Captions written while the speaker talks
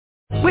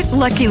With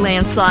Lucky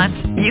Land Slots,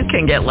 you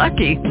can get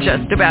lucky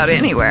just about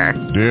anywhere.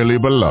 Dearly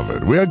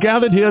beloved, we are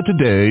gathered here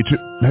today to...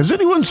 Has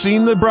anyone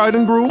seen the bride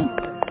and groom?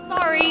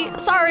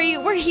 Sorry,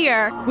 we're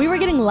here. We were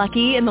getting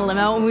lucky in the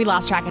limo and we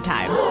lost track of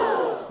time.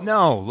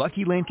 No,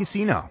 Lucky Land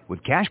Casino,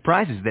 with cash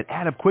prizes that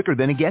add up quicker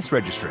than a guest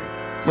registry.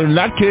 In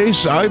that case,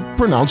 I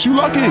pronounce you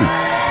lucky.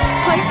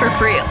 Play for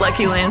free at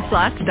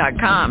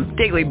LuckyLandSlots.com.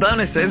 Daily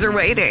bonuses are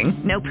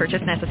waiting. No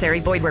purchase necessary.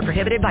 Void where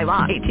prohibited by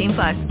law.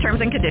 18+.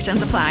 Terms and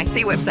conditions apply.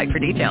 See website for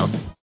details.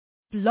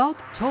 Blog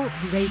Talk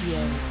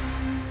Radio.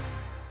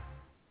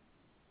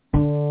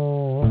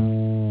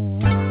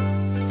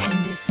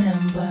 In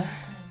December,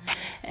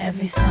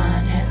 every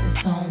sign has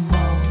its own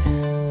mode.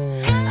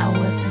 I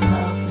was in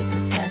love with the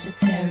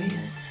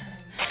Sagittarius.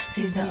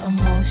 See the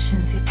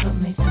emotions he put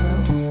me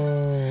through.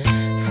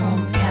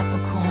 From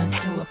Capricorn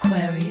to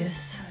Aquarius.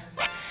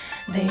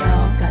 They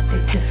all got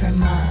their different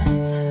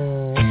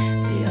minds.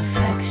 The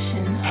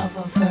affection of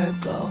a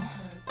Virgo.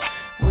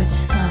 Which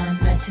sign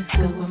matches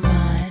good with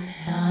mine?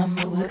 I'm a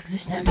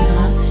witness that I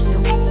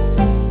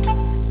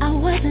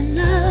was in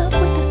love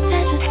with the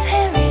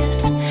Sagittarius.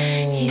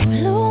 He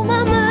blew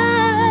my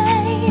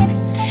mind.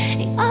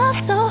 He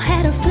also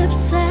had a flip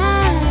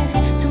side.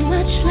 Too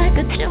much like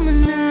a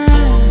Gemini.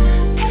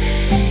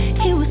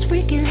 He was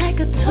freaking like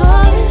a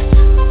Taurus.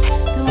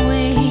 The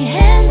way he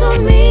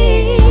handled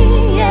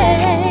me,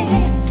 yeah.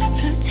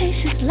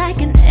 Flirtatious like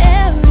an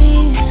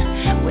Aries.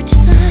 Which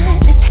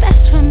sign is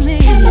best for me?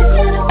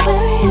 Capricorn,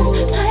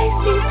 Aquarius,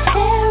 Pisces,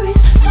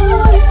 Aries,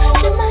 Taurus,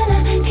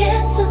 Gemini,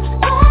 Cancer.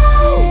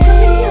 Oh,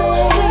 Leo,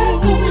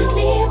 Virgo,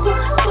 Libra,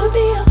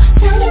 Scorpio,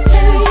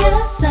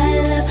 Sagittarius. I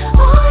love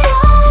all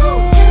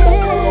y'all.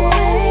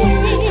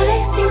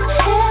 Pisces,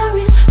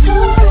 Aries,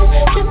 Taurus,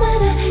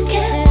 Gemini,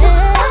 Cancer.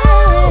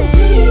 Oh,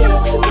 Leo,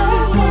 Virgo,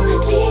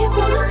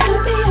 Libra,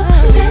 Scorpio,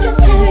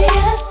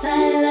 Sagittarius. I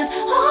love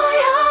all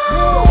y'all.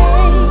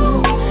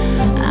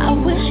 I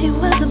wish he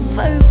was a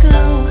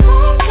Virgo,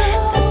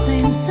 the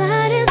same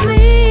side as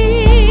me.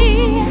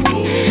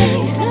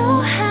 He know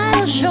how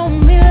to show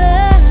me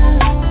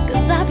love,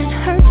 'cause I've been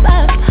hurt by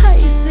a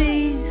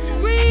Pisces.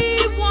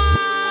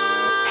 Rewind.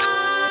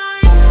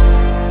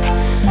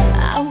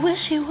 I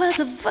wish he was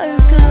a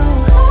Virgo,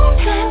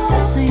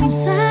 the same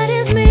side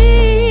as me.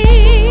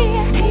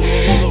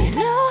 He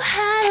know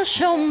how to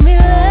show me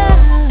love,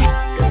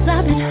 'cause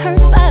I've been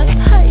hurt by a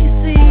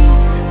Pisces.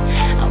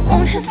 I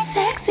want him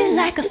sexy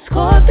like a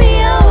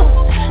Scorpio.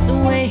 The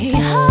way he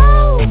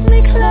holds me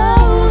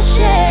close,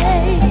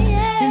 yeah.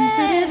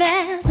 Sensitive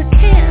as a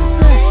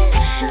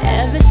Cancer.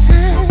 Every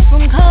time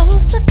from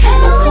coast to coast.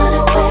 Capricorn,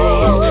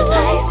 Aquarius,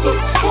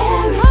 Pisces,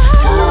 Aries,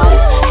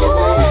 Taurus,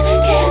 Gemini,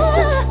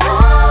 Cancer.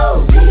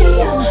 Oh,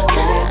 Leo,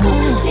 Virgo,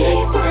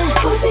 Libra,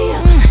 Scorpio,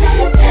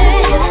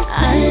 Sagittarius.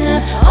 I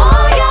love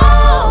all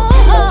y'all.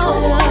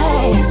 Capricorn,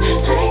 Aquarius,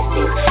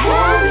 Pisces,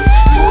 Aries,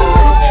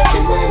 Taurus,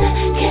 Gemini,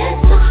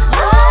 Cancer.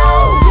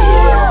 Oh,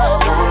 Leo,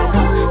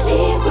 Virgo,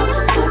 Libra,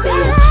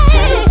 Scorpio,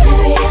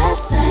 Sagittarius.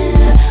 I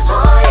love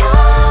all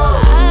y'all.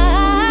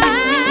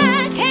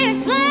 I can't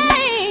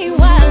explain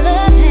why I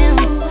love him.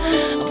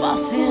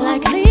 Bossy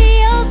like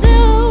Leo do.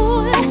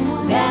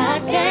 Got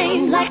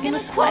game like an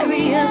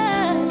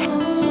Aquarius.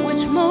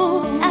 Which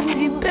move after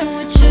he been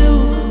with you?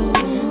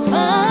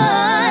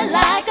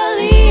 Like a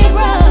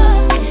Libra.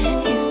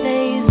 He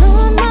stays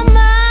on my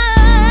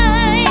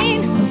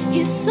mind.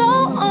 He's so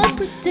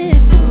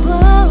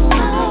unpredictable.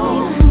 He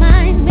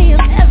reminds me of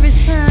every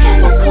sign.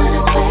 Capricorn,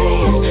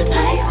 Aquarius,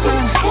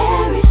 Pisces,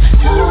 Aries,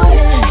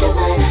 Taurus,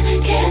 Gemini,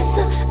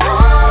 Cancer.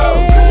 Oh,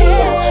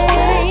 Leo,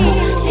 Virgo,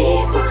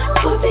 Libra,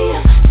 Scorpio,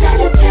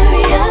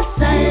 Sagittarius.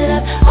 I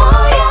love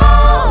all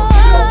y'all.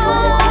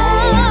 Capricorn,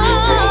 Aquarius,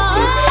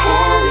 Pisces,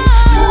 Aries,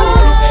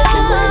 Taurus,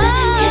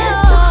 Gemini,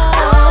 Cancer.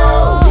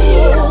 Oh,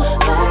 Leo,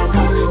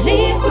 Virgo,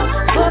 Libra,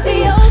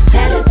 Scorpio,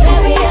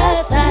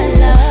 Sagittarius. I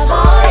love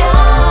all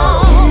y'all.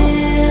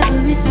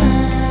 Every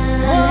sign,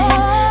 from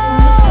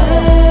the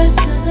first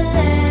to the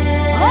last.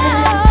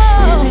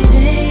 Every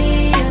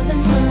day of the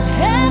month.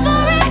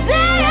 Every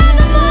day of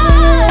the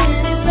month.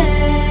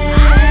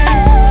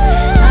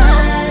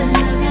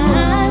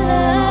 I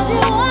love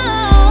you all.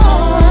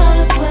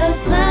 Was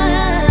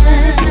mine.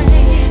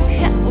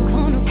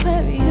 Capricorn,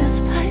 Aquarius,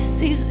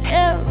 Pisces,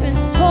 Aries,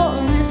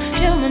 Taurus,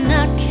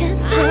 Gemini,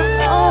 Cancer.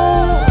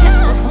 Oh,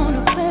 Capricorn,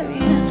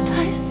 Aquarius,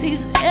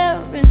 Pisces,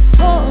 Aries,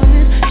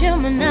 Taurus,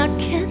 Gemini,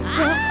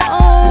 Cancer.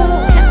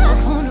 Oh,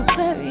 Capricorn,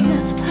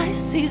 Aquarius,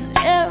 Pisces,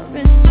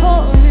 Aries,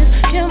 Taurus,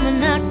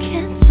 Gemini,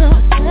 Cancer.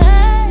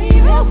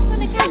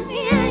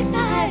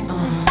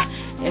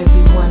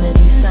 Every one of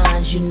these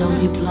signs, you know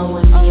you're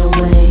blowing me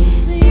away.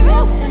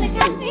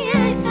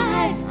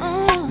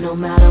 No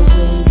matter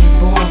where you're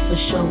born, for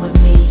sure with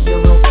me,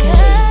 you're okay.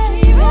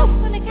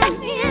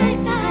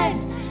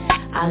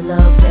 I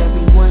love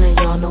every one of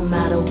y'all, no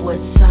matter what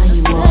sign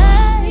you are.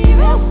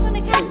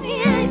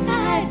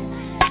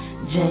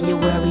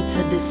 January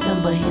to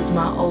December, here's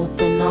my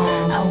open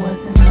arms. I was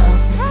in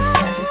love with the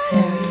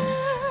Sagittarius.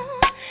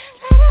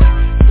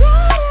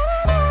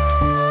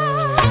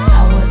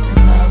 I was in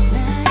love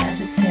with the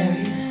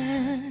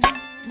Sagittarius.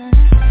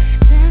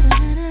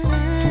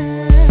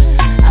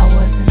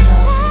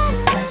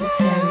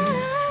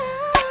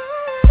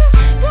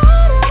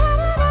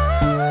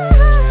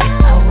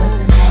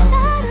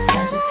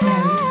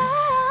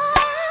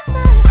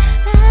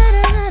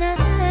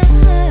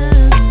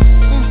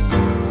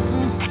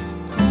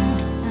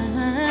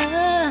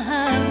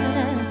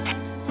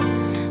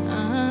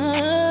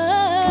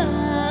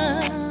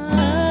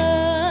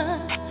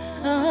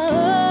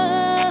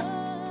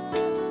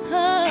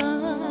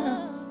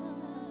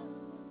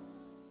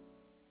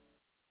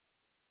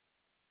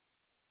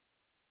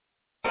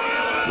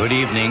 Good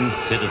evening,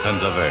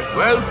 citizens of Earth.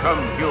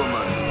 Welcome,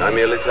 humans. I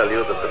merely tell you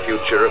that the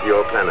future of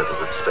your planet is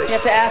at stake. We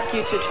have to ask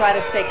you to try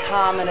to stay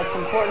calm, and it's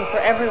important for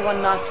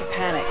everyone not to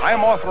panic. I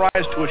am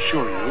authorized to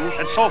assure you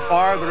that so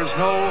far there is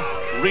no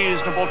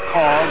reasonable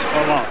cause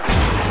for alarm.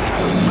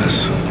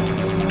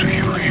 Listen. Do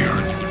you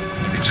hear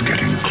it? It's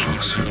getting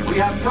closer.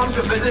 We have come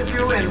to visit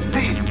you in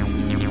peace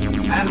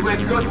and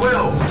with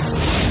goodwill.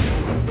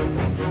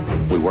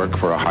 We work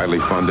for a highly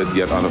funded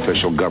yet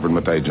unofficial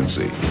government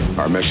agency.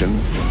 Our mission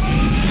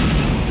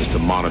is to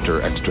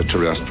monitor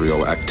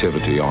extraterrestrial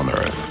activity on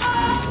Earth.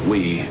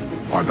 We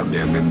are the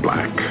Men in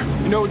Black.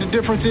 You know what the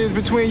difference is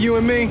between you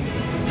and me?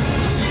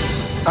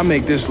 I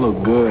make this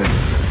look good.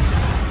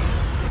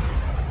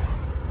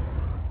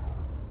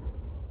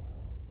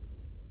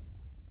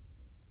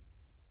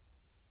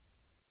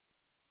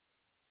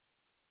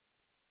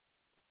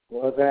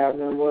 What's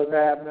happening? What's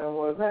happening?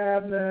 What's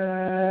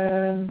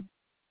happening?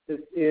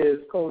 This is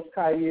Coach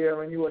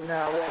Khayr, and you are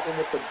now walking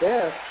with the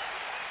best.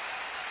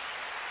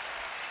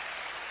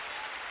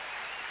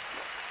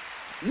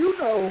 You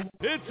know.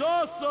 It's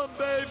awesome,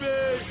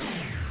 baby!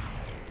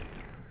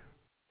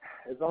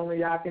 As only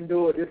y'all can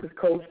do it. This is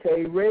Coach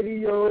K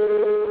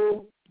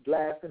Radio.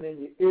 Blasting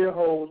in your ear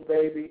holes,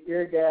 baby.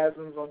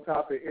 Eargasms on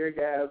top of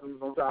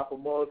eargasms on top of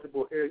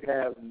multiple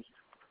eargasms.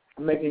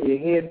 I'm making your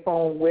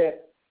headphone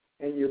wet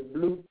and your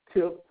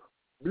Bluetooth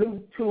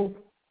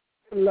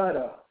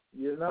flutter.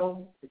 You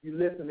know, if you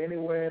listen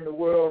anywhere in the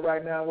world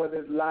right now, whether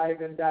it's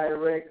live and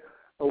direct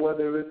or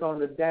whether it's on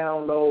the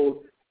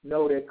download,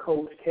 know that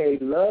Coach K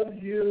loves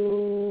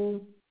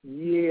you.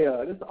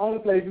 Yeah, this is the only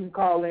place you can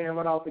call in and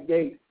run off the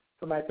gate.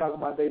 Somebody talking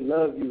about they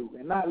love you,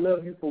 and not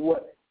love you for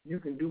what you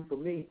can do for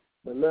me,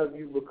 but love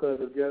you because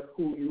of just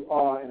who you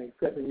are and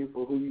accepting you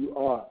for who you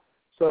are.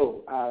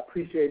 So I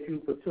appreciate you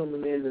for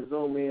tuning in to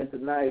Zoom in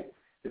tonight.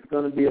 It's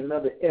going to be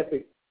another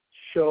epic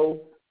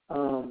show.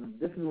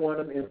 This is one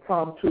of them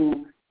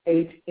impromptu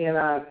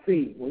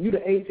HNIC. When you the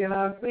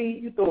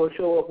HNIC, you throw a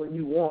show up when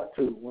you want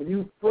to. When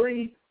you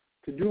free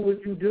to do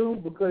what you do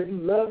because you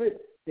love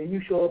it, then you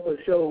show up a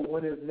show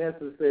when it's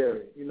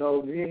necessary. You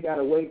know, you ain't got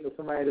to wait for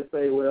somebody to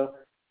say, well,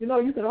 you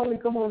know, you can only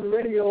come on the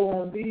radio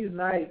on these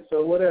nights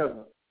or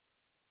whatever.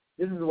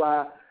 This is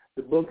why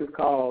the book is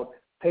called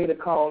Pay the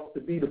Cost to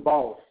Be the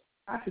Boss.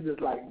 I should just,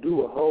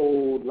 do a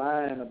whole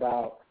line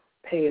about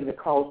paying the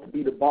cost to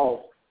be the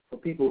boss for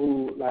people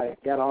who,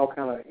 got all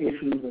kind of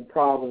issues and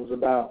problems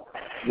about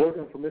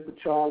working for Mr.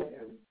 Charlie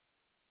and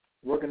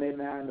working their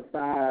 9 to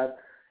 5.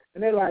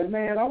 And they're like,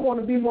 man, I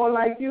want to be more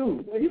like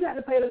you. Well, you got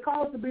to pay the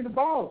cost to be the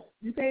boss.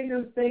 You can't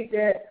just think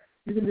that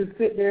you can just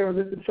sit there and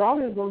Mr.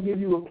 Charlie is going to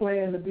give you a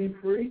plan to be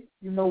free.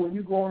 You know, when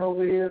you're going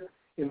over here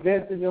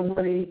investing your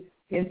money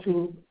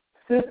into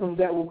systems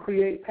that will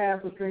create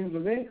passive streams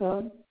of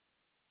income,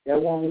 that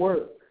won't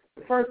work.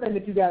 The first thing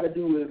that you got to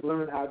do is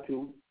learn how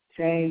to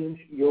change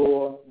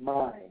your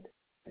mind.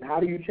 And how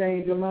do you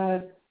change your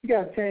mind? You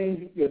got to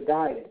change your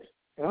diet.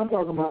 And I'm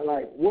talking about,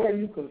 what are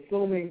you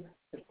consuming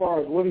as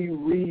far as what are you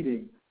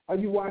reading? Are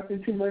you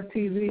watching too much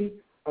TV?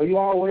 Are you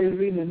always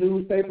reading the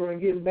newspaper and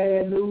getting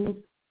bad news?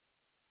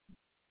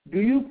 Do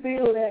you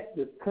feel that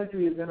the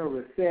country is in a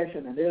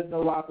recession and there's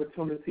no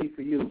opportunity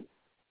for you?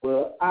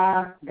 Well,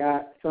 I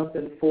got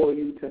something for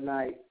you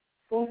tonight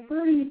for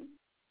free.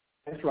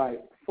 That's right,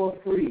 for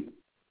free.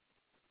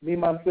 Me,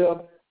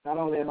 myself, not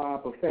only am I a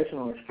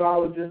professional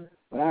astrologer,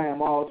 but I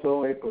am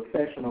also a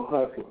professional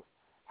hustler.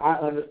 I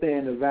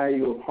understand the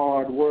value of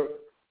hard work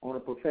on a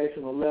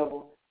professional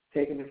level,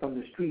 taking it from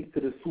the streets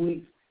to the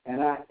suites,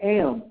 and I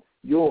am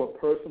your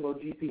personal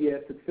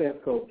GPS success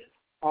coach.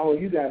 All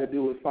you got to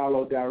do is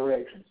follow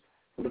directions.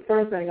 So the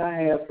first thing I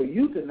have for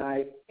you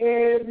tonight,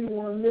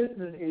 everyone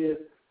listening, is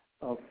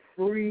a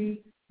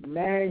free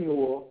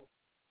manual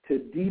to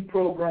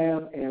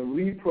deprogram and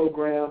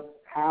reprogram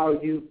how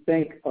you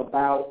think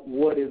about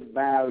what is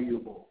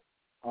valuable.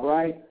 All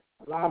right?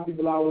 A lot of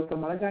people always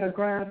come out, I got to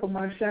grind for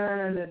my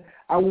shine, and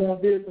I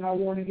want this and I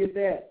want to get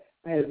that.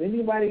 Has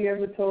anybody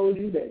ever told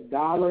you that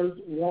dollars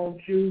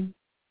want you?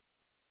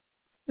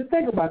 Just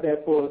think about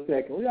that for a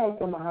second. We always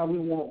talk about how we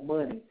want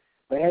money.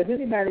 But has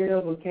anybody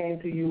ever came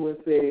to you and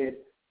said,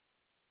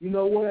 you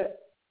know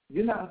what,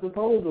 you're not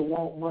supposed to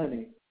want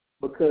money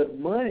because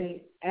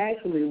money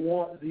actually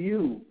wants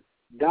you.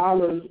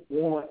 Dollars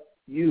want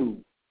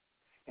you.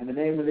 And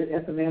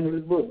that's the name of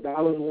this book,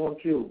 Dollars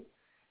Want You.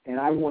 And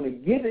I want to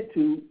give it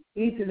to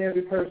each and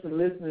every person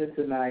listening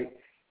tonight.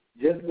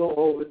 Just go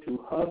over to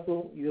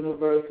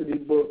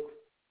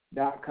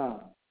hustleuniversitybooks.com.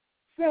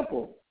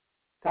 Simple.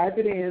 Type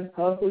it in,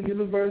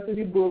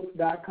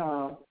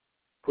 hustleuniversitybooks.com.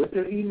 Put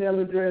your email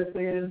address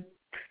in,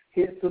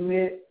 hit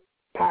submit,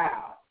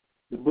 pow.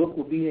 The book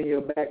will be in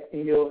your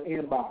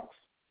inbox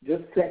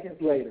just seconds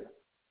later.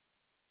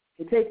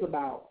 It takes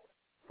about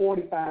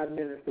 45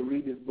 minutes to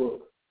read this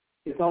book.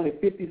 It's only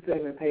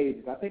 57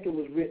 pages. I think it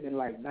was written in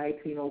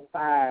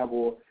 1905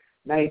 or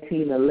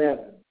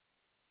 1911.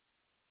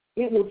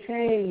 It will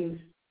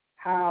change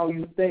how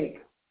you think.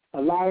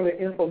 A lot of the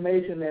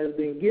information that has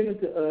been given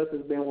to us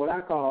has been what I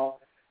call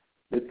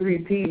the 3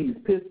 Ps,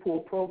 piss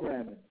poor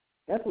programming.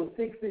 That's what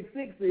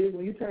 666 is.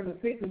 When you turn the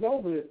sixes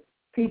over, it's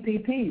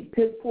PPP,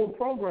 piss-poor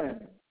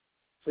programming.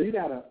 So you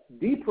got to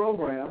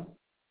deprogram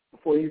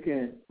before you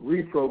can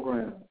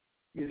reprogram.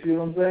 You see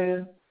what I'm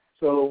saying?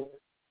 So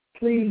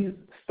please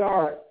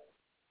start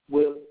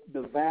with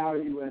the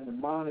value and the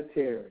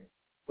monetary,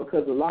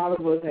 because a lot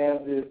of us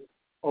have this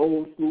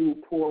old school,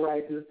 poor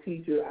righteous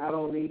teacher, I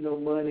don't need no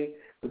money,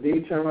 but then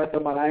you turn around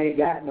talking about I ain't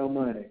got no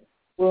money.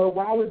 Well,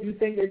 why would you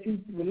think that you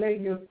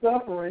relate your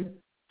suffering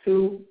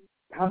to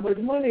how much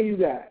money you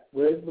got?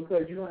 Well, it's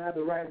because you don't have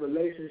the right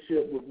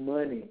relationship with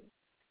money.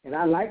 And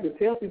I like to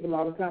tell people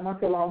all the time, I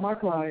tell all my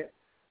clients,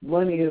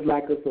 money is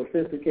like a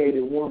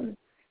sophisticated woman.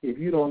 If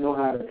you don't know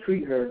how to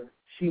treat her,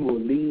 she will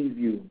leave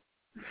you.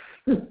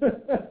 Let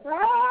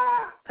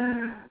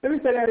me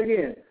say that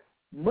again.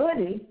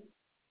 Money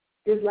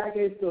is like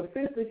a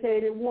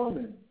sophisticated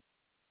woman.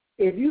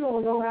 If you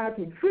don't know how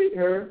to treat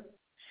her,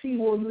 she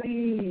will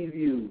leave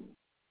you.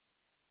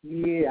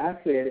 Yeah, I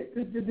said it.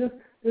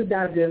 Just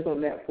digest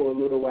on that for a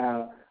little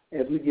while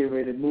as we get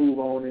ready to move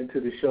on into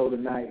the show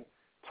tonight,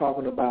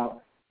 talking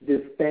about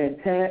this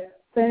fantastic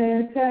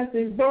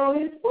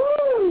voice.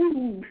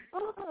 Woo!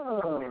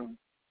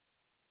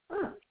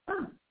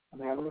 I'm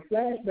having a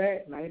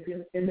flashback.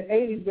 In the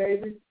 80s,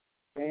 baby.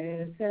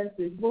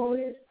 Fantastic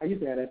voice. I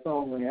used to have that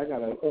song on here. I got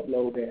to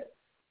upload that.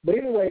 But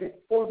anyway,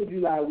 4th of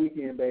July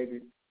weekend,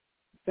 baby.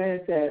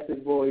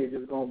 Fantastic Voyage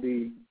is going to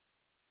be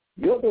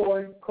your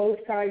boy, Coach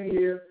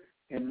Khayr,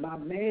 and my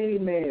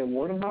main man,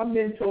 one of my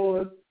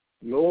mentors,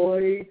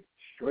 Lloyd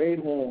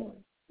Strayhorn.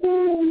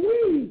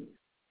 Woo-wee!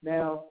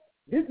 Now,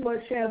 this much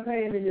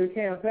champagne in your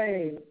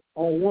campaign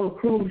on one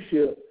cruise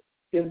ship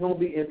is going to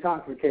be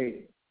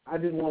intoxicating. I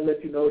just want to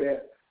let you know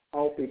that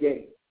off the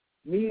gate.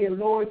 Me and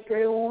Lloyd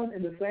Strayhorn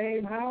in the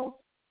same house,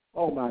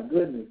 oh my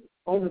goodness,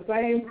 on the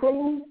same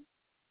cruise,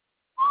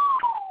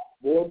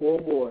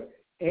 boy.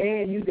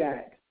 And you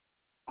got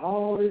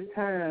all this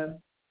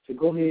time to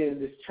go ahead and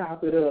just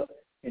chop it up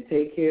and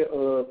take care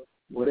of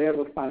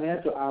whatever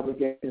financial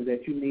obligations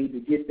that you need to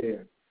get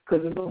there.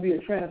 Because there's going to be a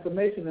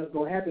transformation that's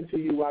going to happen to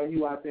you while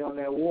you out there on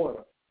that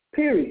water,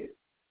 period.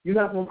 You're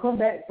not going to come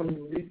back from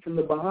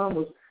the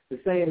Bahamas the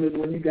same as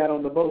when you got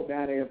on the boat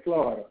down there in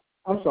Florida.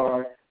 I'm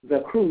sorry, the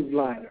cruise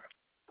liner,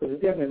 because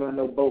there's definitely not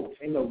no boats,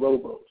 ain't no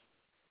rowboats.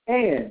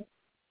 And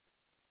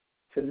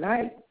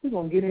tonight, we're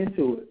going to get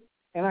into it.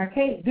 And I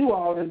can't do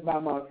all this by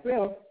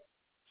myself,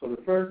 so the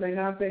first thing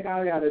I think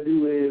I got to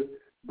do is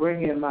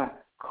bring in my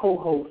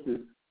co-hostess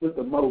with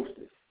the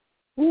mostest.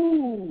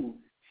 Ooh,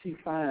 she's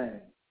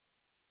fine.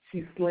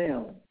 She's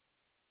slim.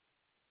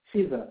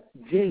 She's a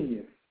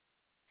genius.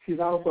 She's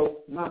also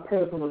my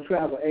personal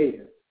travel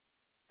agent.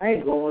 I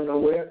ain't going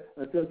nowhere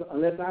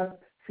unless I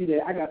see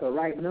that I got the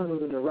right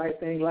numbers and the right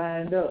thing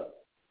lined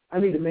up. I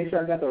need to make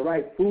sure I got the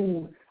right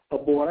food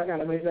aboard. I got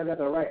to make sure I got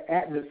the right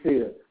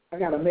atmosphere. I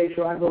got to make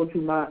sure I go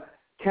to my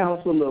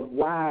council of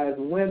wise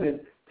women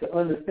to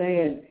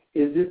understand,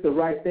 is this the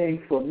right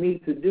thing for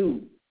me to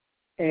do?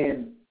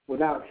 And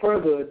without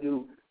further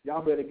ado,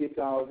 y'all better get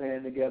y'all's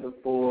hand together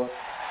for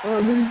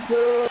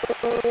Alicia.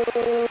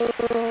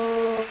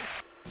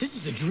 This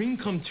is a dream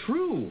come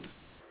true.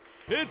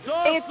 It's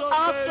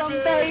awesome,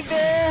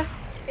 baby.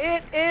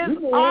 It is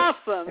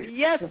awesome.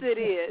 Yes, it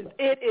is.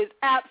 It is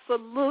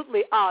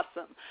absolutely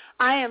awesome.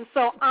 I am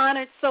so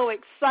honored, so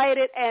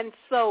excited, and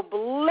so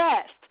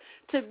blessed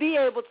to be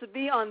able to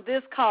be on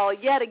this call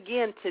yet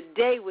again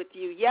today with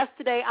you.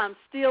 Yesterday, I'm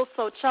still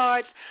so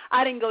charged.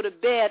 I didn't go to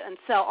bed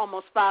until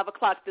almost 5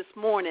 o'clock this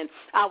morning.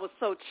 I was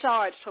so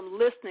charged from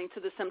listening to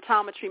the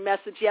symptometry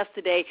message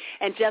yesterday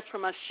and just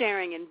from us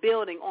sharing and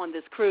building on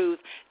this cruise.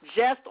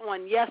 Just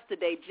on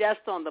yesterday,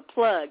 just on the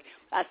plug.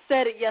 I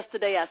said it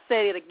yesterday, I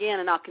said it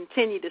again, and I'll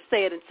continue to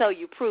say it until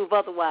you prove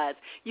otherwise.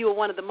 You are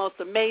one of the most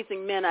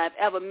amazing men I've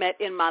ever met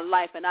in my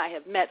life, and I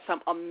have met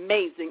some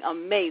amazing,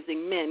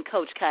 amazing men,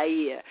 Coach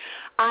Khayr.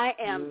 I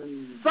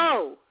am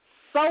so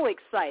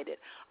excited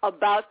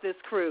about this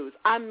cruise.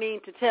 I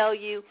mean to tell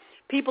you,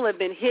 people have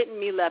been hitting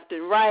me left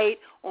and right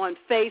on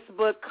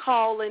Facebook,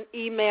 calling,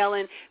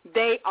 emailing.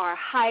 They are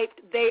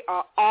hyped. They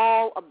are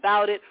all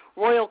about it.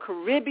 Royal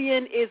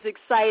Caribbean is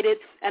excited,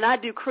 and I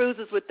do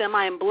cruises with them.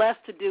 I am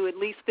blessed to do at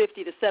least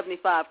 50 to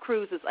 75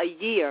 cruises a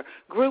year,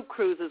 group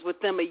cruises with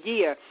them a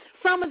year.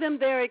 Some of them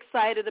they're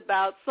excited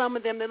about. Some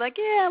of them they're like,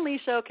 yeah,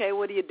 Alicia, okay,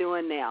 what are you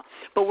doing now?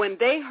 But when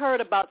they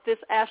heard about this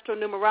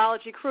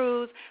astronumerology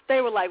cruise,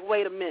 they were like,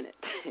 wait a minute.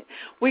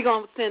 We're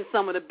going to send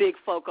some of the big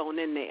folk on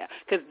in there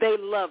because they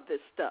love this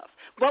stuff.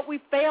 What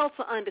we fail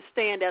to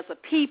understand as a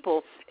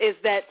people is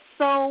that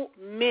so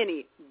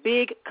many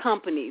big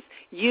companies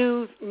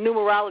use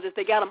numerologists.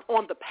 They got them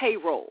on the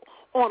payroll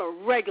on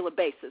a regular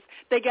basis.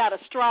 They got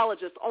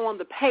astrologists on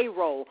the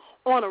payroll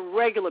on a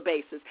regular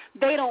basis.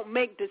 They don't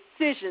make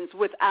decisions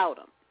without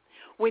them.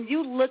 When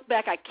you look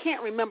back, I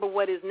can't remember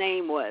what his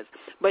name was,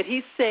 but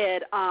he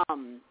said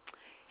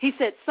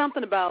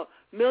something about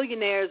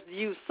millionaires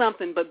use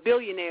something, but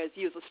billionaires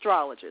use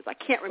astrologers. I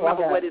can't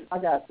remember what his... I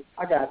got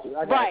you.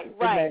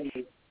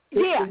 Right.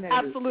 Yeah,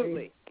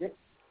 absolutely.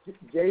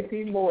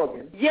 J.P.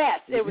 Morgan. Yes,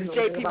 it was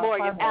J.P.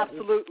 Morgan,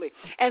 absolutely.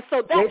 And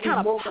so that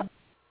kind of...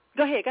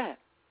 Go ahead.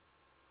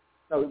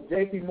 No,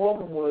 J.P.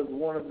 Morgan was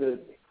one of the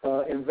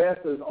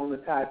investors on the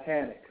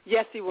Titanic.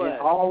 Yes, he was. And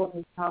all of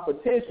his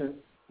competition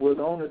was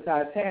on the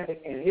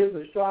Titanic, and his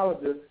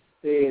astrologer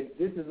said,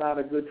 this is not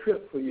a good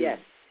trip for you.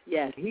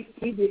 Yes.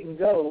 He didn't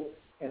go,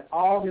 and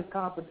all his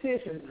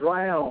competition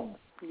drowned.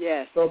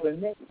 Yes. So the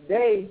next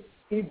day,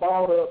 he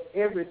bought up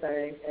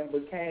everything and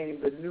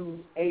became the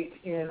new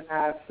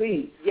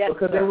HNIC. Yes,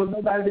 because there was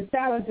nobody to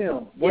challenge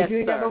him. When you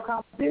ain't got no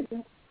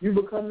competition, you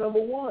become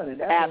number one. And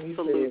that's when he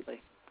said,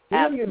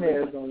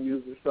 billionaires don't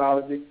use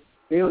astrology.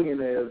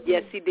 Billionaires do.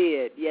 Yes, he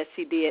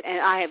did. And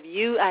I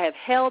have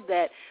held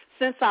that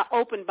since I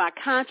opened my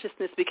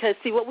consciousness, because,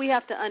 see, what we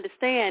have to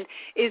understand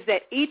is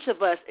that each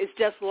of us is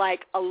just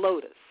like a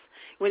lotus.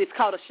 When it's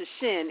called a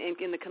shashin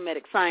in the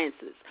Kemetic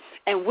sciences.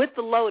 And with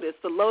the lotus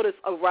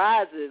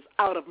arises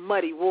out of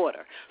muddy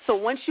water. So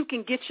once you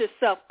can get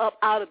yourself up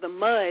out of the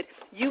mud,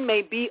 you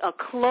may be a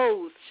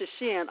closed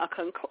shashin,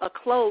 a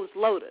closed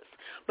lotus.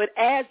 But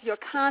as your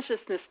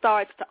consciousness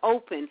starts to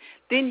open,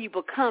 then you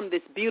become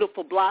this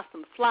beautiful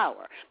blossom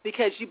flower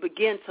because you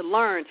begin to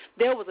learn.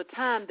 There was a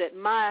time that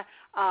my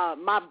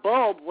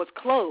bulb was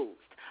closed.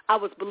 I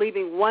was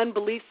believing one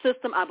belief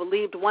system. I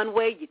believed one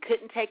way. You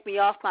couldn't take me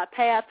off my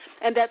path,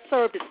 and that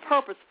served its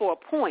purpose for a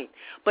point.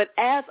 But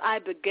as I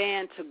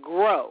began to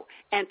grow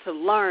and to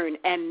learn,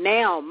 and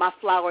now my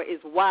flower is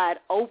wide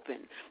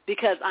open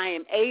because I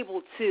am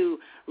able to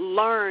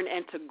learn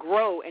and to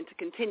grow and to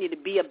continue to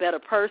be a better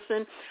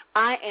person,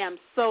 I am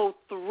so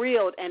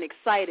thrilled and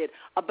excited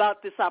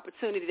about this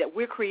opportunity that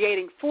we're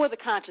creating for the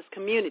conscious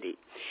community.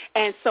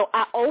 And so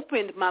I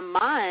opened my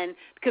mind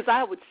because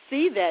I would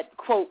see that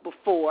quote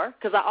before,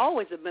 because I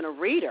always have been a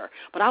reader,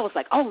 but I was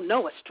like, oh,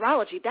 no,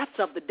 astrology, that's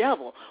of the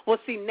devil. Well,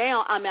 see,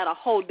 now I'm at a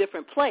whole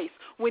different place.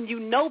 When you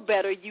know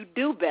better, you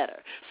do better.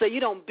 So you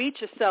don't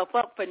beat yourself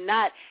up for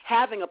not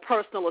having a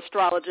personal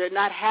astrologer,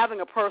 not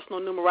having a personal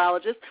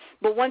numerologist,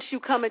 but once you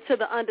come into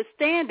the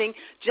understanding,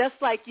 just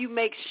like you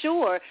make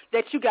sure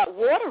that you got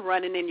water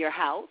running in your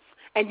house,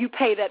 and you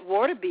pay that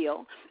water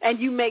bill, and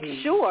you make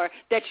sure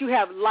that you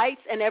have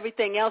lights and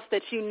everything else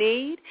that you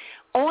need,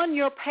 on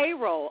your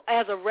payroll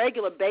as a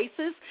regular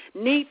basis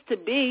needs to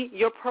be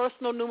your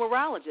personal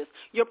numerologist,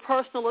 your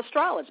personal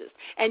astrologist.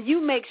 And you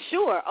make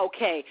sure,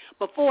 okay,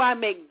 before I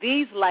make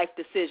these life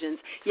decisions,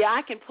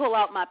 I can pull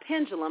out my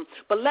pendulum,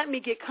 but let me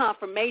get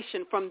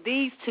confirmation from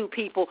these two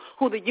people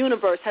who the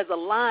universe has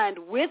aligned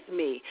with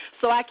me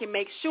so I can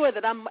make sure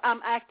that I'm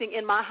acting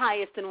in my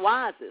highest and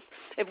wisest.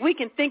 If we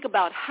can think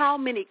about how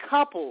many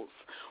couples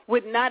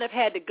would not have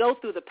had to go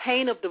through the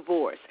pain of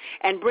divorce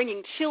and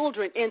bringing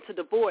children into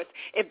divorce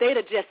if they'd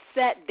have just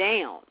sat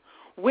down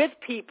with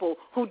people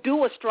who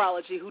do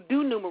astrology, who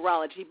do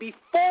numerology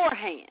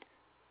beforehand.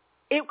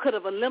 It could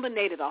have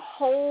eliminated a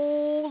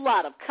whole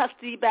lot of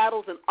custody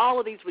battles and all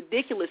of these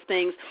ridiculous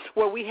things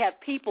where we have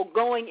people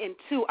going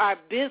into our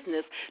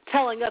business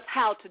telling us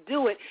how to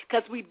do it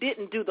because we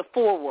didn't do the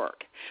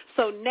forework.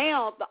 So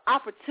now the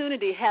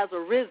opportunity has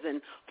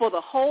arisen for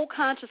the whole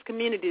conscious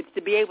community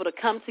to be able to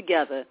come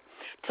together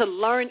to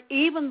learn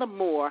even the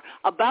more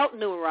about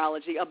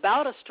numerology,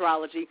 about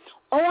astrology,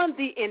 on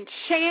the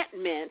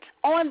enchantment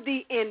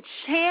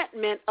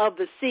of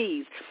the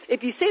seas.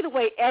 If you see the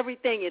way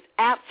everything is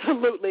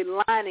absolutely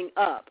lining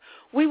up,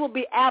 we will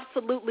be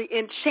absolutely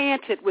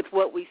enchanted with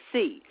what we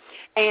see.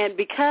 And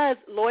because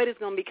Lloyd is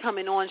going to be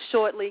coming on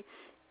shortly,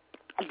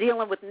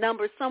 dealing with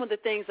numbers, some of the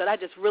things that I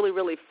just really,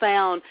 really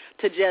found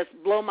to just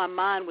blow my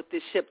mind with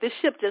this ship. This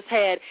ship just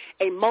had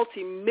a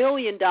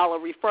multi-million-dollar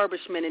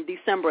refurbishment in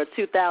December of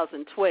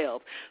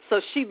 2012.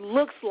 So she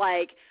looks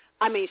like,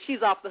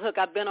 she's off the hook.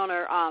 I've been on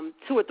her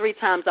 2 or 3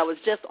 times. I was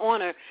just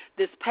on her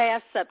this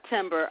past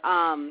September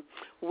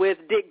with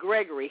Dick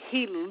Gregory.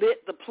 He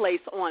lit the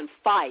place on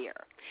fire.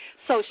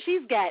 So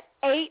she's got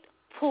 8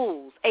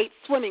 pools, 8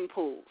 swimming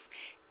pools,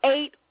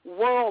 8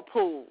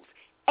 whirlpools,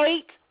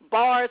 8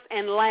 bars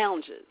and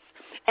lounges,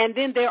 and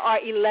then there are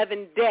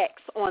 11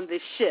 decks on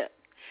this ship.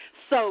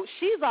 So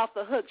she's off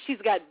the hook. She's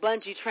got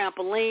bungee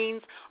trampolines,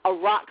 a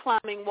rock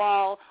climbing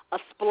wall, a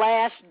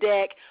splash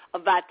deck, a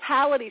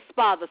vitality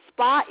spa. The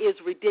spa is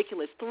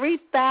ridiculous,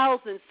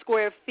 3,000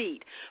 square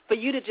feet for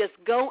you to just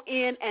go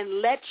in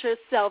and let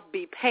yourself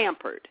be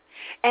pampered.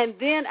 And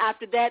then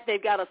after that,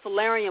 they've got a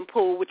solarium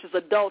pool, which is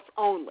adults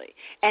only,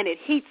 and it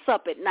heats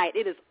up at night.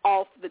 It is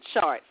off the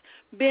charts.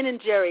 Ben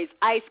 & Jerry's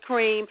ice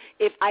cream,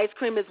 if ice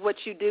cream is what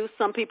you do,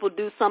 some people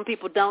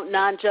don't,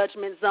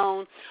 non-judgment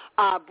zone.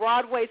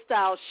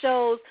 Broadway-style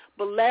shows,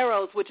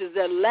 Boleros, which is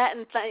their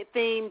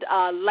Latin-themed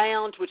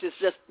lounge, which is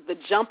just the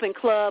jumping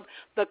club.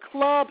 The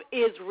club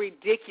is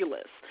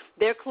ridiculous.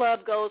 Their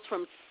club goes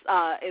from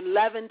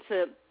 11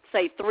 to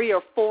say 3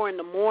 or 4 in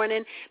the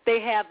morning. They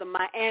have the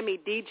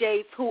Miami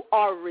DJs who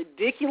are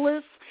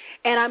ridiculous.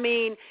 And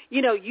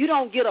you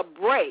don't get a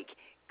break.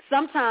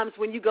 Sometimes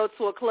when you go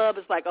to a club,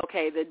 it's like,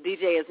 okay, the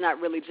DJ is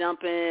not really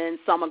jumping,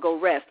 so I'm going to go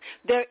rest.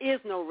 There is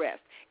no rest.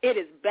 It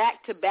is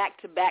back to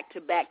back to back to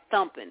back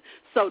thumping.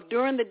 So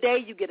during the day,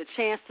 you get a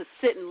chance to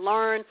sit and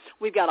learn.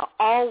 We've got an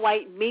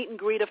all-white meet and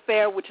greet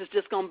affair, which is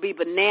just going to be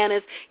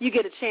bananas. You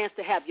get a chance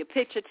to have your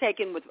picture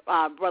taken with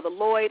Brother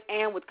Lloyd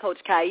and with Coach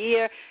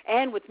Khayr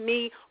and with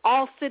me,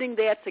 all sitting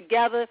there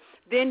together.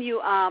 Then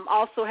you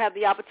also have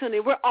the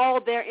opportunity. We're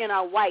all there in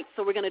our whites,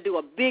 so we're going to do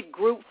a big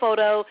group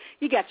photo.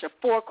 You got your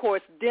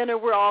 4-course dinner.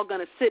 We're all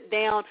going to sit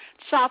down,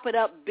 chop it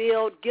up,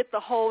 build, get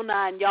the whole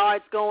 9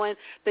 yards going.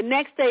 The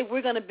next day,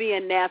 we're going to be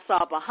in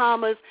Nassau,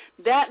 Bahamas.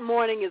 That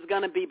morning is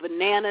going to be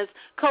bananas.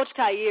 Coach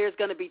Khayr is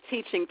going to be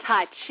teaching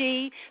Tai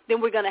Chi. Then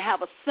we're going to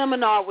have a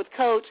seminar with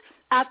Coach.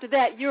 After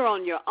that, you're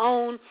on your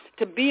own.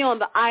 To be on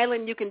the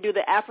island, you can do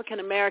the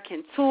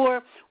African-American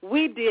tour.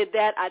 We did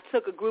that. I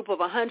took a group of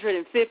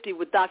 150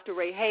 with Dr.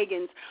 Ray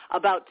Hagins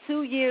about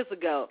 2 years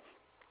ago.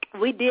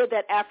 We did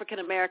that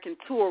African-American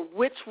tour,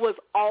 which was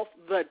off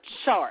the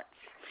charts.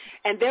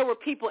 And there were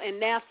people in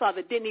Nassau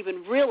that didn't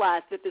even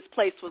realize that this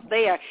place was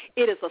there.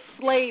 It is a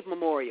slave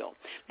memorial.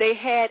 They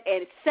had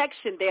a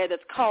section there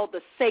that's called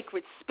the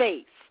Sacred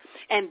Space.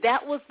 And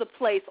that was the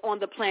place on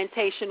the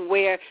plantation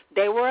where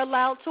they were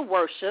allowed to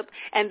worship,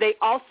 and they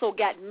also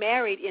got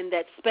married in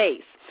that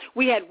space.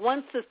 We had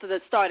one sister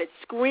that started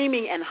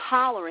screaming and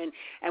hollering,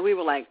 and we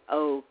were like,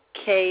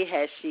 okay,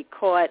 has she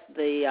caught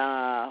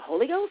the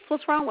Holy Ghost?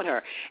 What's wrong with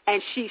her?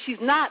 And she's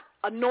not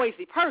a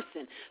noisy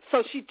person,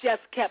 so she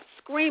just kept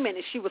screaming,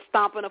 and she was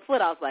stomping her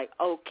foot. I was like,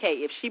 okay,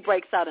 if she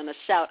breaks out in a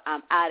shout,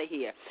 I'm out of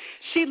here.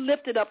 She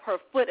lifted up her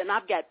foot, and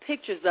I've got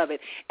pictures of it,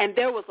 and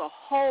there was a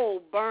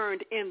hole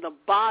burned in the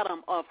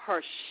bottom of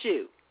her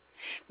shoe.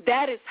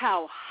 That is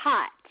how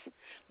hot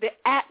the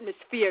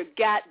atmosphere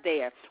got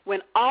there.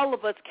 When all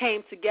of us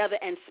came together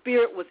and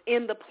spirit was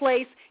in the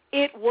place,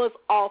 it was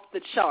off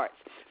the charts.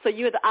 So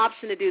you have the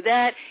option to do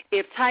that.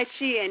 If Tai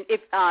Chi and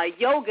if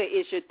yoga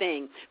is your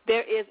thing,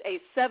 there is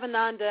a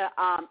Sevananda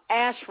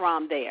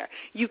ashram there.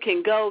 You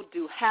can go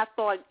do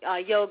half-thought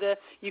yoga.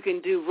 You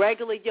can do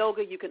regular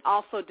yoga. You can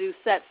also do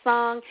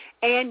satsang,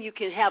 and you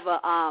can have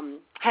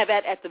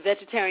that at the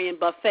vegetarian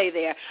buffet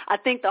there. I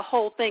think the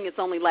whole thing is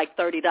only like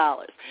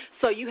 $30.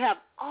 So you have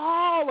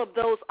all of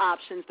those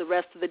options the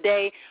rest of the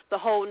day. The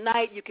whole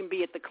night you can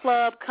be at the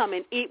club. Come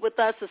and eat with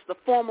us. It's the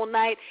formal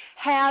night.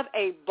 Have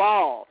a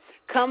ball.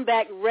 Come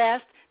back,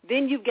 rest.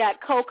 Then you've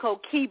got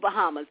Coco Key,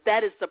 Bahamas.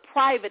 That is the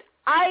private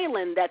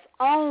island that's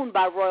owned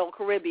by Royal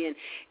Caribbean.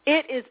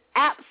 It is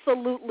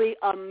absolutely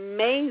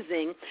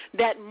amazing.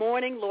 That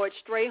morning, Lord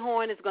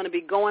Strayhorn is going to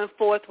be going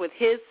forth with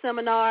his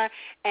seminar,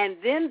 and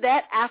then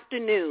that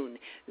afternoon,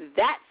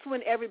 that's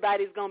when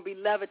everybody's going to be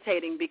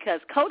levitating,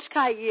 because Coach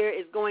Khayr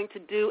is going to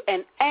do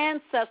an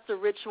ancestor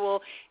ritual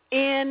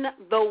in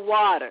the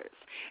waters.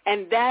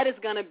 And that is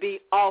going to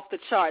be off the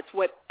charts,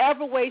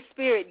 whatever way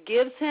Spirit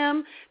gives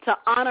him to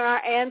honor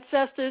our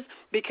ancestors,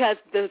 because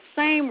the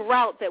same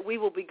route that we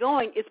will be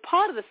going is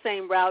part of the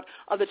same route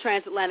of the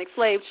transatlantic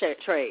slave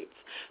trades.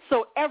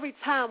 So every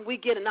time we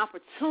get an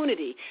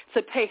opportunity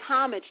to pay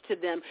homage to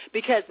them,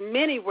 because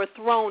many were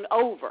thrown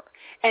over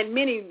and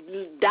many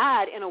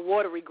died in a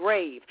watery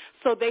grave,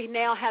 so they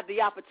now have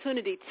the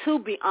opportunity to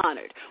be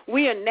honored.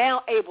 We are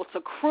now able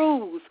to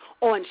cruise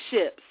on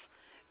ships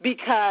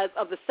because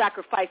of the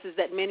sacrifices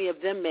that many of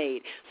them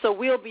made. So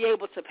we'll be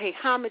able to pay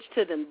homage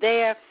to them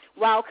there.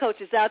 While Coach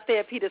is out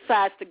there, if he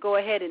decides to go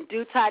ahead and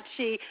do Tai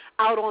Chi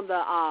in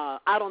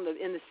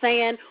the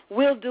sand,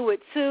 we'll do it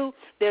too.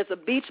 There's a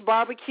beach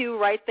barbecue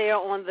right there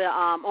on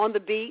the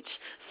beach.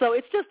 So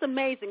it's just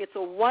amazing. It's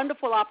a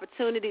wonderful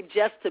opportunity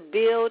just to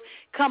build.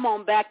 Come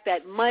on back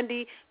that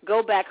Monday,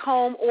 go back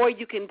home, or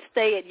you can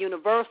stay at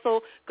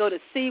Universal, go to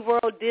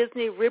SeaWorld,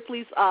 Disney,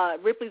 Ripley's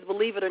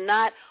Believe It or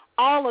Not.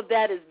 All of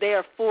that is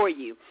there for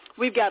you.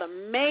 We've got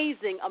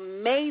amazing,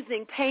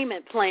 amazing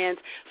payment plans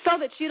so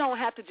that you don't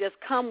have to just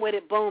come with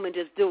it, boom, and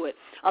just do it.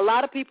 A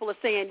lot of people are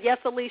saying, yes,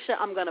 Alicia,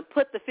 I'm going to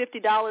put the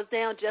 $50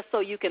 down just so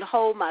you can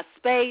hold my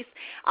space.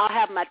 I'll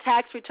have my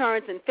tax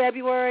returns in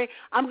February.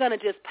 I'm going to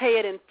just pay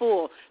it in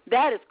full.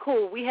 That is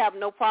cool. We have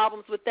no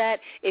problems with that.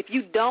 If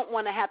you don't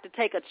want to have to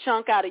take a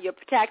chunk out of your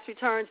tax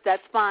returns,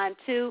 that's fine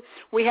too.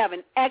 We have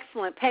an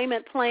excellent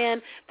payment plan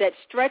that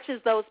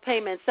stretches those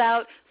payments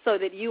out so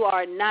that you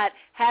are not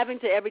having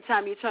to, every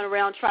time you turn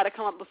around, try to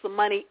come up with some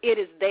money. It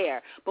is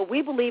there. But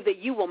we believe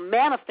that you will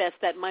manifest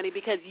that money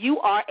because you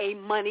are a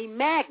money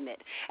magnet.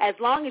 As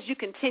long as you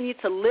continue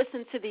to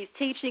listen to these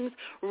teachings,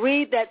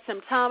 read that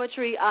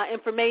symptometry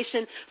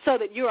information so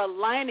that you're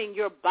aligning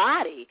your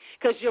body,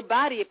 because your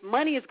body, if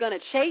money is going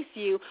to chase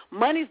you,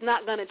 money's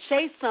not going to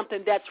chase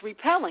something that's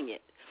repelling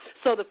it.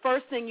 So the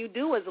first thing you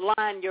do is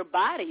line your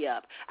body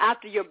up.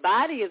 After your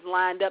body is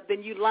lined up,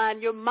 then you line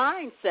your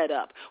mindset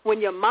up. When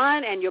your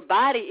mind and your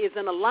body is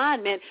in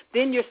alignment,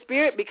 then your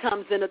spirit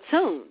becomes in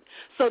attune.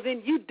 So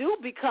then you do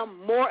become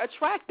more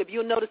attractive.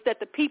 You'll notice that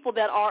the people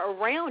that are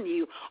around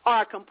you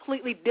are a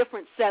completely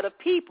different set of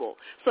people.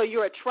 So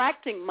you're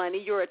attracting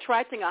money. You're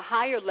attracting a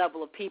higher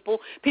level of people,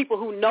 people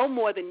who know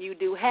more than you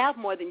do, have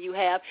more than you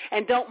have,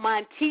 and don't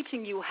mind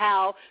teaching you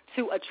how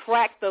to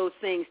attract those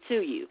things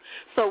to you.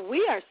 So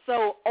we are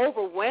so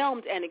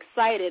overwhelmed and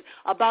excited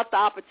about the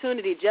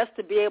opportunity just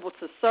to be able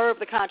to serve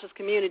the conscious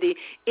community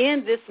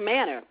in this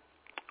manner.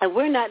 And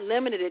we're not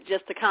limited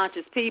just to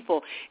conscious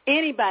people.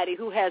 Anybody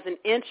who has an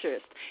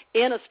interest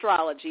in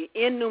astrology,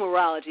 in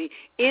numerology,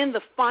 in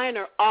the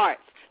finer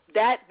arts,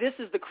 this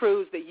is the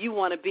cruise that you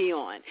want to be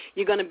on.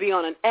 You're going to be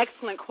on an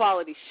excellent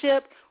quality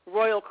ship,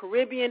 Royal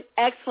Caribbean,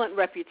 excellent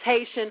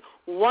reputation,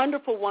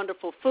 wonderful,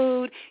 wonderful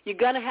food. You're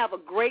going to have a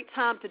great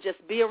time to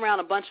just be around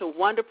a bunch of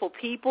wonderful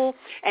people,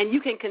 and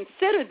you can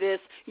consider this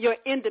your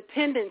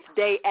Independence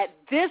Day at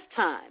this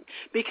time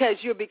because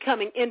you're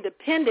becoming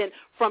independent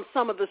from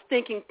some of the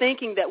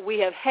thinking that we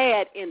have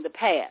had in the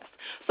past.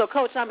 So,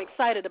 Coach, I'm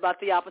excited about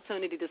the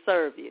opportunity to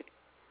serve you.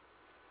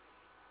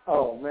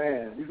 Oh,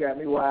 man, you got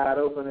me wide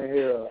open in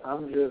here.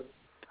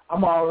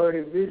 I'm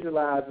already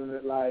visualizing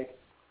it like,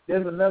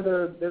 There's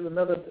another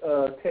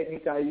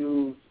technique I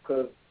use,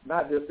 because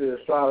not just the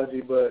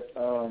astrology, but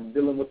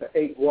dealing with the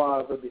 8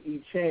 guas of the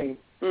I Ching,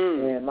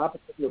 and my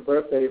particular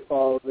birthday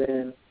falls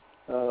in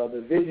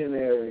the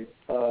visionary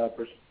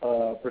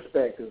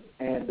perspective.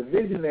 And the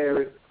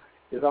visionary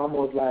is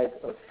almost like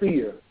a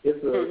seer.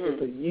 It's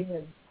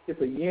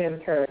a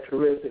yin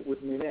characteristic,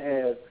 which means it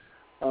has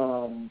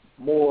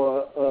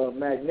more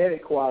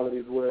magnetic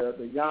qualities, where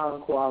the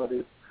yang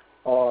qualities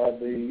are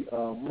the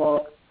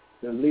monk,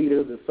 the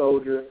leader, the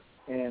soldier,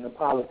 and the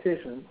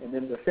politician. And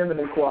then the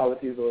feminine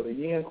qualities or the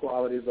yin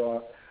qualities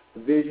are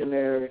the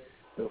visionary,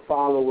 the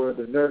follower,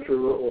 the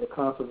nurturer, or the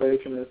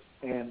conservationist,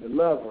 and the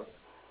lover.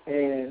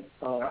 And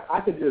I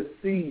could just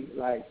see,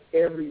 like,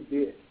 every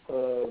bit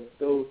of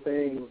those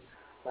things.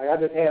 Like, I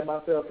just had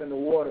myself in the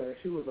water, and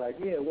she was like,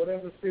 yeah,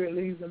 whatever spirit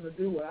leads them to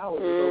do. And I was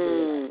just over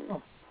there, like,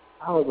 oh.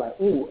 I was like,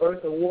 ooh,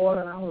 earth and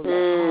water. And I was like,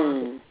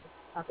 oh,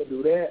 I could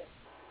do that.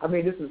 I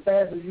mean, just as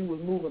fast as you was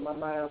moving, my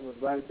mind was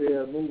right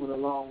there moving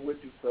along with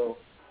you. So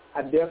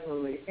I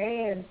definitely,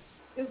 and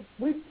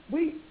we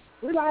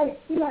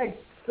like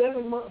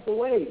 7 months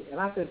away, and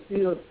I can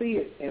still see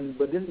it.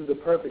 But this is the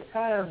perfect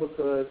time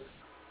because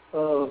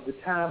of the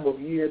time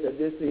of year that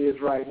this is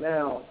right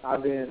now. I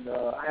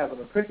have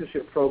an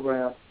apprenticeship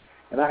program,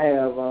 and I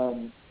have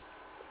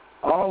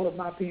all of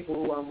my people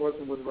who I'm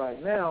working with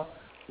right now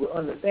with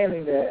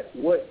understanding that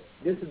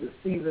this is the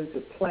season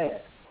to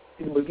plant.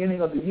 The beginning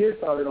of the year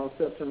started on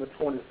September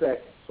 22nd.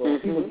 So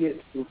if people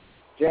get to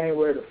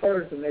January the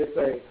 1st and they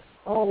say,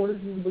 oh, well,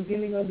 this is the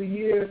beginning of the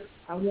year,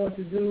 I want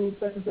to do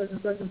such and such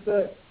and such and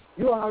such,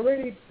 you're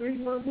already 3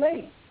 months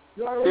late.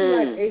 You're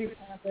already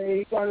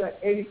like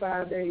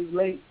 85 days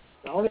late.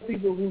 The only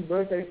people whose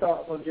birthday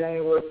starts on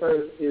January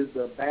 1st is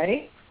the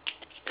bank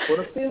for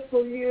the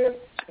fiscal year,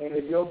 and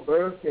if your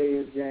birthday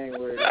is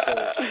January the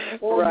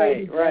 1st, or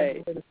maybe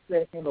January the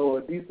 2nd or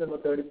December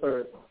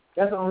 31st.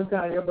 That's the only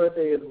time your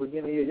birthday is the beginning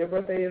of the year. Your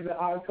birthday is in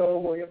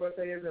October, or your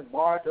birthday is in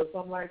March, or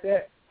something like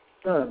that.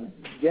 Son,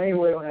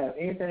 January don't have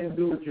anything to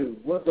do with you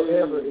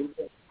whatsoever,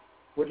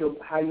 with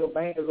how your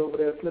bank is over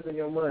there slipping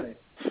your money.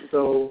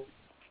 So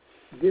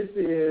this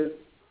is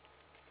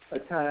a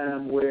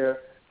time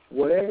where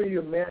whatever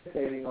you're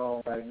meditating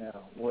on right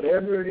now,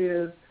 whatever it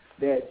is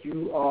that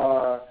you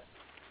are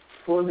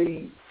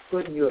fully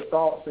putting your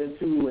thoughts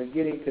into and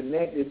getting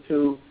connected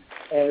to,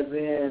 as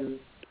in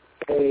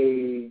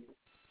a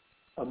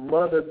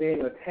mother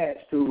being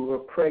attached to her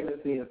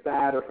pregnancy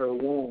inside of her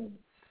womb.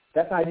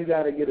 That's how you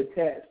got to get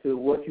attached to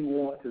what you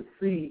want to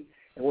see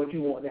and what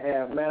you want to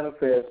have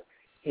manifest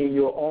in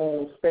your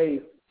own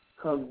space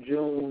come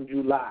June,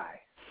 July.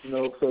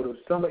 So the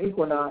summer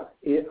equinox,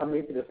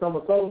 the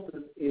summer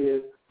solstice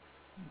is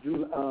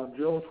June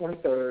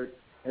 23rd,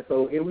 and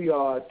so here we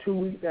are 2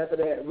 weeks after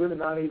that, really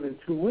not even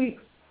 2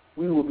 weeks,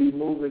 we will be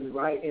moving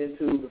right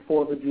into the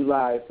 4th of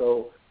July.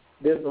 So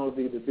there's going to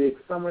be the big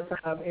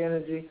summertime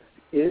energy.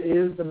 It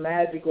is the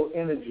magical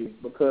energy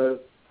because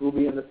we'll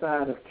be in the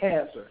sign of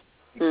Cancer.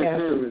 And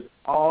Cancer is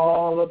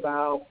all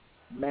about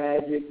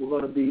magic. We're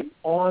going to be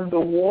on the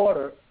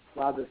water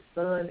while the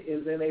sun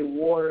is in a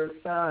water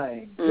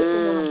sign.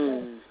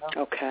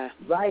 Okay.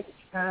 Right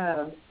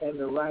time and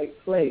the right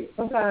place.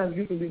 Sometimes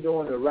you can be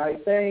doing the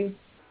right thing,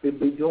 but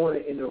be doing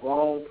it in the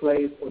wrong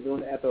place or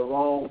doing it at the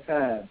wrong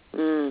time.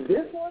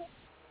 This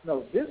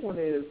one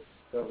is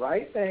the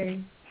right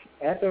thing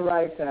at the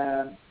right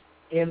time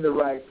in the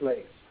right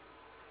place.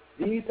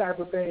 These type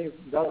of things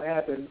don't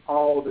happen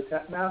all the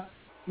time. Now,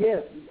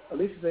 yes,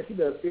 Alicia said she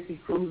does 50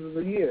 cruises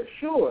a year.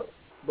 Sure.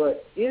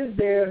 But is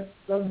there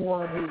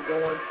someone who's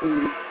going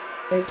to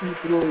take you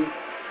through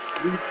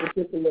these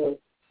particular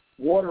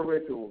water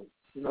rituals?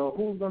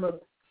 Who's going to,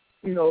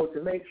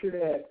 to make sure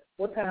that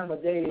what time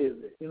of day is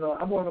it?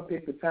 I'm going to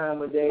pick the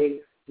time of day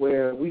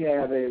where we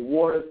have a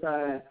water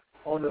sign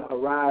on the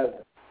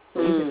horizon.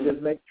 So we can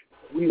just make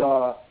sure we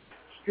are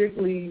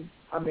strictly,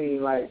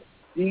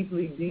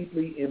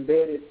 deeply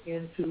embedded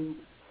into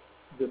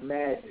the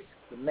magic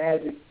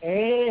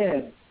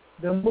and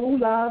the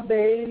moolah,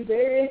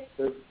 baby.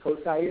 Because Coach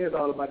Khayr is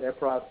all about that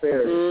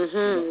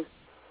prosperity.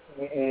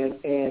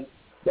 And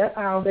that's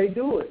how they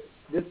do it.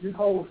 This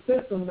whole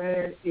system,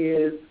 man,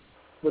 is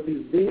what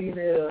these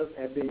billionaires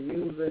have been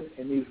using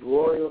and these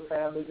royal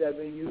families have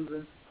been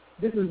using.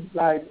 this is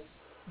like,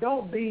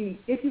 don't be,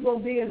 if you're going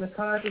to be in the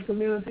conscious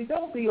community,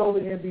 don't be over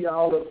here and be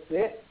all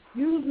upset.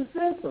 Use the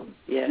system.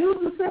 Yeah. Use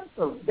the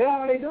system.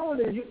 All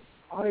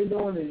they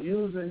doing is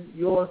using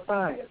your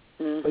science.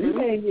 Mm-hmm. So you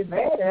can't get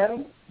mad at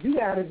them. You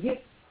better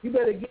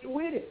get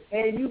with it.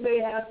 And you may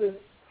have to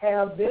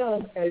have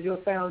them as your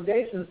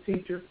foundations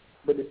teacher,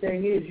 but the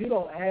thing is, you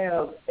don't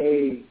have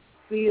a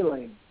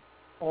feeling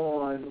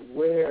on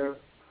where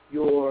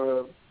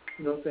your,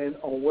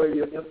 on where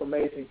your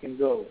information can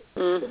go.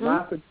 Mm-hmm. So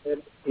my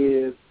suggestion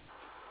is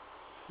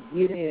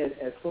get in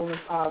as soon as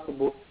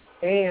possible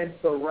and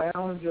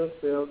surround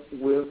yourself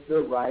with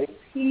the right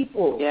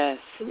people. Yes,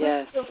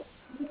 yes.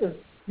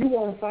 You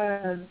want to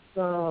find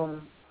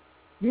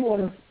you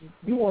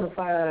want to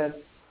find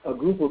a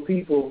group of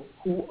people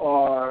who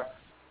are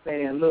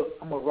saying, "Look,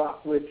 I'm gonna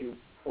rock with you,"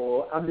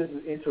 or "I'm just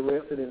as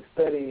interested in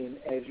studying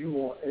as you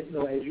want,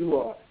 as you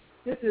are."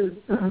 This is,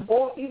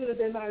 or even if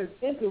they're not as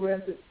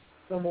interested,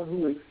 someone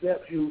who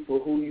accepts you for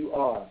who you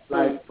are.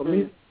 Like for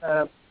me,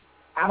 I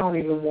don't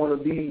even want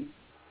to be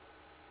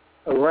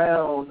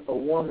around a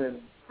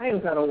woman. I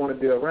ain't kind of want to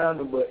be around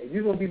her, but if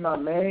you're gonna be my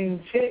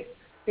main chick,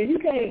 then you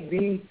can't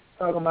be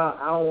talking about,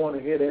 I don't want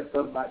to hear that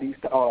stuff about these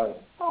stars.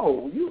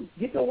 Oh, you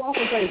get your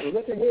walking papers.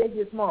 Let your head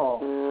get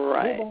small.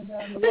 Right. Move on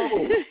down the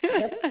road.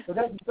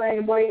 That's the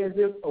same way as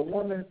if a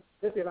woman,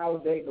 let's say if I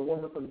was dating a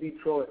woman from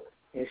Detroit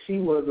and she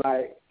was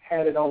like,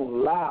 had it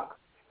on lock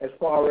as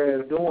far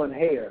as doing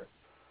hair.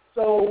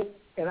 So,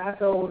 and I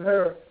told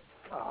her,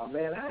 oh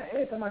man,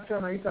 every time I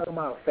turn around, you talking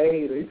about a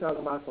fade or you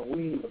talking about some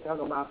weave or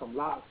talking about some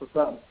locks or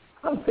something.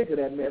 I'm sick of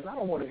that mess. I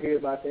don't want to hear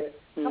about that.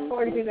 How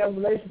far do you think that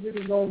relationship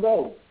is going to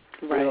go?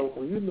 Right.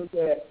 When you look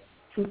at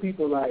two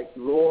people like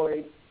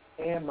Lloyd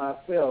and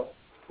myself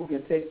who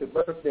can take the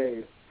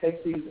birthdays,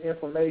 take these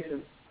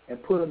information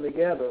and put them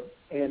together,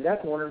 and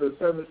that's one of the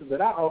services that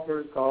I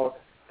offer is called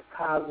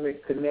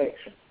Cosmic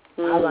Connection.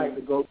 I like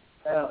to go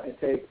down and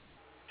take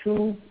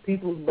two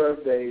people's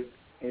birthdays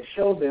and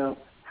show them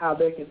how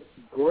they can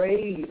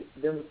grade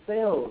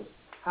themselves,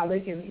 how they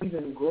can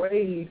even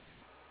grade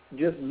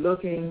just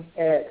looking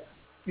at,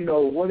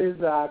 what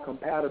is our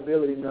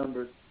compatibility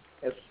numbers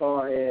as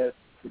far as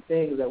the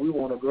things that we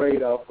want to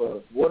grade off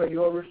of. What are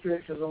your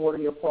restrictions and what are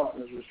your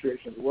partner's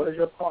restrictions? What is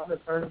your partner's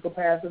earning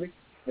capacity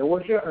and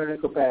what's your earning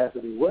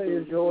capacity? What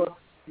is your,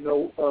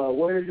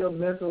 where is your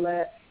mental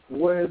at and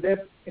where is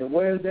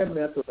their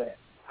mental at?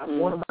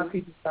 One of my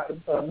teachers,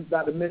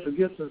 Dr. Mitchell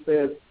Gibson,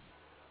 says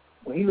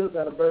when he looks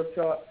at a birth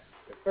chart,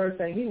 the first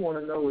thing he want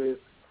to know is,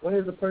 what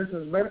is the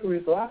person's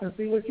Mercury so I can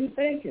see what you're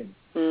thinking?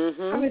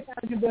 Mm-hmm. How many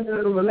times you been in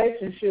a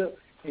relationship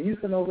and you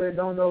can over there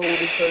don't know what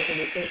this person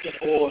is thinking,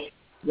 or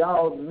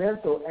y'all's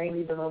mental ain't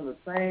even on the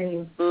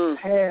same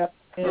path,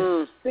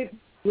 and 6 months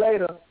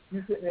later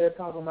you sitting there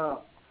talking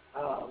about,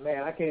 oh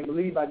man, I can't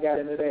believe I got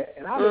into that.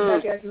 And I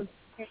look back at you,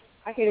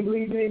 I can't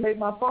believe you didn't make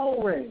my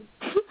phone ring.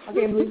 I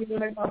can't believe you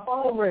didn't make my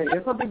phone ring.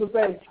 And some people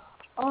say,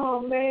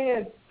 oh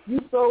man, you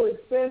so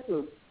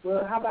expensive.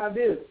 Well, how about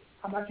this?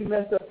 How about you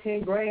messed up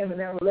 $10,000 in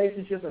that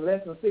relationship in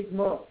less than 6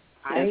 months?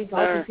 I ain't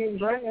talking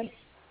 $10,000.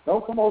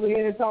 Don't come over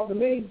here and talk to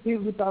me.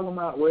 People be talking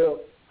about,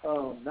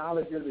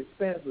 knowledge is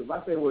expensive.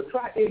 I say, well,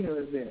 try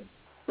ignorance then.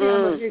 See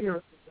how much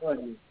ignorance will run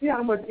you. See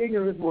how much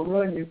ignorance will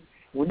run you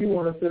when you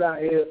want to sit out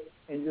here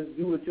and just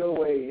do it your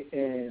way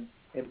and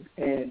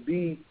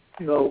be,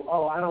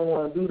 oh, I don't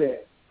want to do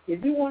that.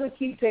 If you want to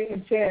keep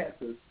taking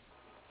chances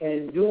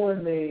and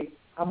doing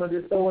I'm going to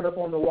just throw it up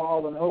on the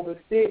wall and hope it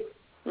sticks,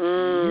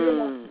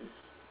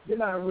 you're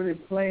not really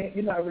playing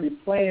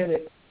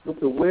it with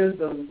the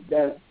wisdom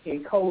that's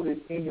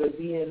encoded in your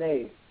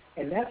DNA.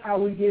 And that's how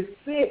we get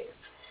sick.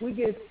 We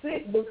get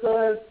sick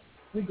because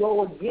we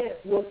go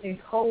against what's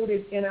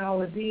encoded in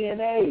our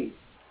DNA.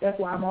 That's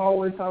why I'm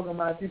always talking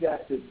about you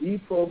got to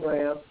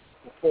deprogram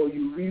before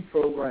you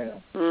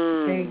reprogram.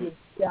 You can't just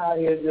get out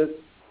here just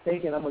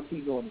thinking I'm going to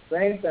keep doing the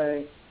same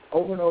thing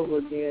over and over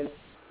again,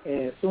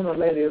 and sooner or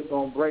later it's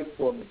going to break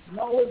for me.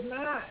 No, it's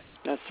not.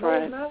 That's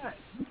right. No, it's not.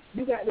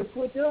 You got to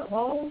switch up,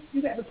 home.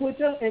 You got to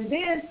switch up. And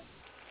then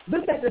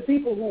look at the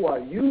people who are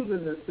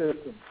using the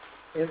system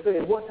and say,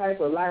 what type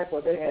of life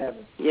are they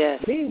having?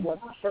 Yes. Me, when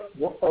I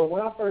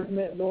first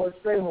met Lloyd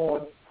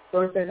Strayhorn,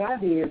 first thing I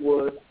did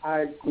was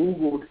I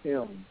Googled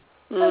him.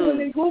 I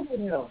really Googled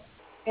him.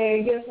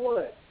 And guess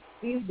what?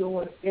 He's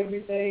doing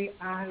everything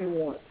I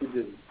want to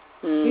do.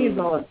 He's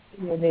on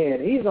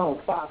CNN. He's on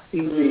Fox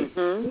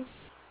TV.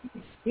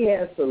 He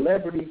has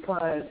celebrity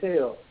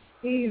clientele.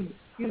 He's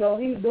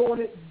doing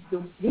it.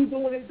 He's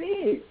doing it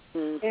big.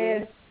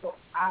 And so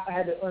I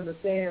had to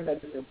understand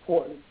that it's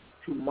important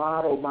to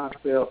model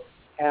myself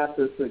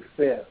after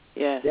success.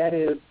 Yes. That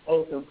is the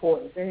most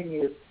important thing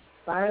is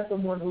find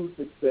someone who's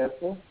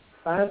successful,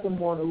 find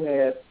someone who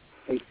has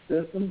a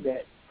system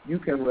that you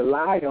can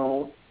rely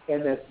on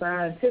and that's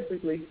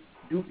scientifically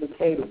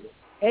duplicatable.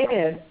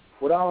 And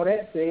with all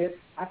that said,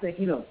 I think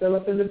he done fell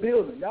up in the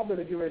building. Y'all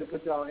better get ready to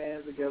put y'all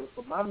hands together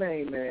for my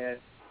main man,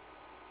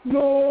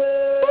 Lloyd.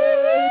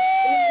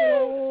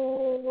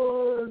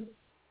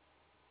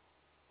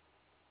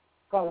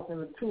 Call us in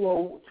the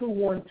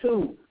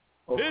 212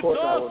 Of course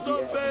I will be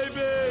happy.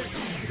 Baby!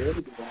 There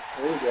we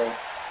go.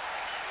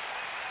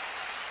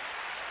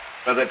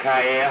 Brother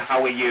Khayr,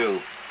 how are you?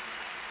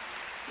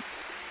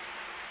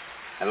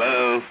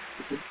 Hello?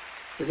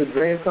 It's a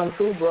dream come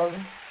true,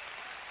 brother.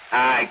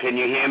 Hi, can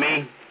you hear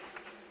me?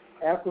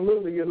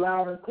 Absolutely. You're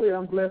loud and clear.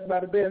 I'm blessed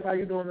by the best. How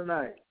you doing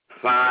tonight?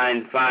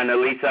 Fine.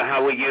 Elisa,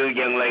 how are you,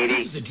 young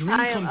lady?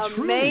 I am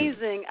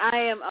amazing. I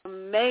am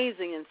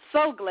amazing and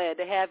so glad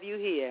to have you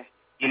here.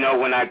 You know,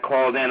 when I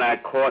called in, I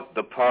caught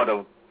the part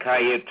of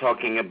Khayr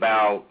talking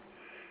about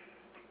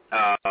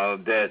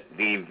that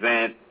the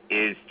event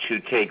is to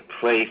take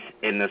place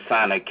in the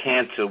sign of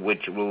Cancer,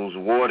 which rules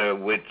water,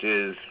 which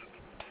is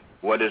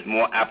what is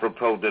more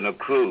apropos than a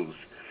cruise.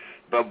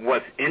 But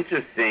what's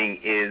interesting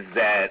is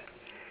that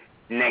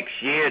next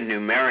year,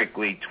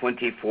 numerically,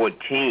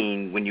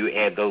 2014, when you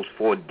add those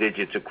 4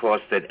 digits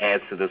across, that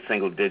adds to the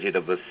single digit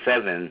of a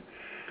 7,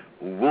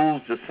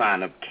 rules the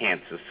sign of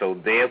Cancer.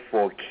 So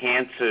therefore,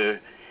 Cancer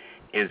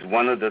is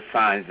one of the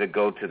signs that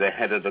go to the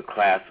head of the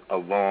class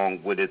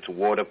along with its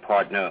water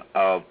partner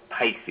of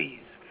Pisces.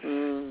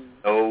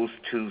 Those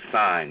 2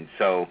 signs.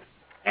 So,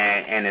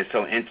 and it's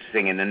so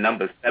interesting. And the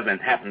number 7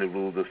 happened to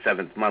rule the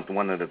 7th month,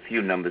 one of the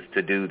few numbers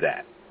to do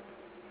that.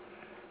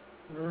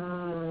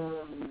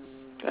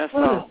 That's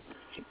all.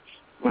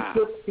 Wow.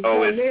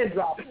 Oh, it's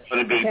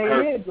going to be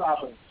perfect.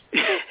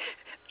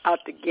 Out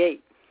the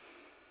gate.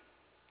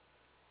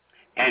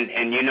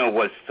 And you know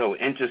what's so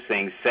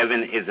interesting?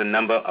 7 is a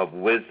number of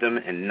wisdom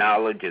and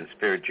knowledge and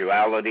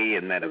spirituality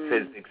and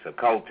metaphysics,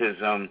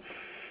 occultism.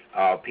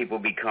 People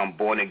become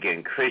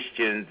born-again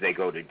Christians. They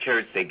go to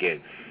church. They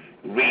get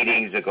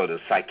readings. They go to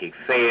psychic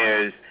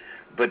fairs.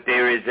 But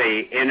there is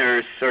a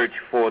inner search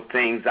for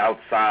things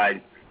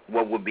outside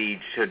what would be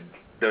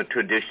the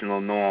traditional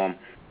norm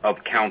of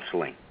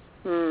counseling.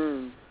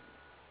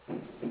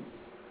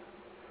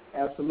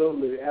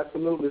 Absolutely.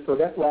 So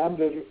that's why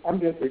I'm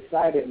just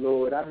excited,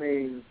 Lord. I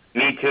mean,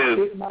 me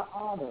too. It's my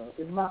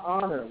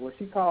honor. When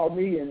she called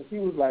me and she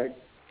was like,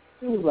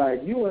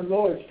 you and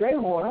Lloyd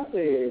Strayhorn. I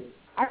said,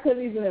 I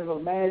couldn't even have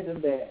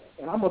imagined that.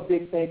 And I'm a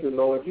big thinker,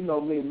 Lloyd. You know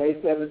me, May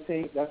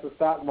 17th, that's the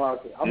stock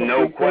market. I'm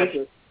a big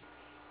thinker.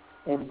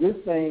 And this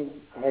thing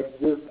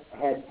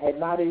had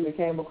not even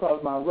came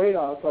across my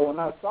radar. So when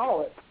I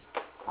saw it,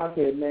 I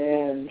said,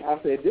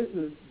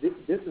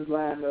 this is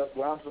lined up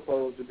where I'm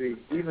supposed to be.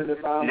 Even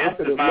if I'm this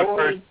after is the my Lord.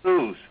 first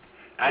cruise.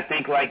 I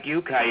think like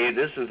you, Khayr,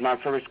 this is my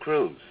first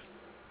cruise.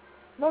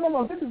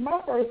 No, this is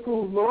my first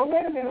cruise, Lord.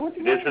 Wait a minute, what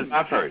you mean? This is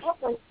my first.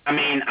 I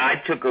mean,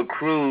 I took a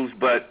cruise,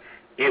 but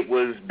it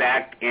was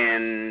back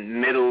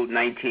in middle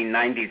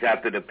 1990s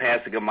after the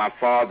passing of my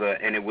father,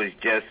 and it was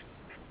just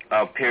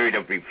a period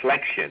of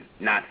reflection,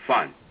 not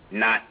fun,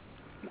 not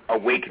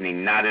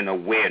awakening, not an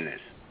awareness.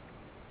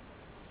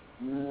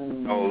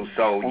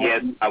 So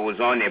yes, I was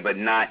on there, but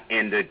not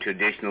in the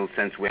traditional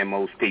sense where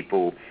most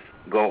people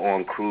go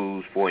on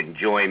cruise for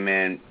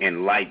enjoyment,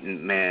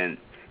 enlightenment,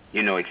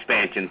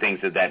 expansion, things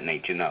of that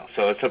nature. No.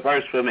 So it's a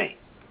first for me.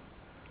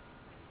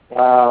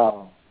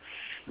 Wow.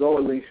 Go,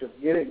 Alicia.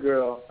 Get it,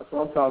 girl. That's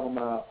what I'm talking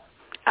about.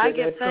 I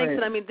give thanks,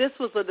 and I mean, this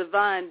was a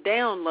divine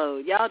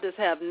download. Y'all just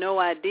have no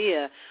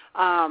idea.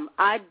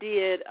 I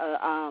did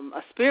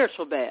a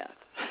spiritual bath.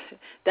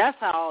 That's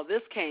how all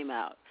this came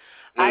out.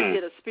 I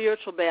did a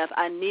spiritual bath.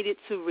 I needed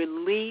to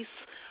release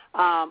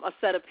a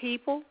set of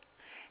people,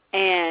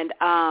 and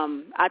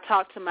I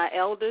talked to my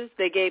elders.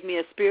 They gave me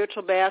a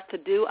spiritual bath to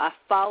do. I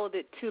followed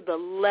it to the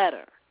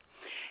letter,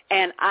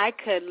 and I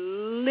could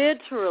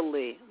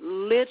literally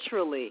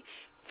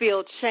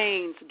feel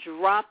chains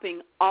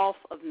dropping off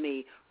of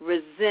me,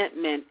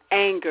 resentment,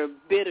 anger,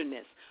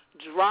 bitterness,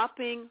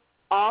 dropping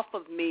off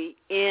of me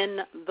in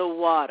the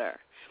water.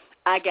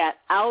 I got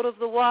out of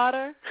the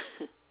water,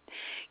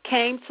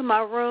 came to my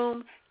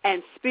room,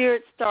 and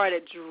spirit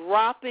started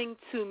dropping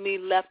to me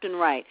left and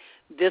right.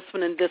 This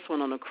one and this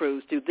one on a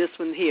cruise. Do this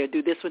one here.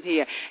 Do this one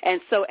here.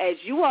 And so as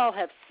you all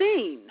have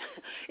seen,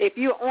 if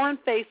you're on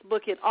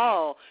Facebook at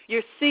all,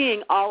 you're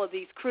seeing all of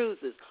these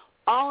cruises.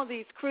 All of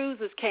these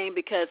cruises came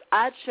because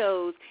I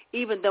chose,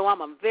 even though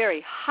I'm a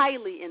very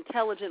highly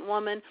intelligent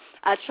woman,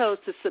 I chose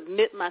to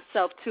submit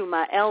myself to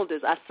my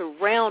elders. I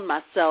surround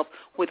myself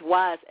with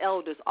wise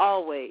elders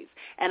always.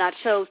 And I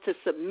chose to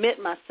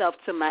submit myself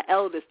to my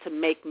elders to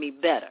make me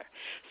better.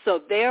 So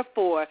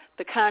therefore,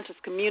 the conscious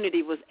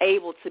community was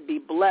able to be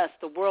blessed.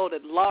 The world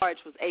at large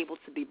was able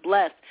to be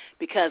blessed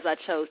because I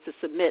chose to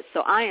submit.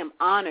 So I am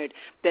honored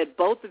that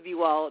both of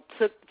you all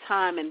took the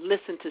time and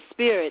listened to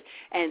Spirit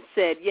and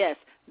said, yes,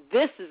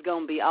 this is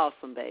going to be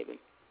awesome, baby.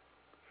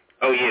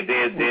 Oh yeah,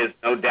 there's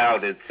no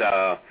doubt. It's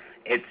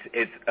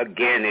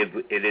again,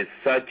 it is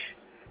such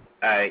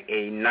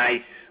a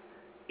nice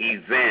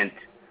event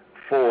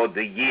for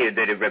the year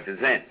that it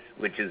represents,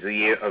 which is a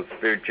year of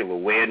spiritual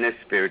awareness,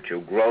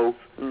 spiritual growth,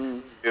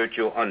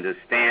 spiritual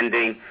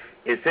understanding.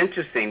 It's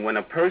interesting when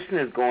a person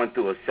is going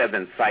through a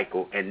 7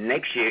 cycle, and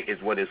next year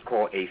is what is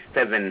called a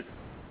 7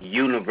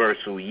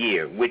 universal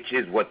year, which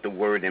is what the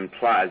word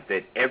implies,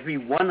 that every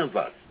one of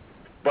us,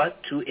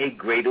 but to a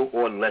greater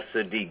or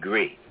lesser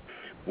degree,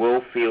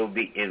 will feel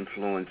the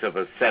influence of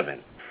a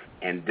 7.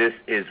 And this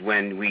is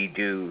when we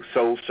do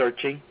soul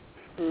searching.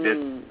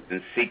 And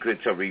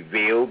secrets are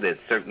revealed, that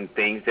certain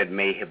things that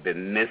may have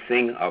been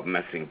missing, a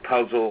missing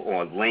puzzle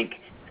or link,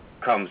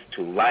 comes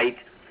to light.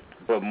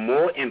 But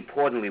more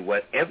importantly,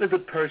 whatever the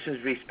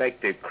person's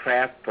respective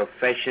craft,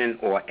 profession,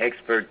 or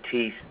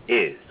expertise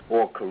is,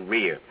 or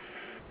career,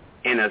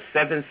 in a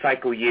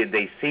 7-cycle year,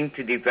 they seem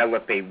to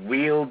develop a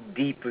real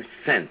deeper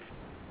sense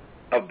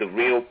of the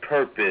real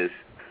purpose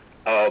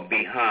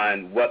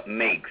behind what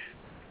makes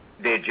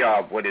their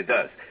job what it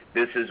does.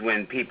 This is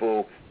when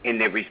people in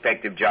their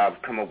respective jobs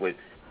come up with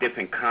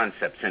different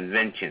concepts,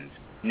 inventions,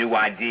 new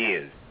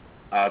ideas,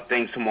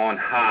 things from on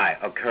high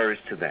occurs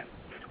to them.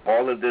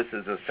 All of this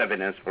is a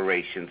 7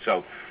 inspiration.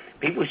 So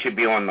people should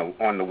be on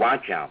the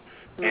watch out.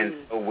 And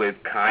so with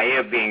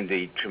Khayr being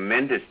the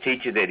tremendous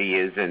teacher that he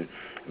is, and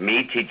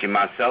me teaching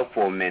myself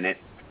for a minute,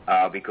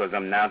 because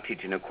I'm now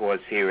teaching a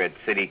course here at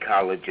City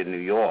College in New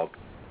York,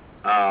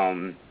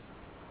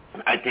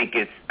 I think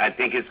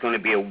it's going to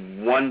be a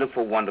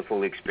wonderful,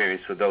 wonderful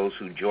experience for those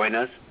who join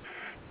us.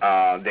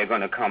 They're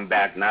going to come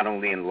back not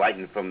only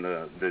enlightened from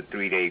the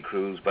 3-day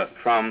cruise, but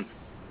from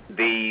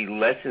the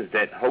lessons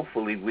that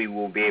hopefully we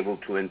will be able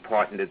to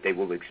impart and that they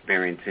will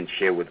experience and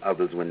share with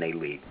others when they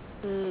leave.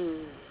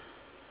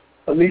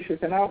 Alicia,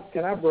 can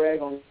I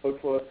brag on you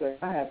for a second?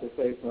 I have to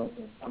say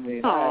something. I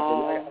mean,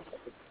 I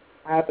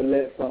have to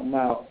let something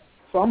out.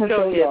 So I'm going to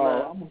show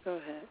y'all. Go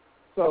ahead.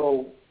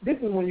 So this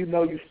is when you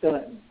know you're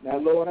stunting. Now,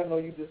 Lord, I know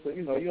you just,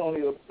 you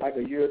only like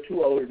a year or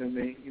two older than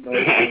me.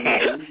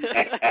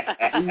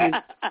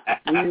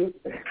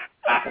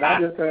 And I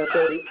just turned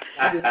 30.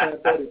 I just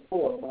turned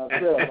 34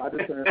 myself.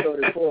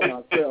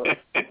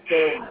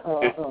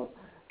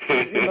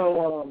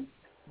 So,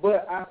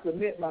 but I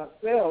submit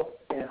myself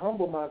and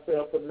humble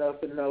myself enough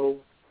to know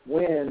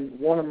when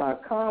one of my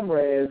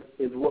comrades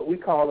is what we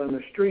call in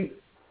the street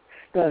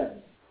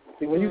stunting.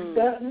 See, when you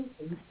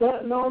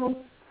stunting on them,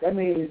 that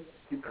means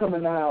you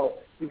coming out.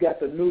 You got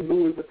the new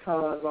Louis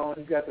Vuittons on.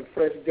 You got the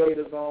fresh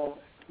gaiters on.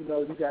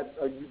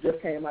 You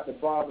just came out the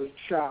barber's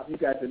shop. You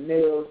got the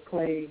nails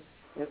clean.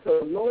 And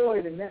so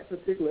Lloyd, in that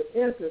particular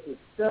instance, is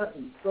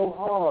stunting so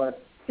hard.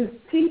 His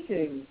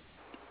teachings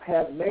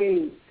have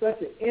made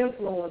such an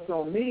influence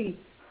on me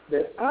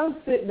that I'm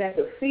sitting at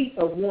the feet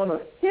of one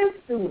of his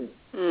students.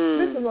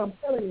 Listen, I'm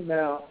telling you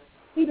now,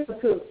 he just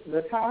took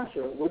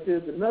Natasha, which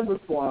is the number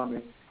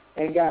Swami,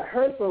 and got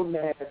her so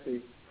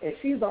nasty. And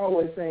she's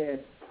always saying,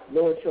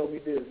 Lord, show me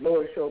this.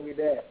 Lord, show me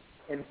that.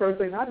 And the first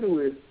thing I do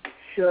is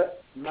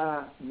shut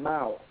my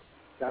mouth.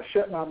 I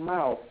shut my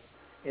mouth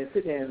and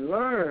sit there and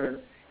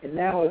learn. And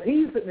now if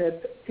he's sitting there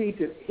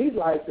teaching, she's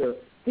like the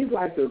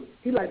master.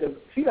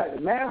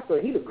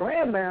 He's the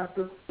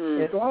grandmaster.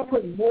 And so I'm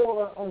putting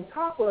more on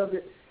top of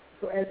it.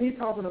 So as he's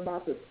talking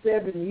about the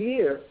 7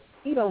 year,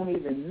 he don't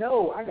even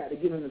know. I got to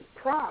give him his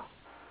props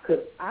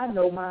because I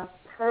know my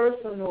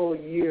personal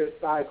year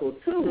cycle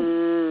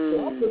too.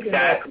 So I'm looking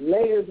at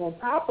layers on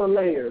top of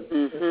layers.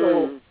 And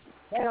so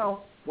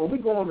now when we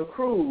go on the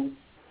cruise,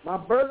 my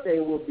birthday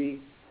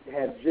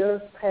have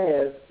just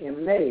passed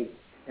in May.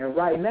 And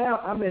right now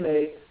I'm in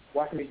a,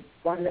 watch me,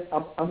 I'm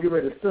getting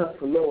ready to stunt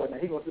for Lloyd. Now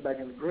he's going to sit back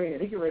and grin.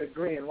 He get ready to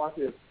grin. Watch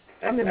this.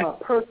 I'm in my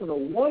personal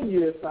 1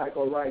 year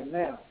cycle right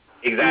now.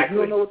 Exactly. If you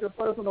don't know what your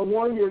personal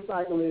 1 year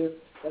cycle is,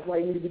 that's why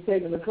you need to be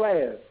taking the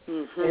class.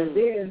 And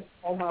then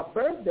on my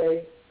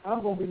birthday,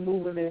 I'm going to be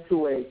moving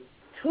into a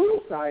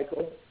 2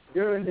 cycle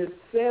during this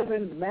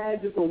 7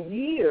 magical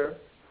year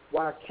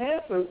while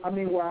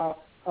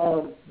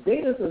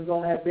Venus is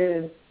going to have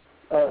been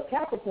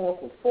Capricorn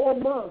for 4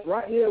 months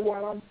right here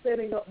while I'm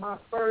setting up my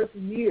first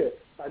year.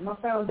 Like my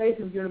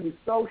foundation is going to be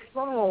so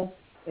strong,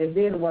 and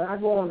then when I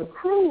go on the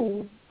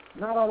cruise,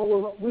 not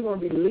only we're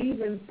going to be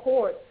leaving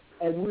port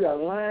as we are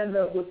lined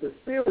up with the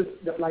spirits,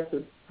 like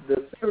the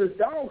spirit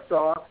dog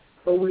star,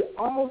 but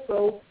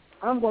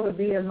I'm going to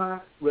be in my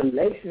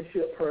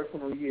relationship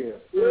personal year.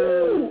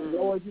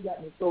 Lord, you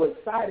got me so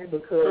excited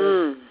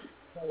because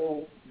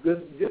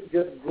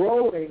just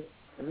growing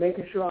and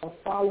making sure I'm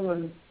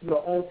following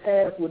on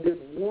task with this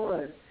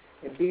one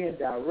and being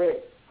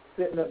direct,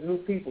 setting up new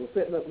people,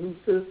 setting up new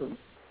systems,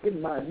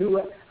 getting I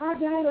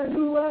got a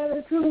new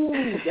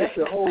attitude. That's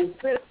the whole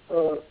sense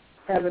of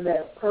having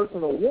that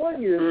personal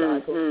 1 year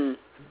cycle.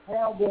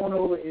 Now going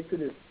over into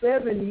this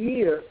 7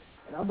 year,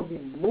 and I'm going to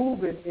be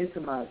moving into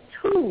my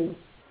 2.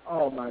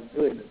 Oh, my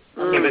goodness.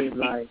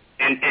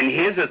 And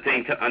here's the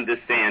thing to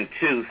understand,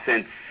 too,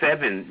 since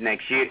 7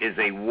 next year is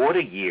a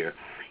water year,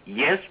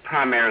 yes,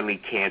 primarily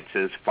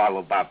Cancers,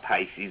 followed by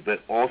Pisces, but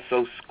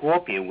also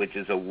Scorpion, which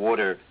is a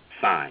water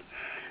sign.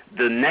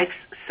 The next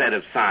set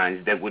of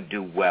signs that would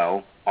do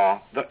well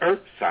are the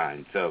earth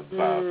signs of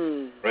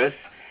Taurus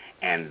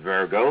and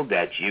Virgo,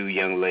 that's you,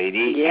 young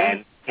lady,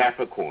 and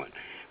Capricorn,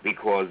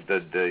 because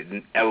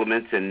the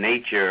elements in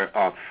nature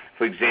are,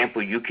 for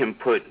example, you can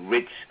put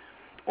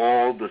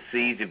all the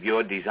seeds of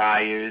your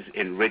desires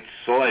in rich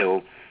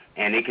soil,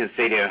 and it can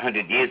stay there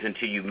 100 years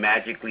until you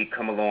magically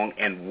come along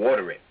and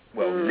water it.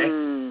 Well,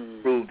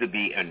 next proved to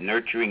be a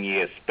nurturing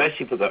year,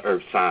 especially for the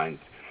earth signs.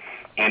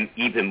 and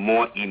even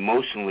more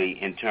emotionally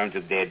in terms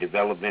of their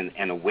development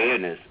and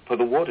awareness for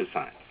the water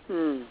signs.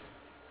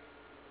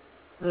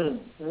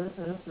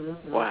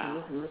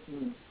 Wow.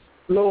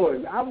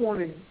 Lloyd, I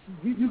wanted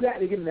you got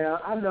to get now.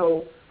 I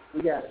know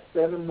we got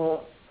 7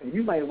 months, and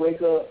you might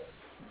wake up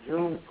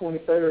June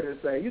 23rd and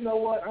say, you know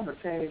what, I'm going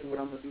to change what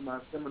I'm going to do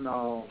my seminar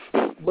on.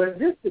 But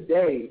just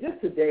today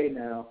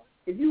now,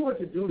 if you were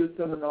to do the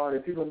seminar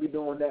that you're going to be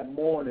doing that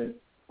morning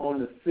on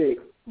the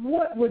 6th,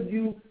 can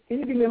you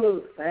give me a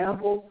little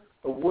sample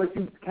of what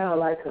you kind of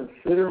like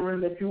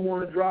considering that you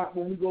want to drop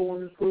when we go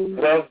on this cruise?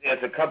 Well,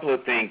 there's a couple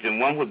of things, and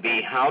one would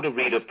be how to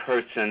read a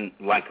person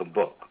like a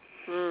book.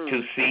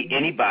 To see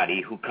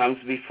anybody who comes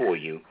before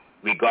you,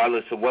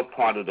 regardless of what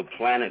part of the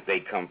planet they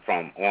come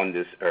from on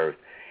this earth,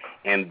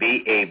 and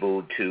be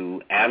able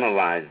to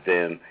analyze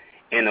them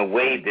in a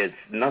way that's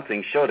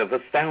nothing short of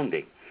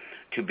astounding.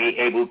 To be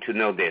able to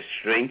know their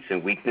strengths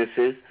and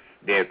weaknesses,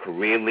 their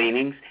career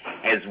leanings,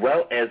 as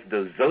well as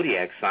the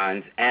zodiac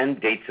signs and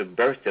dates of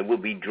birth that will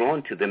be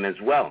drawn to them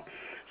as well.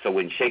 So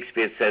when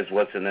Shakespeare says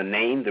what's in a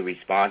name, the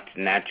response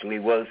naturally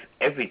was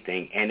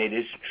everything, and it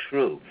is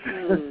true.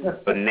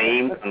 The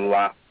name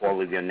unlocks all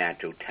of your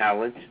natural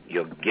talents,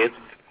 your gifts,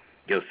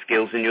 your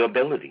skills, and your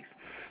abilities.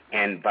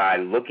 And by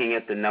looking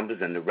at the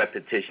numbers and the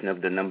repetition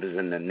of the numbers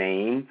in the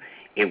name,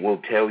 it will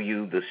tell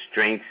you the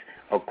strengths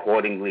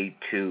accordingly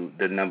to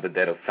the number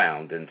that are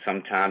found. And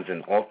sometimes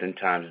and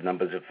oftentimes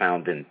numbers are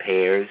found in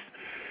pairs,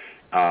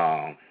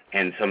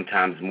 and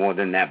sometimes more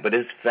than that. But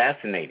it's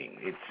fascinating.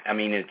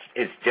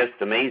 It's just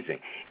amazing.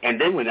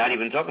 And then we're not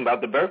even talking about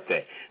the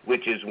birthday,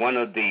 which is one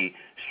of the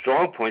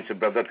strong points of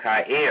Brother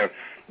Khayr,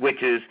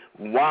 which is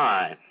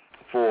why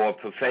for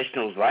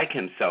professionals like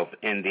himself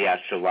in the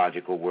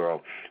astrological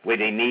world, where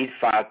they need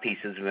 5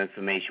 pieces of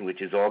information,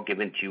 which is all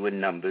given to you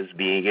in numbers,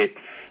 being it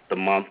the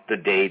month, the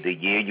day, the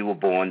year you were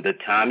born, the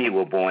time you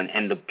were born,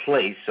 and the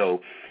place,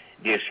 so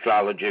the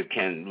astrologer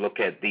can look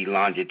at the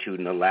longitude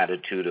and the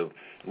latitude of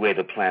where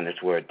the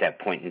planets were at that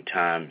point in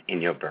time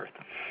in your birth.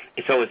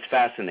 So it's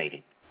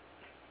fascinating.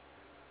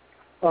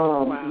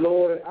 Wow.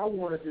 Lloyd, I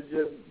wanted to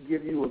just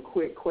give you a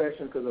quick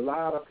question because a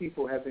lot of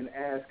people have been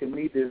asking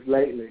me this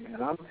lately,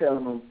 and I'm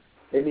telling them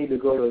they need to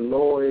go to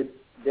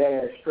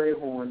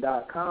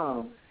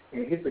Lloyd-Strayhorn.com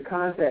and hit the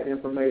contact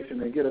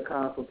information and get a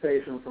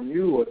consultation from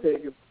you or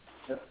take your.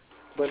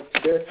 But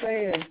they're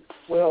saying,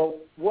 well,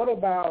 what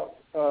about?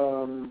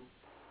 I'm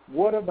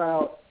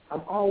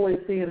always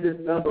seeing this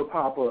number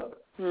pop up.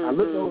 I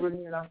looked over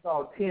here and I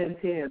saw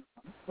 1010.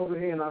 Over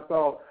here and I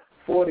saw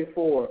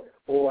 44.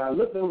 Or I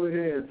looked over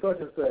here and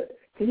such and such.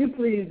 Can you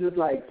please just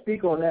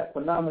speak on that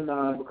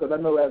phenomenon? Because I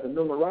know as a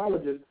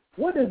numerologist,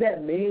 what does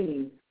that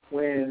mean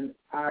when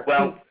I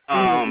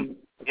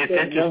it's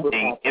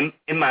interesting.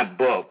 In my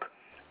book,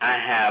 I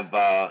have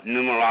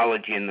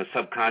numerology in the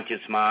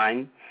subconscious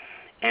mind,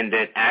 and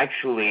that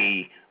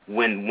actually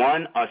when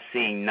one are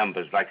seeing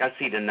numbers, like I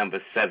see the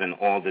number 7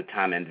 all the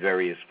time in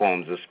various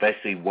forms,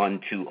 especially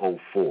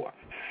 1204.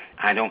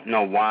 I don't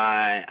know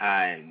why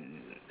I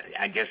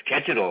just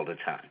catch it all the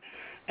time.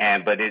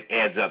 But it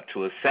adds up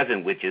to a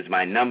 7, which is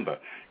my number.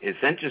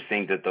 It's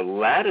interesting that the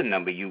latter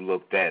number you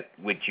looked at,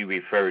 which you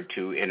referred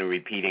to in a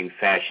repeating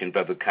fashion,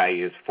 Brother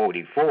Khayr, is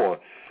 44,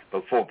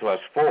 but 4 plus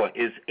 4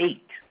 is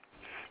 8.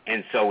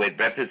 And so it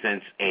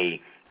represents a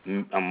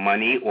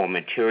money or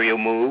material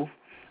move,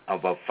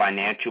 of a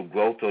financial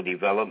growth or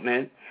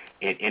development.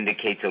 It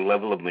indicates a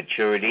level of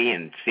maturity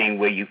and seeing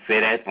where you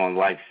fit at on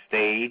life's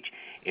stage.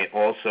 It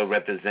also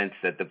represents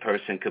that the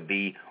person could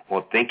be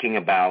or thinking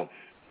about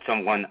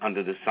someone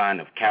under the sign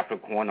of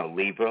Capricorn or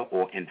Libra,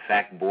 or in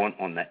fact born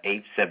on the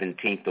 8th,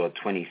 17th, or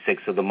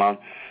 26th of the month.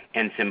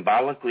 And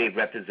symbolically it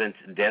represents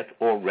death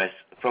or rest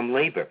from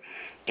labor.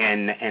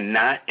 And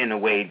not in a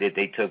way that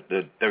they took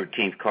the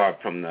 13th card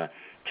from the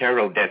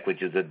tarot deck,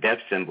 which is a death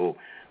symbol,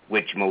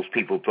 which most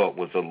people thought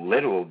was a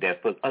literal death,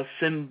 but a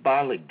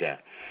symbolic death.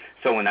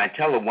 So when I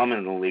tell a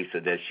woman,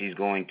 Elisa, that she's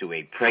going through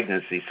a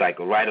pregnancy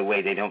cycle, right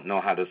away they don't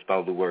know how to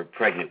spell the word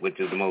pregnant, which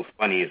is the most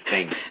funniest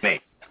thing to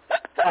me.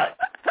 But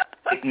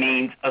it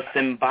means a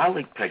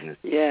symbolic pregnancy.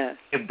 Yes.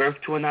 Give birth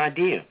to an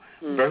idea,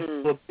 birth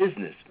to a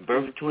business,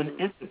 birth to an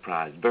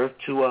enterprise, birth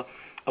to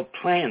a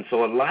plan.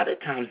 So a lot of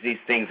times these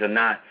things are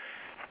not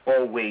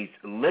always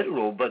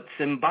literal, but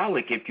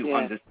symbolic if you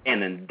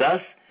understand. And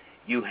thus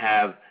you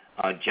have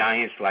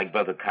giants like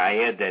Brother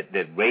Khayr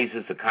that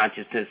raises the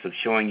consciousness of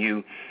showing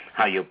you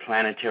how your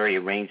planetary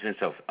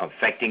arrangements are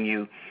affecting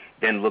you,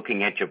 then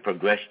looking at your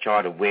progress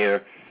chart of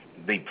where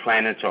the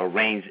planets are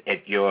arranged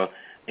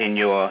in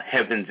your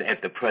heavens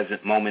at the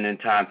present moment in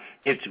time.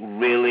 It's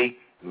really,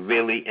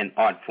 really an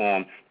art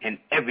form, and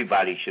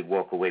everybody should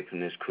walk away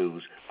from this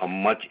cruise a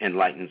much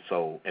enlightened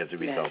soul as a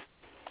result.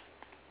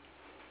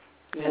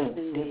 Yes,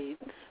 indeed.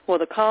 Well,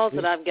 the calls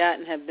that I've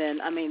gotten have been,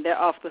 they're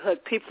off the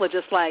hook. People are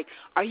just like,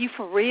 are you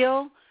for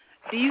real?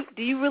 Do you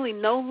really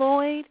know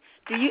Lloyd?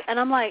 Do you? And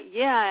I'm like,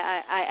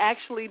 yeah, I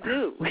actually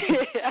do.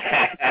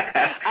 I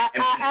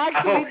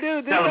actually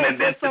do. This ain't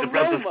just some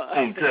rumor.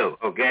 Home too,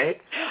 okay?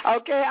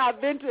 Okay, I've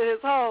been to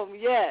his home,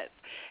 yes.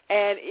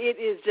 And it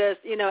is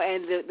just,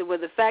 and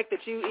with the fact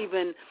that you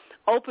even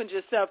opened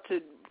yourself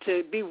to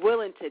be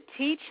willing to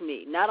teach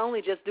me, not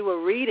only just do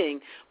a reading,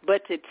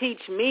 but to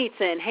teach me,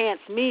 to enhance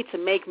me, to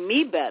make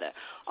me better.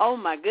 Oh,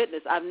 my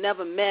goodness, I've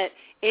never met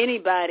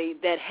anybody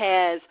that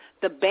has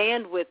the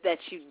bandwidth that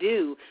you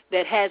do,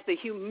 that has the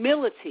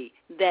humility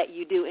that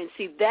you do. And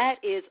see, that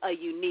is a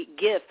unique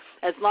gift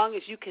as long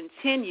as you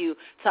continue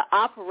to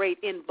operate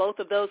in both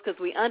of those, because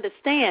we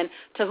understand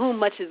to whom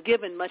much is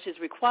given, much is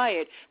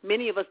required.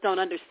 Many of us don't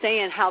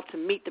understand how to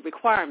meet the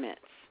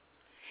requirements.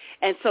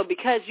 And so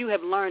because you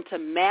have learned to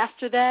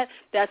master that,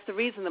 that's the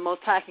reason the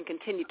Most High can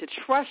continue to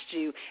trust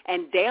you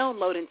and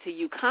download into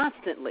you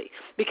constantly,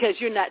 because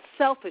you're not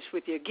selfish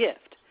with your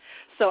gift.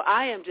 So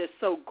I am just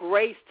so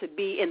graced to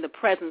be in the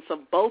presence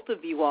of both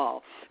of you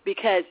all,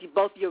 because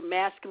both your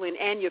masculine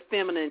and your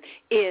feminine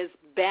is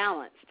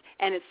balanced.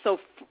 And it's so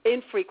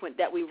infrequent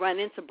that we run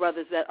into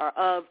brothers that are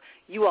of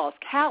you all's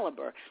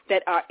caliber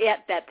that are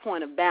at that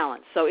point of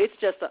balance. So it's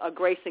just a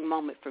gracing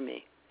moment for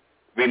me.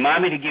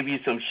 Remind me to give you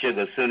some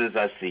sugar as soon as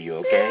I see you,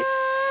 okay?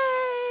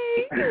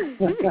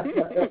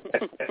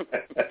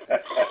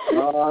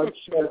 Oh,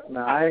 shucks.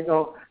 Now I ain't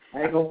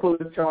gonna pull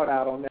the chart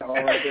out on that all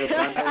right there.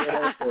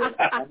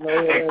 But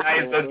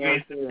I know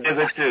that's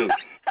sugar too.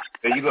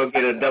 So you're gonna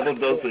get a double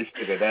dose of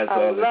sugar. That's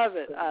all.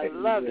 I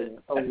love it.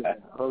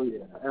 Oh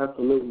yeah.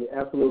 Absolutely.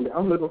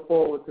 I'm looking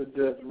forward to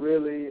just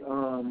really.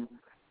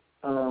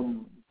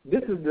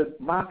 This is just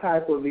my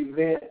type of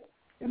event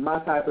and my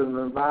type of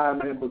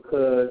environment,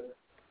 because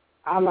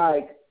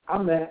my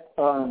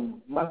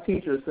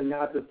teacher,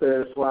 Sunyata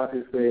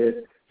Saraswati,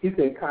 said,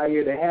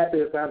 Khayr, the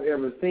happiest I've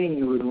ever seen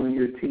you is when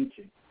you're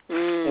teaching.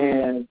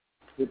 And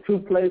the two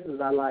places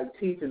I like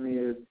teaching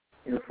is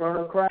in front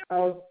of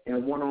crowds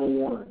and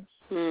one-on-ones.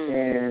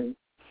 And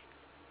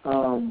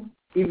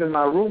even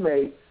my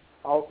roommate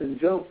often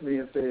jokes me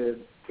and says,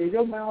 is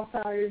your mouth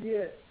tired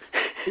yet?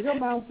 Is your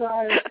mouth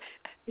tired?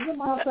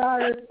 And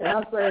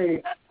I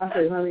say,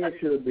 honey, it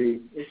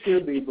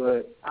should be,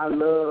 but I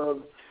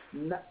love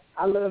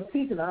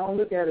teaching. I don't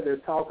look at it as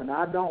talking.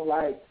 I don't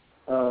like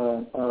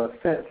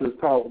senseless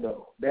talk,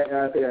 though. That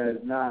right there is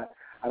not.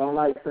 I don't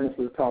like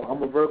senseless talk.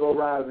 I'm a Virgo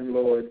rising,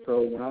 Lloyd,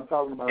 so when I'm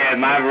talking about... Yeah,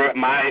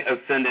 my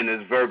ascendant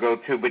is Virgo,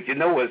 too. But you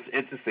know what's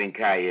interesting,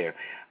 Khayr?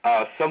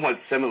 Somewhat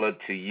similar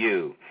to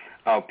you.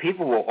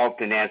 People will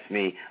often ask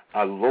me,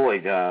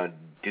 Lloyd,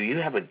 do you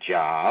have a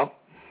job?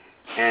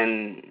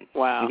 And,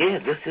 wow. Yeah,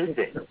 this is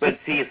it. But,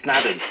 see, it's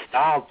not a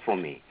job for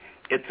me.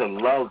 It's a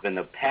love and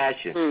a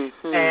passion.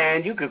 Mm-hmm.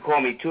 And you could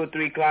call me 2 or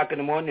 3 o'clock in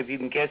the morning if you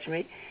can catch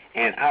me,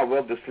 and I'll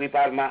rub the sleep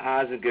out of my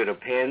eyes and get a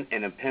pen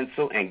and a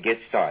pencil and get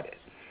started.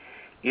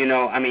 You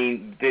know, I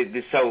mean,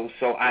 so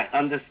I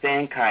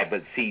understand Kai,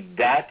 but see,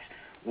 that's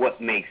what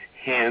makes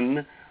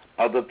him,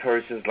 other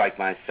persons like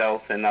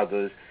myself and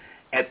others,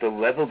 at the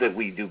level that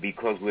we do,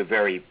 because we're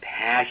very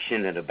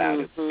passionate about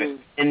it. We're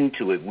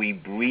into it. We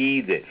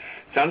breathe it.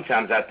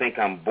 Sometimes I think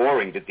I'm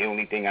boring, but the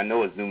only thing I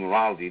know is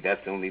numerology.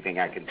 That's the only thing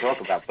I can talk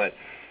about. But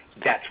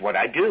that's what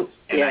I do,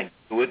 and I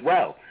do it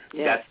well.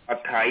 That's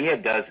what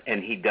Khayr does,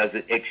 and he does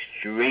it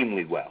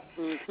extremely well.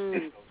 And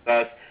so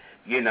thus,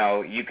 you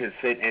know, you can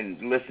sit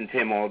and listen to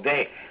him all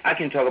day. I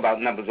can talk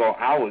about numbers all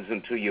hours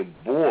until you're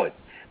bored,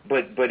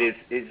 but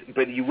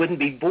you wouldn't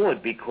be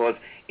bored because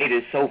it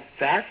is so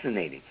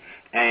fascinating.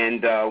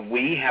 And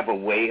we have a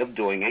way of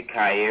doing it,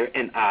 Khayr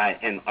and I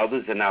and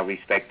others in our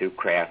respective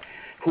craft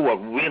who are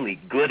really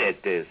good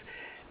at this.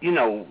 You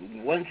know,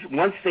 once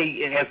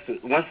they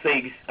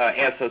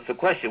ask us a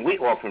question, we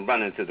often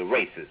run into the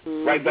races,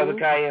 right, Brother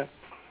Khayr?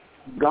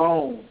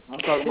 Gone. I'm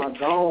talking about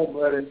gone,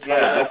 brother.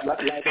 Yeah,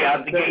 like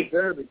out the gate.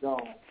 Derby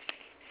gone.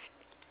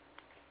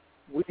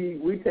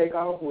 We take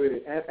off with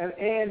it,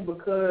 and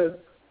because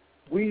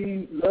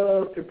we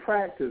love to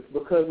practice,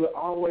 because we're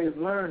always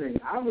learning.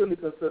 I really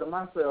consider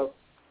myself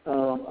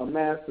a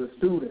master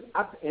student.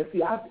 I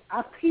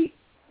teach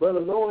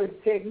Brother Lloyd's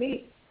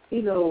technique. He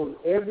knows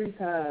every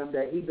time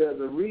that he does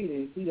a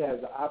reading, he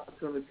has the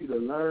opportunity to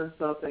learn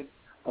something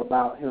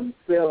about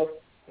himself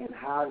and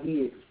how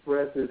he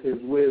expresses his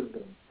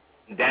wisdom.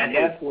 That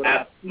is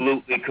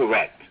absolutely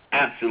correct.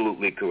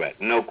 Absolutely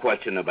correct. No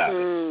question about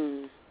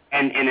it.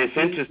 And it's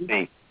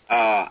interesting.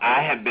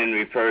 I have been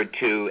referred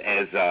to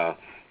as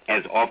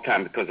off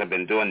time, because I've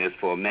been doing this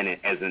for a minute,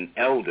 as an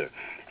elder.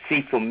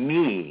 See, for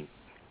me,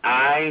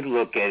 I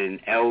look at an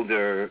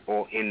elder,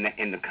 or in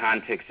the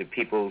context of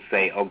people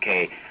say,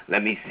 okay,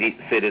 let me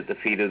sit at the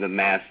feet of the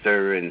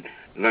master and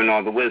learn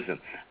all the wisdom.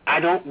 I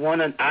don't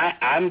want to.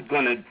 I'm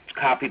going to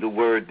copy the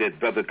word that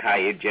Brother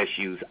Khayr just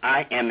used.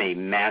 I am a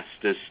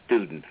master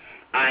student.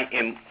 I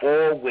am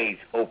always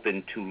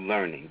open to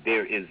learning.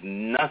 There is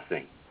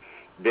nothing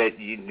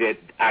that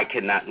I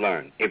cannot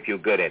learn if you're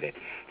good at it.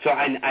 So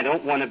I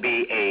don't want to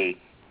be a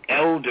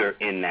elder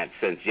in that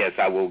sense. Yes,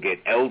 I will get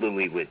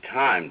elderly with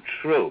time,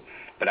 true,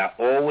 but I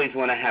always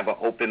want to have an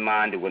open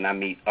mind when I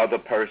meet other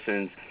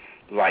persons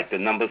like the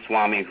Number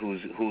Swami,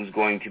 who's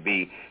going to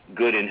be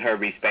good in her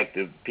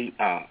respective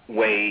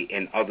way,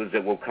 and others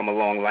that will come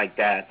along like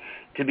that,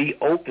 to be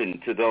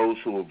open to those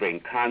who will bring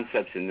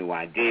concepts and new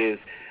ideas,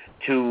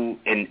 to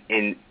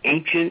an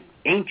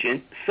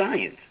ancient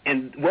science.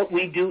 And what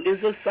we do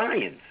is a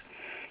science.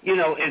 You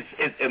know,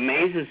 it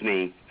amazes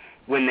me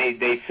when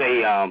they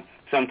say,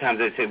 sometimes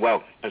they say,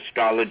 well,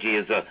 astrology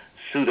is a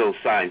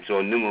pseudoscience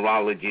or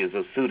numerology is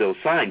a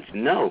pseudoscience.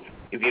 No.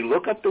 If you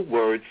look up the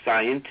word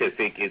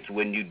scientific, it's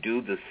when you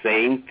do the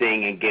same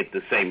thing and get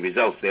the same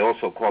results. They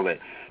also call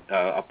it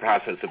a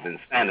process of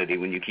insanity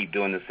when you keep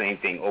doing the same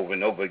thing over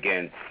and over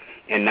again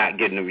and not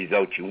getting the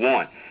results you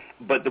want.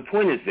 But the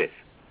point is this.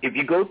 If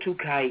you go to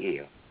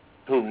Khayr,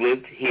 who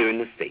lived here in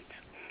the States,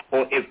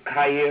 or if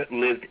Khayr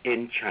lived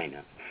in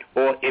China,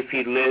 or if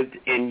he lived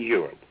in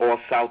Europe or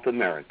South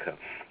America,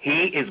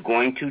 he is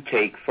going to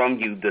take from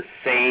you the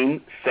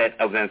same set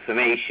of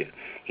information.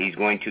 He's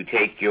going to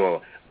take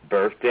your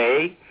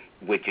birthday,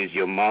 which is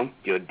your month,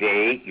 your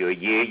day, your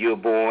year you were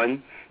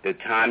born, the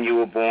time you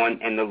were born,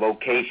 and the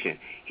location.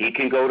 He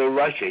can go to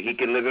Russia. He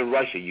can live in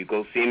Russia. You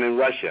go see him in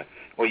Russia,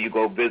 or you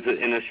go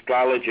visit an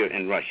astrologer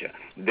in Russia.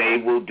 They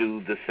will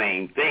do the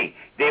same thing.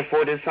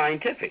 Therefore, they're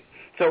scientific.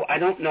 So I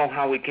don't know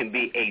how it can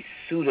be a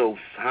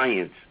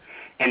pseudoscience.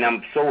 And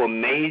I'm so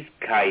amazed,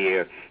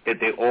 Khayr, that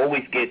they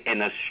always get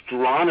an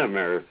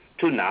astronomer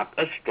to knock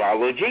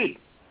astrology.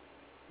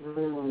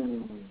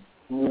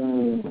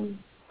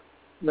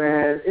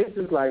 Man, it's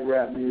just like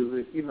rap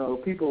music. You know,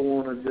 people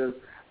want to just,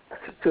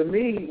 to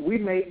me, we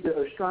make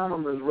the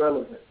astronomers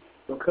relevant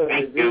because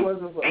if it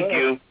wasn't for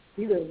us,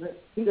 he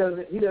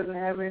doesn't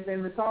have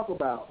anything to talk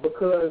about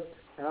because,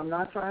 and I'm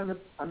not trying to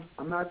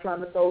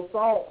throw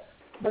salt,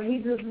 but he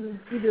just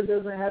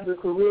doesn't have the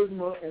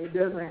charisma and he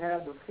doesn't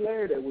have the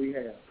flair that we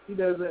have. He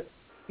doesn't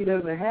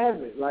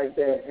have it like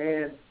that,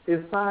 and his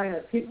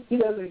science, he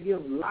doesn't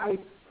give life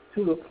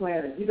to the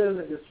planet. He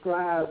doesn't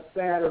describe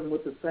Saturn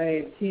with the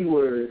same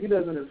keywords. He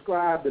doesn't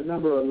describe the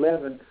number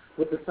 11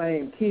 with the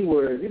same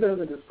keywords. He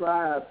doesn't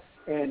describe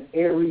an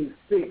Aries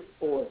 6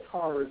 or a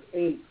Taurus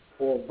 8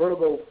 or a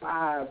Virgo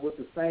 5 with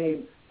the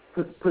same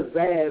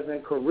pizzazz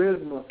and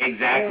charisma.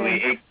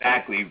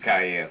 Exactly,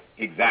 Khayr.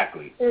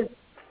 Exactly.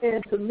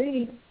 And to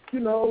me, you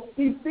know,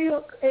 he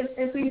feels, and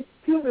see,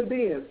 human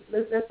beings,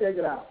 let's check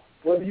it out.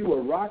 Whether you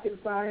a rocket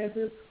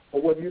scientist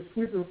or whether you're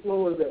sweeping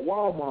floors at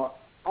Walmart,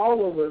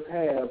 all of us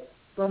have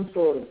some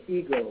sort of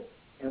ego,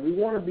 and we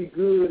want to be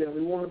good and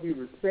we want to be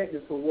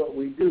respected for what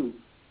we do.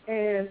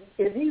 And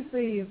if he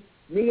sees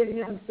me and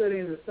him sitting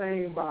in the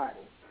same body,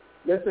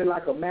 let's say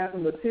like a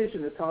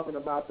mathematician is talking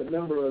about the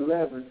number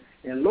 11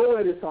 and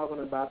Lloyd is talking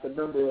about the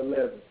number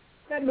 11,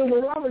 that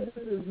numerologist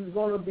is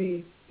going to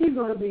be, he's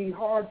going to be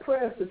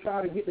hard-pressed to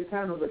try to get the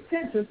kind of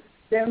attention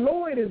that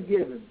Lloyd is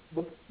given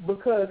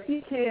because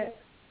he can't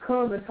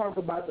come and talk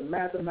about the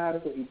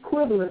mathematical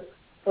equivalent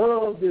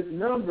of this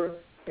number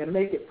and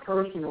make it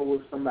personal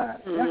with somebody.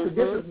 That's the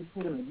difference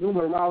between a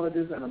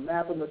numerologist and a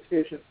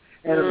mathematician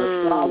and an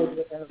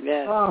astrologer and an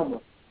astronomer.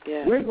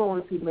 Yeah. We're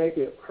going to make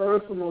it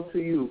personal to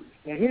you.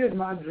 And here's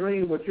my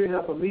dream, what you're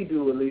helping me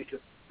do, Alicia.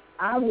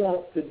 I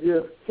want to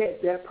just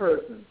catch that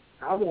person.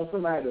 I want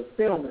somebody to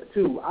film it,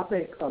 too. I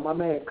think my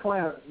man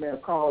Clarence may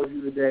have called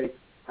you today.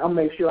 I'll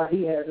make sure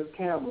he has his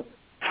camera.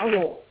 I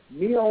want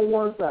me on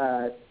one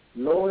side,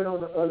 Lloyd on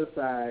the other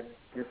side,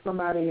 and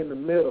somebody in the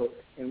middle,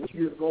 and we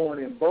just going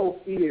in both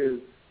ears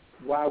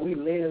while we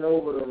leaning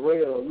over the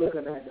rail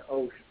looking at the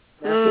ocean.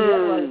 Now, see that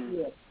right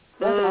there?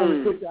 That's the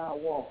only picture I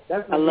want.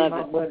 That's going to be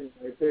my money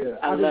right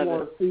there. I just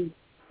want to see,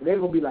 and they're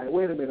going to be like,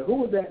 wait a minute, who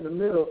was that in the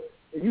middle?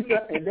 And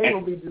they're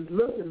going to be just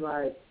looking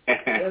like,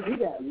 we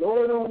got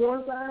Lloyd on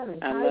one side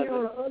and Khayr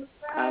on the other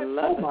side.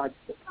 Oh, my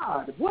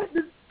God. What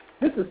this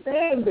is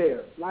stand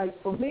there.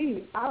 Like, for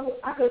me,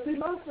 I could see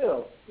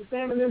myself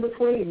standing in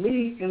between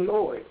me and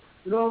Lloyd.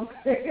 You know what I'm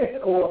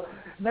saying? Or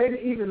maybe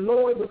even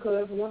Lloyd,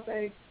 because one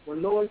thing,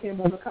 when Lloyd came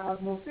on the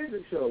Cosmo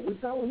Physics show, we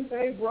told him,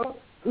 hey, bro,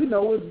 we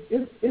know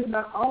it's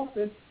not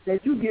often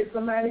that you get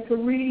somebody to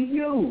read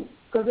you.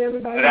 Because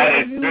everybody that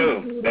is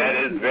true. That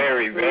is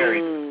very, very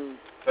true.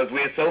 Because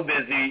we're so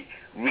busy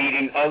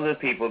reading other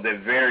people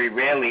that very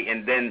rarely,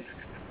 and then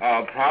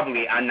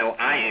probably I know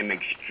I am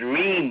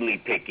extremely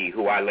picky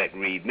who I let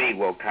read me.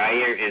 Well,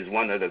 Khayr is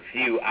one of the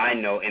few I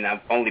know, and I'll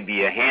only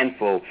be a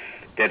handful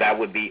that I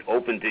would be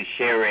open to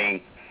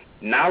sharing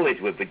knowledge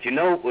with. But you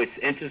know what's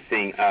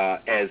interesting,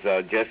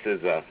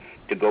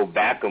 to go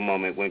back a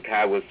moment when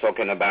Khayr was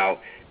talking about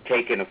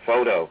taking a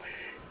photo,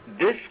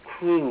 this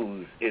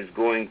cruise is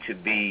going to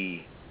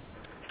be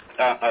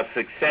a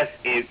success,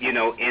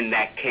 in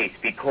that case,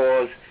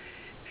 because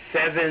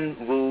 7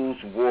 rules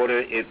water,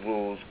 it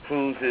rules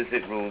cruises,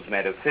 it rules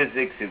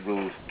metaphysics, it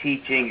rules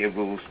teaching, it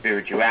rules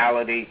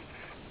spirituality.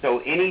 So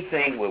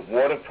anything with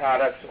water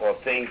products or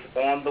things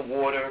on the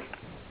water,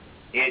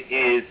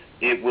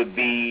 it would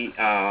be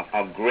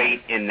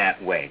great in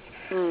that way.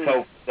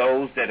 So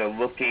those that are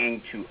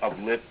looking to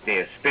uplift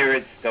their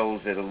spirits,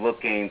 those that are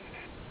looking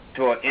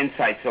toward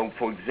insight. So,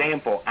 for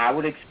example, I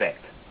would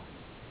expect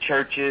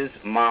churches,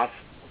 mosques,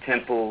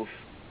 temples,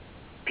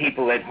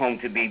 people at home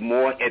to be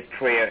more at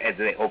prayer as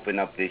they open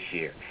up this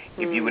year.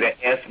 If you were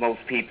to ask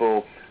most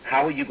people,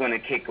 how are you going to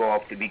kick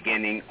off the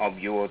beginning of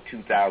your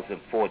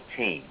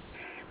 2014?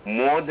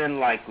 more than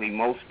likely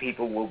most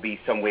people will be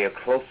somewhere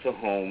close to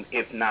home,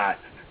 if not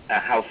a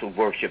house of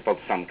worship of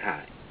some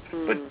kind.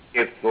 But to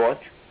give thought,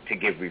 to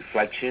give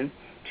reflection,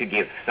 to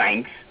give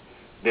thanks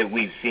that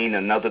we've seen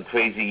another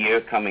crazy year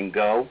come and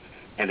go,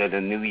 and that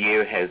a new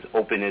year has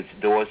opened its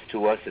doors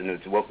to us, and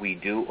it's what we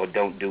do or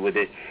don't do with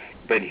it.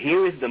 But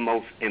here is the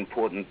most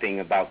important thing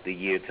about the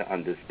year to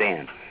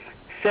understand.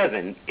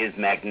 7 is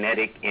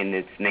magnetic in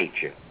its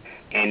nature.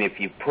 And if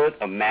you put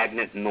a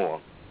magnet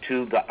north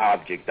to the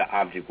object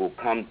will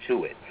come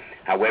to it.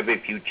 However,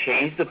 if you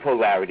change the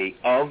polarity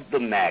of the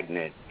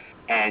magnet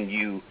and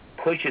you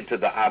push it to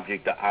the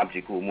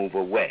object will move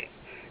away.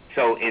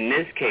 So in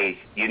this case,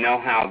 you know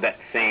how that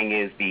saying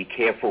is, be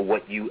careful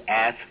what you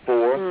ask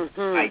for?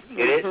 I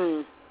get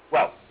it?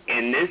 Well,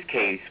 in this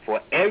case, for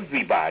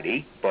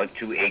everybody, but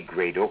to a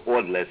greater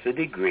or lesser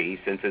degree,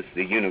 since it's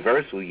the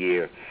universal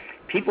year,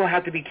 people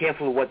have to be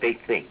careful of what they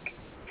think.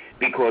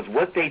 Because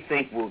what they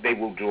think, they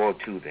will draw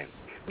to them.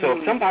 So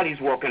if somebody's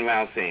walking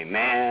around saying,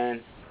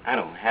 man, I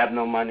don't have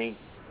no money,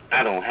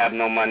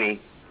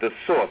 the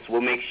source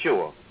will make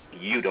sure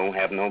you don't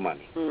have no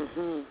money.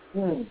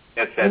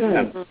 That's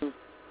simple.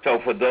 So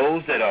for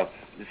those that are,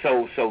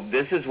 so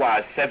this is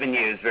why 7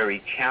 years is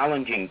very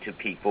challenging to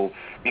people,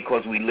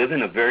 because we live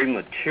in a very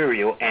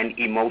material and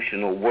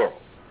emotional world.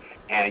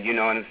 And you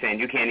know what I'm saying?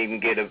 You can't even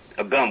get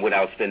a gum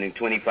without spending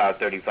 25,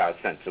 35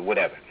 cents or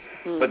whatever.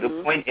 But the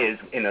point is,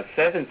 in a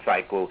 7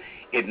 cycle,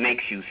 it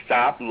makes you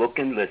stop, look,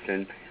 and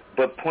listen,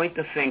 but point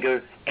the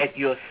finger at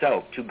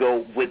yourself to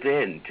go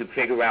within, to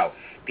figure out.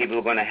 People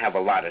are going to have a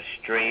lot of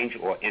strange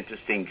or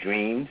interesting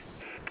dreams,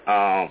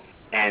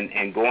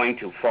 and going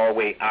to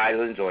faraway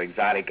islands or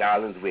exotic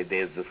islands where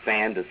there's the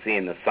sand, the sea,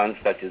 and the sun,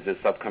 such as this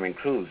upcoming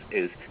cruise,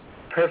 is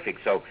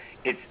perfect. So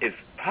it's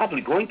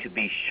probably going to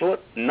be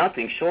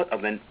nothing short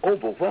of an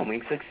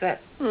overwhelming success.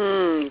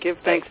 Give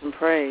thanks and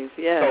praise,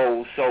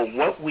 yeah. So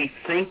what we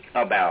think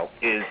about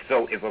is,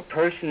 so if a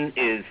person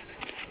is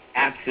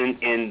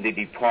absent in the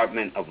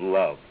department of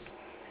love,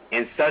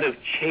 instead of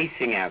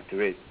chasing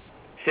after it,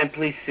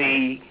 simply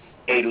see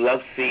a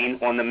love scene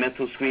on the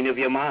mental screen of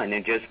your mind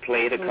and just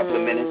play it a couple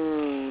of minutes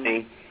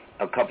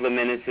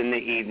in the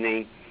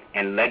evening,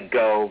 and let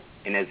go,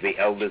 and as the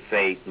elders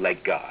say,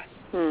 let God.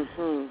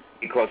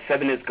 Because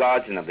 7 is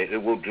guardian of it.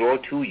 It will draw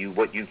to you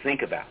what you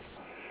think about.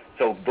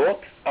 So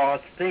thoughts are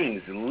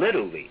things,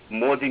 literally,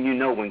 more than you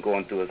know when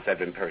going through a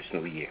 7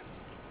 personal year.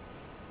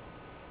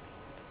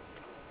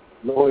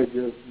 Lloyd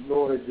just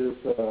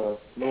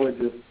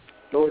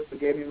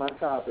gave me my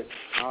topic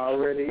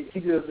already. He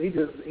just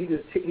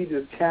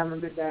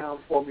channeled it down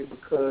for me,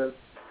 because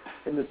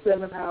in the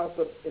seventh house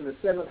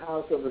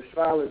of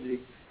astrology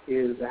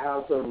is the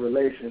house of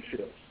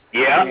relationships.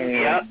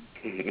 I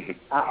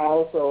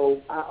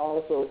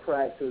also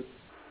practice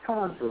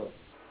Tantra,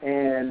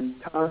 and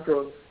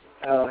Tantra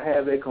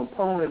has a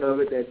component of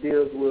it that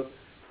deals with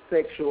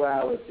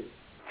sexuality,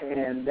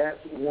 and that's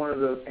one of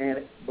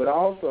the. But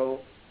also,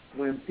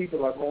 when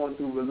people are going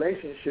through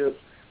relationships,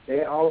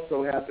 they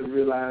also have to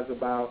realize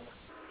about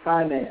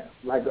finance.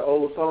 Like the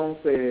old song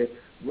said,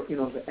 you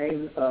know,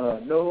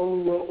 no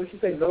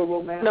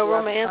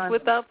romance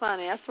without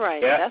finance. That's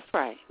right. Yeah. That's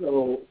right.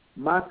 So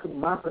my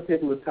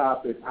particular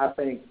topic, I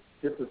think,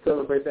 just to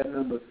celebrate that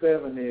number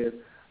 7, is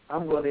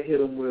I'm going to hit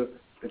them with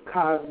the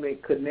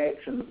cosmic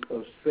connections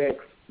of sex,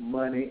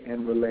 money,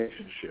 and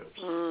relationships.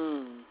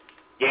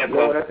 Yeah,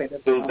 because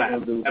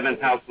the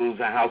 7th house is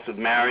a house of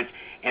marriage,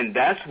 and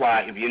that's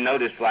why, if you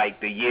notice, like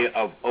the year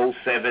of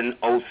 07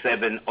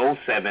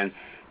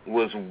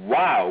 was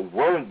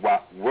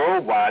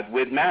worldwide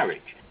with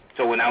marriage.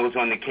 So when I was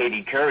on the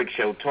Katie Couric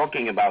show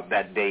talking about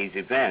that day's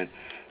event,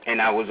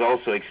 and I was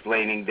also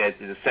explaining that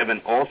the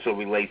 7 also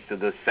relates to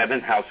the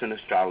 7th house in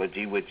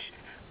astrology, which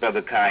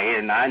Brother Khayr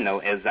and I know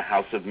as the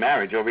house of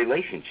marriage or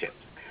relationships.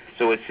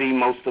 So it seemed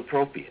most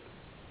appropriate.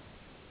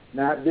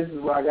 Now, this is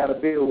where I got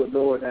to deal with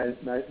Lloyd.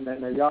 Now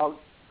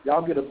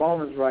y'all get a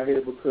bonus right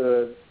here,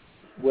 because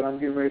what I'm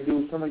getting ready to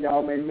do, some of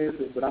y'all may miss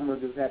it, but I'm going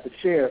to just have to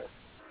share.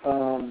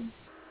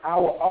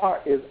 Our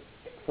art is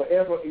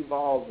forever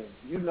evolving.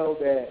 You know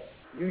that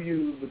you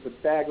use the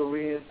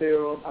Pythagorean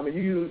theorem. I mean,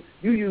 you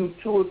use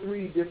 2 or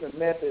 3 different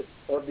methods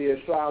of the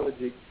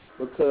astrology,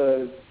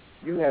 because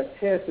you have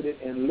tested it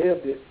and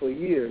lived it for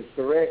years,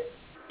 correct?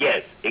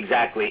 Yes,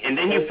 exactly. And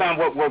then you found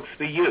what works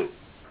for you.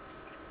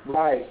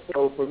 Right.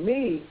 So for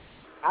me,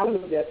 I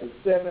looked at the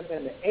 7th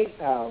and the 8th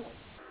house,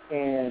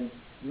 and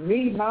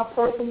my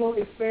personal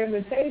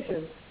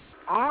experimentation,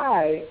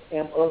 I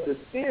am of the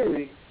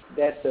theory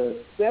that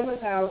the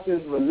 7th house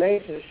is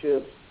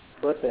relationships,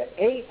 but the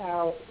 8th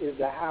house is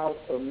the house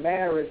of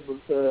marriage,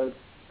 because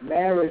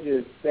marriage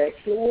is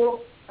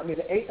sexual. I mean,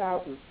 the 8th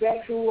house is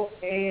sexual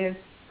and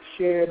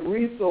shared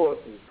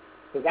resources.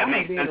 Because I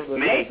can be in a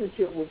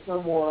relationship with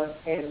someone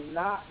and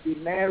not be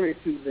married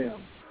to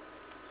them.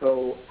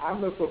 So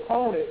I'm a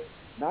proponent,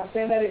 not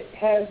saying that it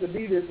has to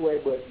be this way,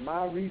 but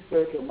my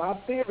research or my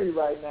theory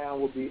right now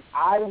would be,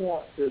 I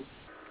want to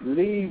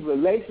leave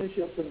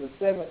relationships in the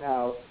 7th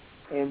house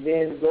and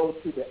then go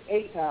to the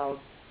 8th house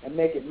and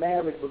make it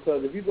marriage,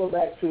 because if you go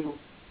back to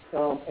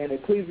an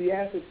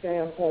ecclesiastic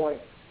standpoint,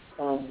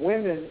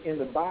 women in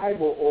the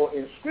Bible or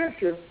in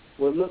Scripture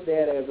were looked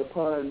at as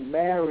upon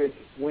marriage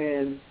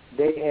when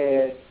they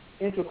had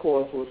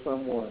intercourse with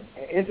someone.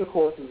 And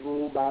intercourse is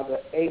ruled by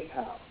the 8th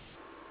house.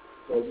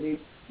 So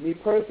me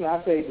personally,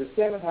 I say the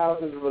 7th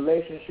house is a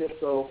relationship.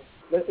 So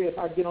let's say if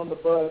I get on the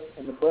bus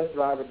and the bus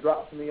driver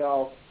drops me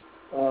off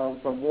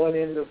from one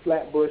end of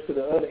Flatbush to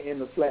the other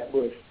end of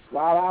Flatbush.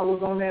 While I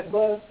was on that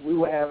bus, we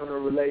were having a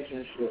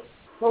relationship.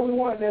 So we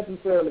weren't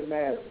necessarily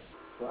married.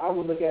 So I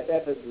would look at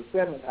that as the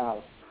 7th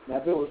house. Now,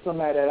 if it was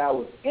somebody that I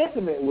was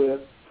intimate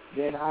with,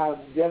 then I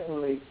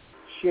definitely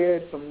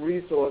shared some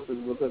resources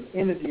because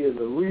energy is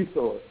a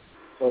resource.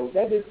 So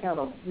that is kind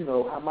of,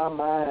 how my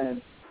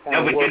mind kind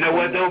of works. But you know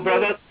what, though,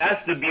 brother?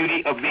 That's the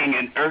beauty of being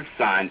an earth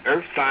sign.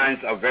 Earth signs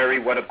are very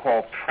what are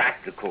called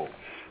practical.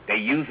 They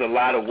use a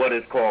lot of what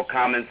is called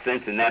common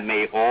sense, and that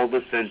made all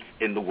the sense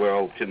in the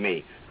world to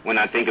me when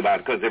I think about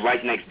it, because they're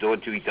right next door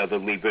to each other,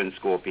 Libra and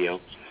Scorpio,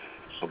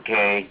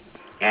 okay?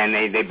 And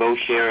they both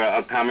share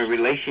a common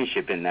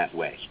relationship in that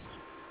way.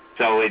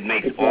 So it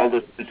makes all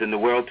the sense in the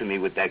world to me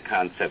with that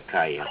concept,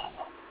 Khayr.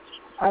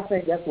 I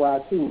think that's why,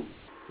 too.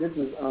 This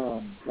is,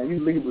 now you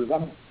Libras,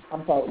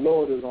 I'm talking,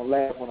 Lloyd is going to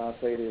laugh when I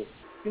say this.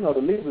 The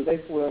Libras, they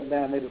swear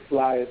down, they're the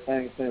flyest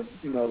thing since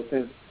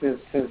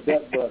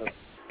duck butter,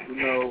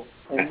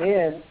 And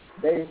then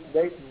they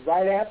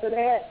right after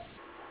that,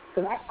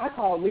 because I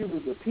call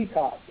Libras the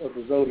peacocks of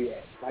the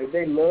zodiac. Like,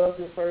 they love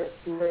the first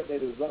flirt.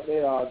 They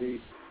are the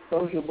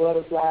social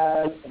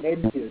butterflies, and they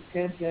need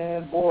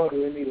attention. Boy,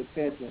 do they need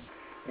attention.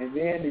 And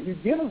then if you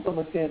give them some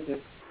attention,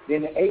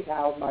 then the 8th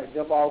house might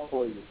jump off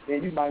for you.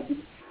 Then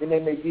they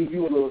may give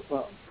you a little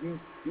something.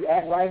 You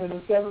act right in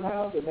the 7th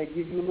house, and they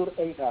give you a little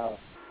 8th house.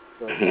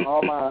 So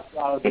all my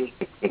astrologers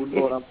who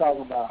know what I'm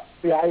talking about.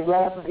 See, how he's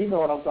laughing. He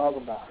know what I'm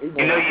talking about. You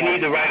need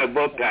to write a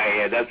book,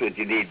 Khayr. That's what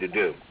you need to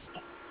do.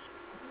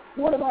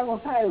 What am I going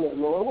to title it,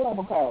 Lloyd? What am I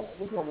going to call it?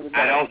 What you want me to call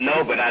I don't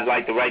know, but I'd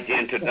like to write the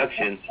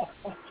introduction.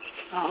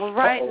 All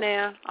right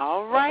now.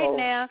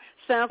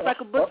 Sounds like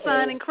a book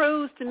signing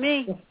cruise to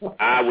me.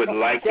 I would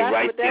like to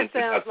write the introduction. That's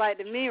what that sounds like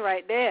to me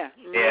right there.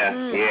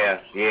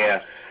 Mm-hmm.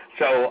 Yeah.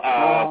 So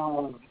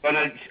I'm going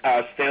to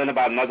stay on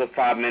about another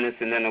 5 minutes,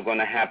 and then I'm going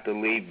to have to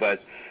leave. But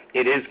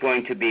it is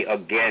going to be,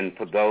 again,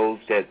 for those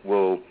that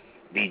will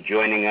be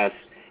joining us,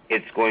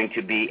 it's going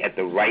to be at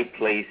the right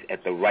place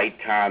at the right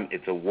time.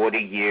 It's a water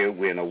year.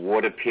 We're in a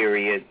water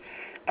period.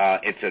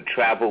 It's a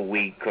travel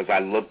week because I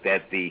looked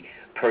at the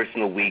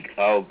personal week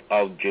of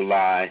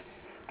July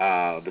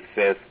the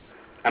 5th.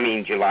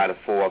 July the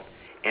 4th.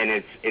 And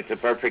it's a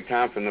perfect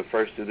time from the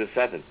 1st to the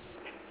 7th.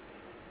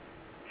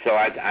 So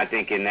I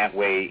think in that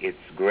way it's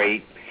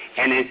great.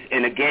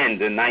 And again,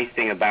 the nice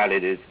thing about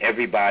it is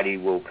everybody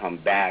will come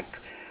back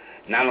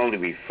not only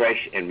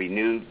refreshed and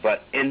renewed,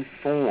 but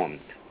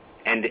informed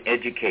and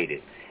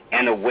educated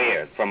and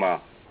aware from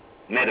a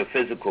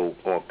metaphysical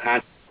or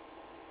conscious,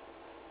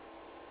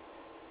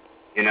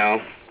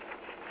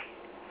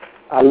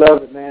 I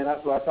love it, man.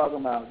 That's what I'm talking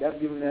about. That's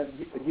giving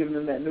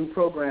them that new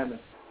programming.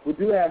 We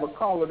do have a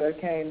caller that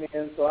came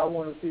in, so I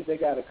want to see if they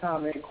got a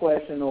comment,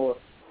 question, or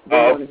they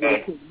want to get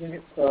a quick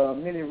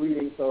mini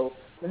reading. So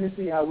let me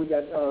see how we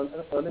got.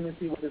 Let me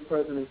see what this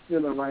person is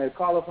feeling right here.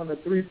 Caller from the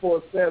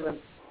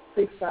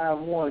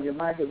 347-651. Your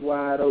mic is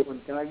wide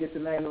open. Can I get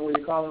your name and where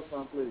you're calling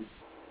from, please?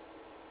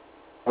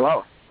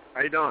 Hello.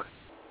 How you doing?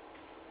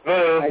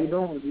 Hello. How you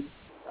doing?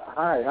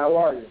 Hi. How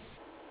are you?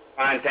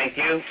 Fine, thank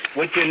you.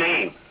 What's your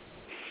name?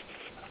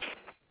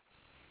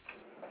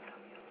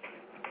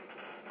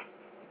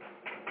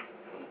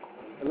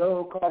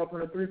 Hello, caller from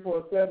the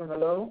 347.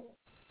 Hello.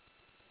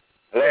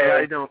 Hey, how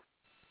you doing?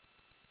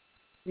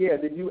 Yeah,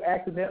 did you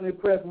accidentally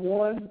press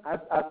 1? I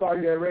saw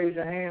you raise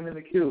your hand in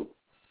the queue.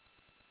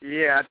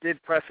 Yeah, I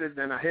did press it,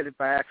 and I hit it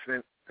by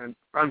accident and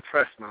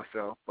unpressed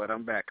myself, but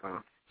I'm back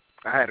on.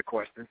 I had a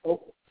question.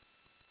 Oh.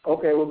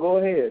 Okay, well, go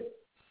ahead.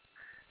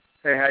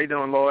 Hey, how you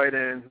doing, Lloyd?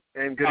 And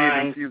good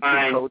evening to you,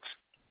 Coach.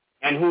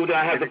 And who do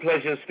I have the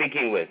pleasure of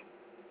speaking with?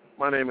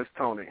 My name is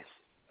Tony.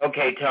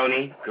 Okay,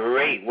 Tony.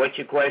 Great. What's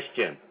your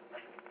question?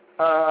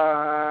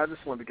 I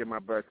just wanted to get my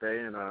birthday,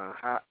 and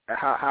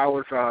how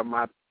was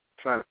my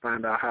trying to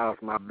find out how's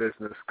my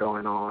business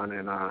going on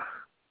in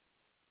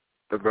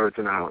the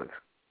Virgin Islands.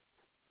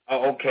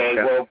 Oh, okay.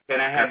 Well,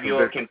 can I have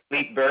your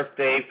complete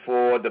birthday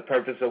for the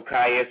purpose of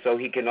Khayr so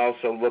he can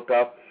also look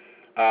up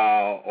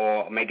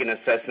or make an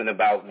assessment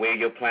about where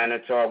your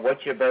planets are?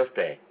 What's your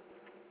birthday?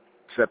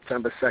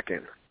 September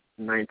 2nd,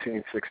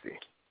 1960.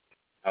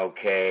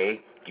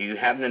 Okay. Do you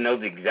happen to know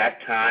the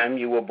exact time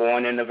you were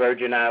born in the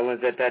Virgin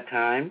Islands at that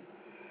time?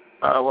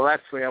 Well,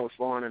 actually, I was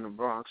born in the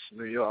Bronx,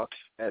 New York.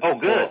 Oh,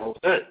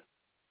 good.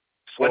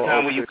 What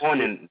time were you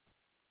born in?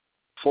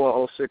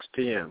 4:06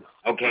 p.m.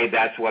 Okay,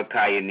 that's what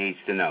Khayr needs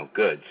to know.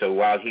 Good. So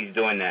while he's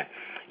doing that,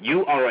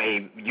 you are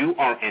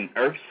an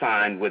earth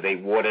sign with a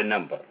water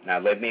number. Now,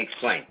 let me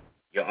explain.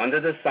 You're under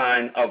the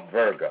sign of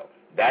Virgo.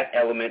 That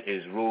element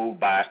is ruled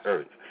by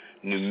earth.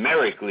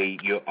 Numerically,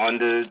 you're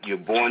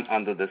born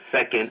under the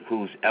second,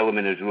 whose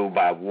element is ruled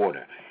by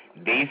water.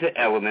 These are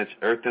elements,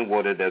 earth and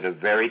water, that are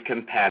very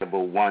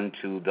compatible one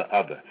to the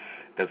other.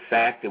 The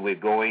fact that we're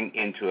going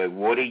into a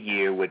water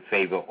year would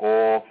favor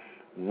all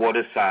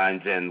water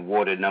signs and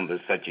water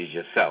numbers such as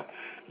yourself.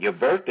 Your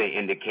birthday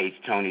indicates,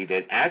 Tony,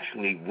 that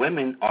actually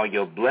women are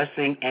your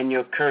blessing and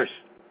your curse,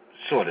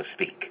 so to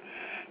speak.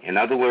 In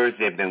other words,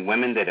 there have been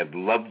women that have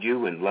loved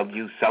you and loved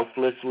you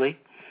selflessly,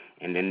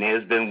 and then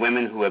there's been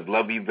women who have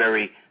loved you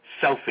very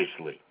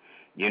selfishly.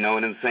 You know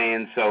what I'm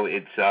saying? So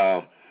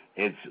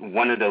it's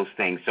one of those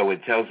things. So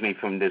it tells me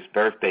from this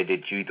birthday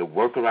that you either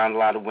work around a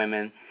lot of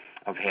women,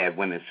 I've had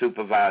women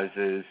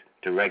supervisors,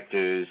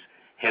 directors,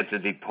 heads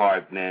of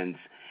departments,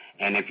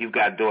 and if you've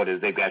got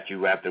daughters, they've got you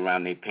wrapped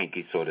around their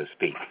pinky, so to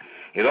speak.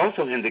 It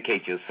also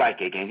indicates you're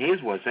psychic, and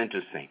here's what's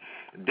interesting.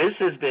 This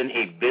has been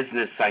a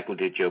business cycle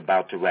that you're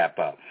about to wrap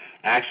up.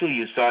 Actually,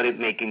 you started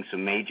making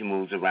some major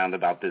moves around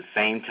about the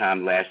same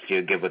time last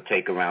year, give or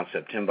take around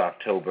September,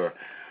 October,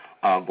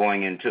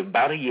 going into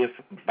about a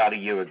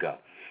year ago.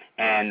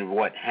 And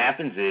what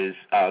happens is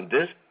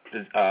this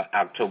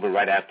October,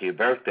 right after your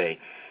birthday,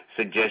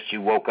 suggests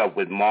you woke up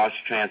with Mars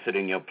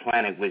transiting your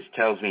planet, which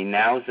tells me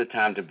now is the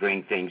time to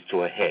bring things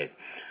to a head,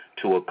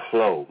 to a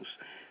close,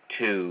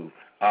 to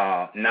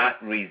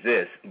not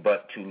resist,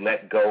 but to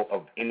let go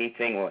of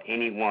anything or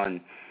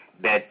anyone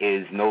that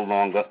is no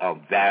longer of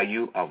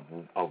value, of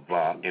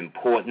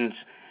importance,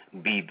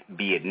 be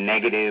it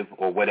negative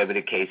or whatever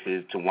the case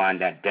is, to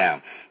wind that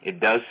down. It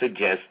does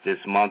suggest this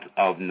month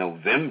of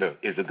November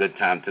is a good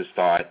time to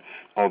start,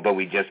 although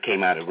we just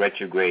came out of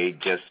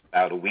retrograde just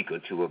about a week or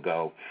two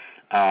ago.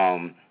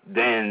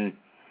 Then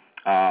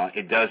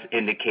it does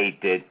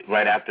indicate that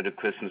right after the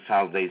Christmas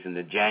holidays in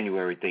the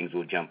January, things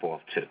will jump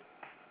off too.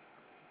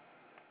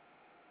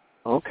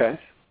 Okay.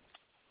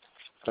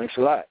 Thanks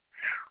a lot.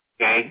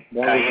 Okay.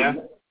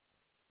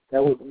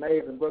 That was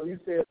amazing. Brother, you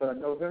said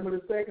November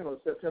the 2nd or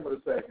September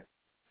the 2nd?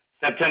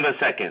 September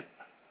 2nd.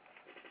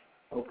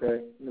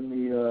 Okay. Let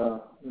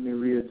me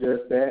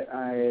readjust that.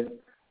 I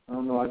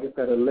don't know, I guess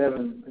that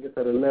 11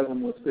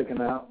 was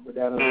sticking out, but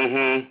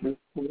that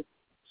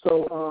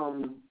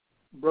So,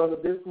 brother,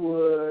 this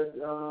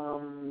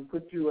would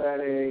put you at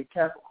a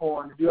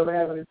Capricorn. Did you ever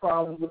have any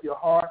problems with your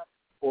heart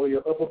or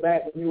your upper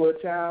back when you were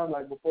a child,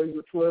 like before you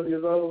were 12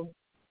 years old?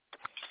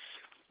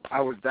 I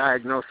was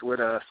diagnosed with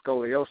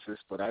scoliosis,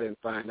 but I didn't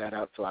find that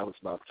out till I was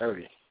about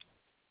 30.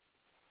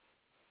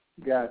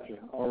 Gotcha.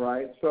 All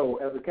right. So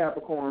as a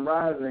Capricorn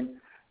rising,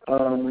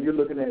 when you're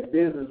looking at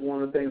business,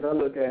 one of the things I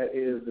look at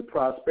is the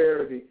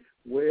prosperity.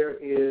 Where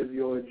is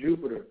your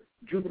Jupiter?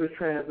 Jupiter's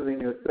transiting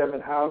your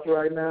 7th house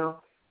right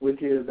now,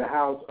 which is the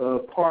house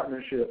of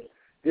partnerships.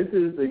 This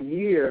is the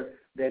year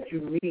that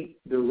you meet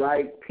the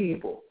right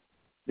people.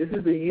 This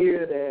is the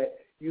year that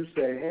you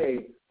say,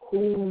 hey,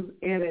 who's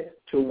in it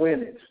to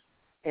win it?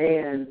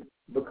 And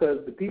because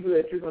the people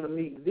that you're going to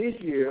meet this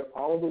year,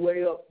 all the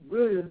way up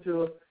really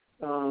until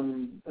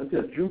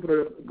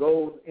Jupiter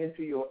goes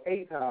into your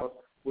 8th house,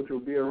 which will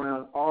be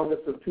around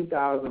August of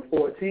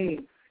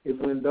 2014, is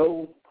when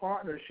those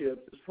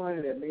partnerships, it's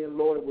funny that me and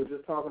Lloyd were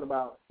just talking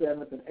about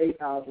 7th and 8th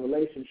house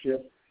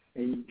relationships,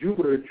 and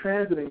Jupiter is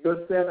transiting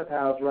your 7th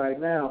house right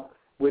now,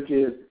 which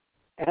is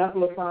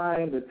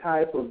amplifying the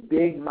type of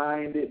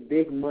big-minded,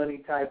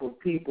 big-money type of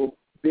people,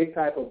 big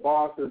type of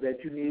bosses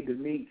that you need to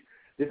meet.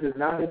 This is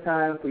not the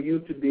time for you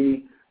to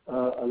be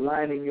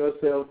aligning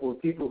yourself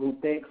with people who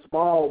think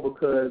small,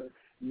 because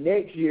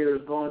next year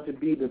is going to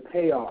be the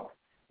payoff.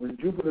 When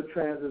Jupiter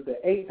transits the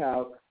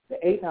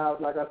 8th house,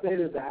 like I said,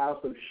 is the house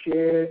of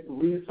shared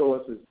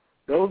resources.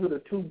 Those are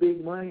the two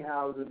big money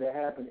houses that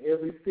happen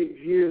every 6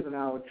 years in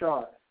our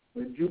chart.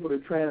 When Jupiter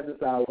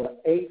transits our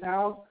 8th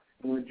house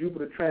and when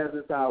Jupiter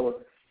transits our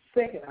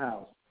 2nd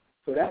house.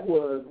 So that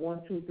was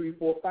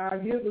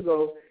 5 years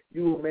ago,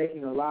 you were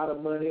making a lot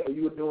of money or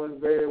you were doing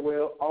very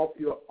well off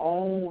your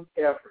own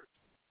efforts.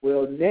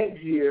 Well,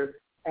 next year,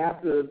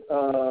 after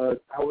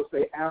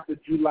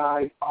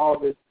July,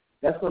 August,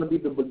 that's going to be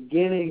the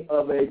beginning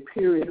of a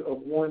period of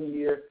 1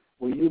 year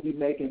where you'll be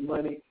making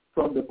money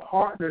from the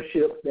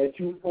partnerships that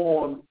you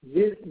formed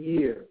this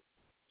year.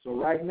 So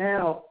right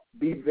now,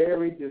 be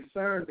very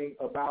discerning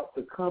about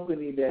the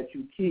company that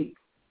you keep.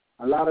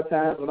 A lot of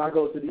times when I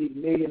go to these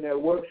millionaire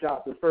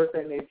workshops, the first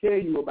thing they tell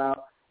you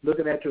about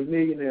looking at your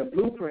millionaire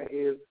blueprint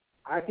is,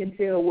 I can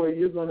tell where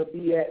you're going to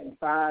be at in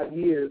 5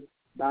 years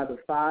by the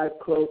 5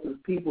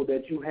 closest people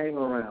that you hang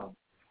around.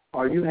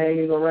 Are you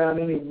hanging around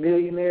any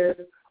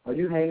millionaires? Are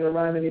you hanging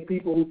around any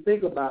people who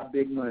think about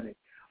big money?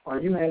 Are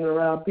you hanging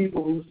around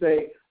people who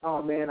say,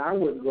 oh, man, I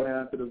wouldn't go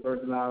down to the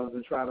Virgin Islands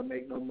and try to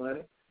make no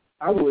money?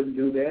 I wouldn't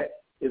do that.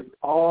 It's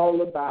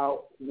all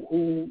about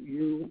who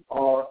you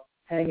are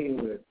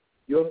hanging with.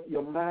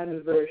 Your mind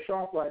is very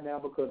sharp right now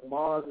because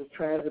Mars is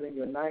transiting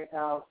your 9th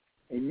house,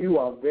 and you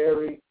are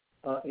very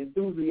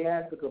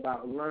enthusiastic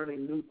about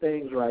learning new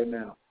things right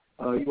now.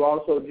 You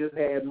also just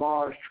had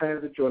Mars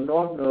transit your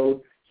North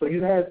Node, so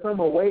you had some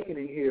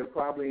awakening here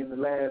probably in the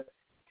last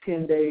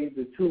 10 days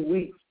to 2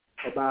 weeks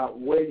about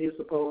where you're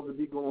supposed to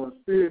be going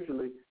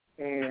spiritually,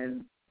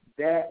 and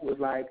that was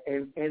like,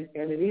 and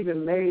it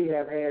even may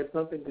have had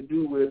something to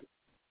do with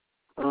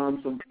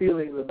some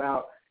feelings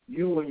about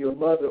you and your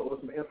mother, or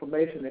some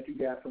information that you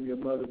got from your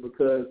mother,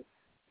 because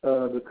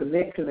the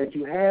connection that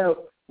you have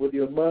with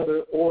your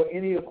mother or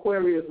any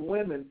Aquarius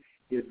women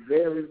is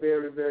very,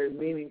 very, very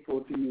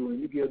meaningful to you,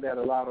 and you give that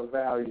a lot of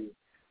value.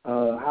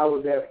 How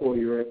was that for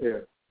you right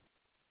there?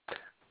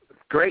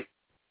 Great.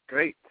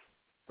 It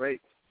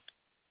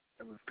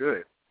was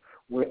good.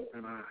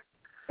 And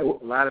a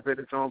lot of it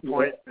is on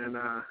point, and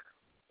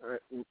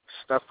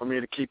stuff for me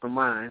to keep in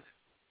mind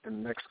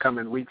in the next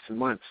coming weeks and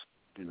months,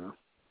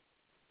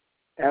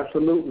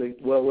 Absolutely.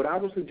 Well, what I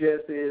would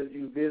suggest is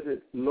you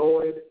visit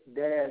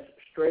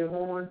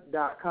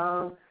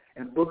Lloyd-Strayhorn.com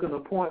and book an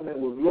appointment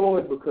with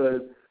Lloyd,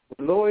 because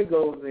when Lloyd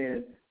goes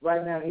in,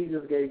 right now he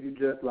just gave you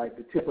just like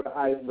the tip of the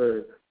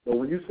iceberg. But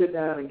when you sit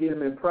down and get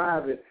him in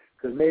private,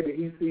 because maybe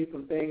he sees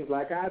some things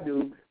like I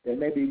do that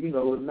maybe, is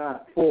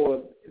not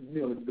for,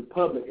 the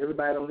public.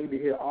 Everybody don't need to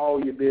hear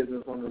all your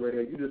business on the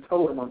radio. You just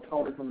told him I'm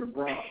Tony from the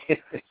Bronx.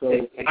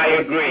 So I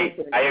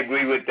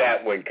agree with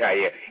that one,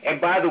 Khayr. And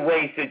by the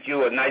way, since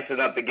you are nice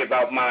enough to give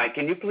out mine,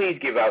 can you please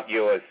give out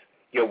your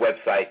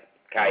website,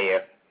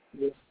 Khayr?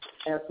 Yes,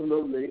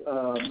 absolutely.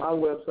 My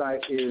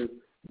website is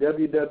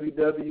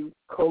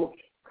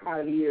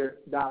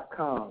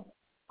www.coachkhayr.com.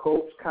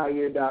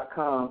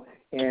 CoachKhayr.com.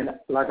 And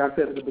like I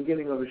said at the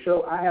beginning of the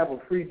show, I have a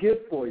free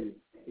gift for you.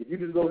 If you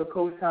just go to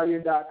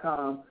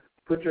CoachKhayr.com,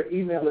 put your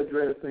email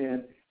address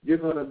in, you're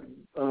going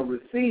to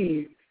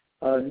receive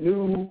a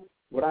new,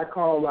 what I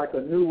call like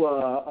a new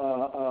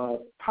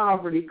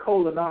poverty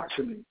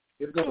colonoscopy.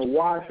 It's going to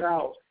wash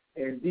out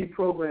and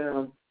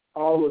deprogram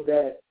all of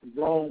that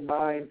wrong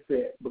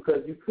mindset,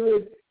 because you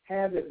could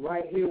have it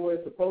right here where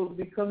it's supposed to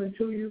be coming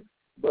to you,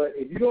 but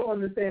if you don't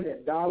understand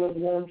that dollars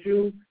want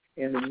you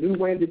and the new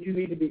way that you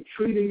need to be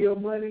treating your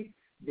money,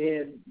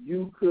 then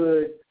you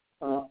could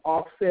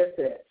offset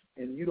that,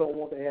 and you don't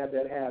want to have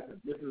that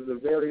happen. This is a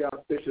very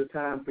auspicious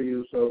time for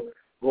you, so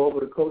go over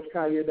to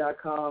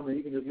CoachKhayr.com, and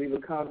you can just leave a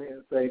comment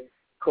and say,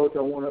 Coach,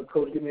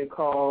 Coach, give me a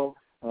call.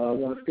 I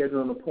want to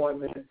schedule an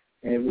appointment,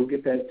 and we'll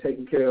get that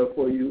taken care of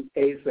for you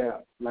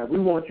ASAP. Like, we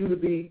want you to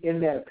be in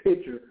that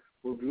picture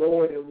with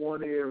Lloyd in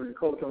one ear and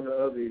Coach on the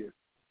other ear.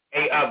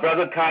 Hey,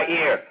 Brother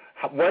Khayr,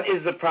 what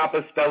is the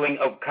proper spelling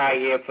of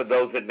Khayr for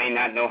those that may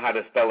not know how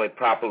to spell it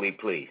properly,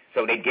 please,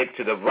 so they get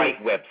to the right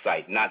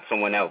website, not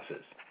someone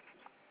else's?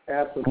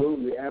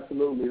 Absolutely.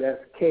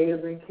 That's K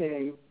as in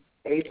King,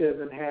 H as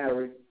in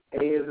Harry,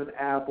 A as in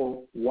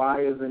Apple,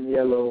 Y as in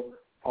yellow,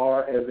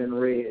 R as in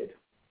red.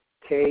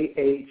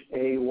 Khayr.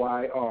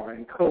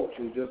 And coach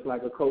is just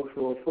like a coach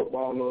for a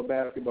football or a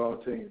basketball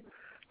team.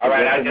 All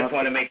right, I just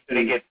want to make sure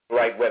they get the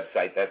right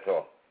website, that's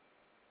all.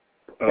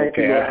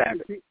 Okay, I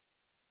have it.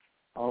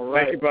 All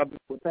right. Thank you, brother.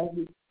 Well,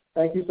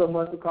 thank you so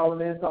much for calling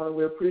in, Tony.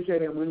 We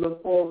appreciate it, and we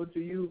look forward to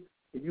you.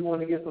 If you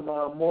want to get some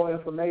more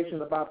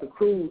information about the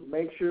cruise,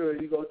 make sure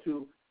you go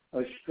to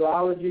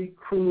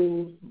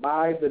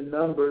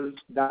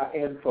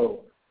astrologycruisebythenumbers.info.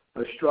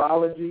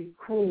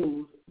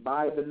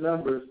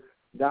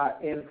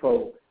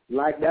 Astrologycruisebythenumbers.info.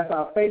 Like, that's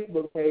our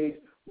Facebook page,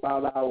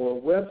 while our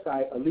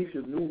website,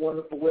 Alicia's new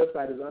wonderful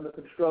website, is under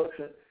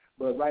construction.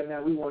 But right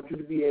now we want you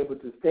to be able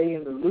to stay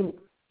in the loop.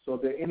 So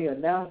if there are any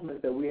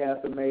announcements that we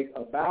have to make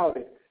about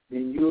it,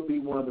 then you'll be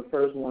one of the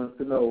first ones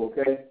to know,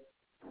 okay?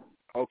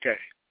 Okay.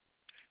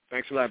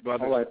 Thanks a lot,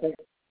 brother. All right.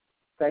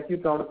 Thank you,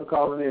 Tony, for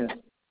calling in.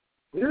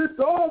 It's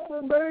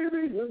awesome,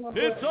 baby.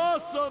 It's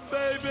awesome,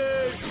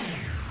 baby.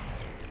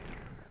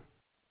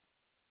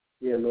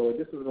 Yeah, Lord,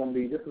 this is gonna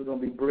be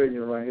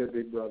brilliant right here,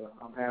 big brother.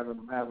 I'm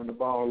having the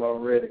ball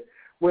already.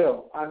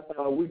 Well,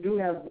 we do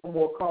have one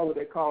more caller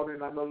that called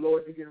in. I know,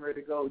 Lloyd, you're getting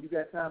ready to go. You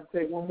got time to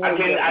take one more?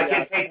 I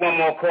can take one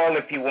more call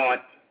if you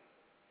want.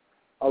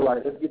 All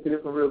right, let's get to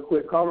this one real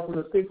quick. Caller from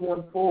the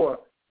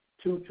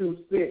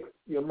 614-226.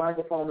 Your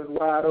microphone is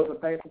wide open.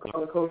 Thanks for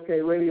calling Coach K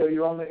Radio.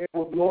 You're on the air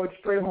with Lloyd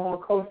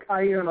Strayhorn, Coach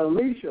Khayr, and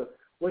Alicia.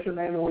 What's your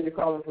name and where you're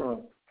calling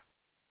from?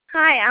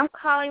 Hi, I'm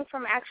calling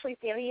from actually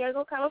San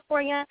Diego,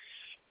 California,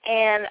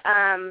 and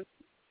I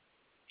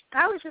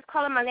was just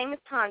calling. My name is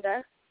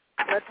Latanda.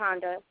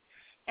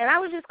 And I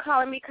was just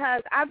calling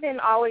because I've been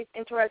always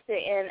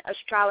interested in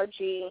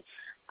astrology,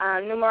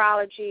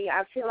 numerology.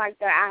 I feel like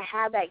that I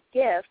have that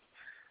gift.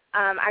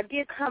 I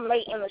did come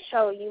late in the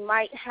show. You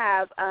might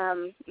have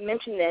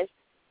mentioned this,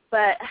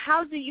 but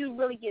how do you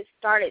really get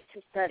started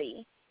to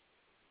study?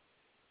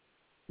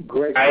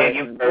 Great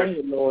question. Thank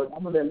you, Lord.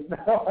 I'm going to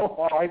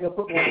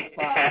put me on the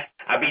spot.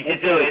 I beat you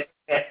to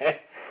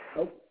it.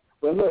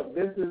 Well, look,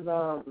 this is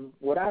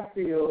what I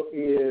feel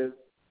is,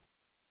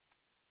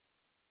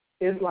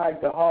 it's like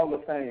the Hall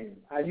of Fame.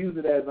 I use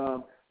it as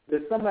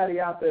there's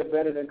somebody out there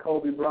better than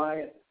Kobe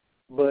Bryant,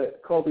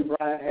 but Kobe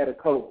Bryant had a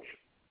coach.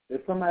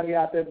 There's somebody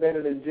out there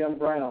better than Jim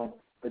Brown,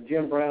 but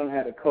Jim Brown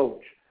had a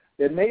coach.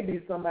 There may be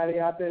somebody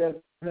out there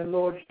that's better than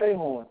Lloyd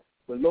Strayhorn,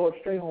 but Lloyd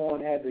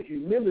Strayhorn had the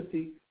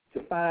humility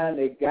to find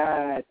a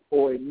guide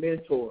or a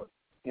mentor.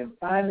 And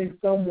finding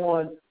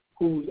someone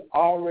who's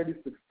already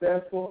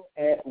successful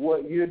at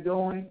what you're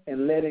doing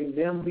and letting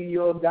them be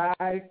your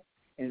guide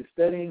and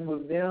studying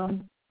with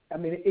them, I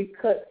mean, it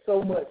cuts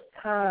so much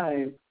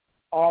time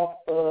off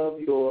of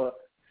your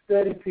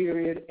study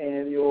period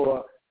and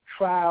your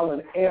trial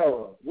and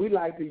error. We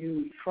like to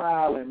use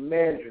trial and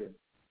measure.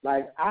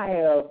 Like, I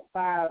have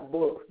 5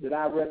 books that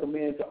I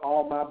recommend to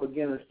all my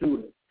beginner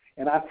students.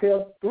 And I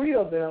tell 3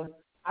 of them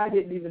I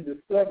didn't even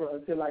discover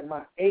until, like,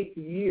 my 8th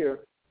year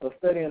of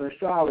studying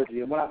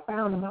astrology. And when I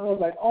found them, I was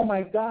like, oh,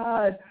 my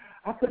God,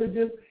 I could have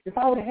just, if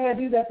I would have had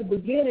these at the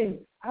beginning,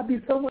 I'd be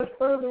so much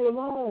further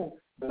along.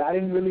 But I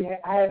didn't really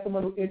I had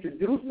someone who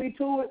introduced me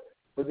to it,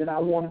 but then I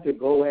wanted to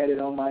go at it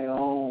on my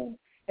own.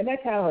 And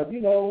that kind of,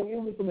 it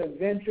was some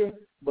adventure,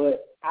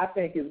 but I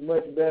think it's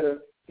much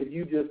better if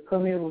you just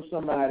come in with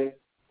somebody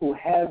who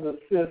has a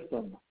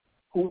system,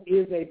 who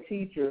is a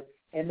teacher,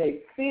 and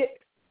they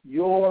fit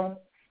your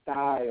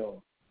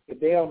style.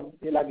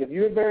 If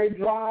you're very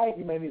dry,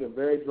 you may need a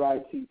very dry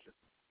teacher.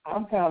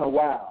 I'm kind of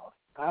wild.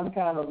 I'm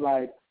kind of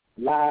like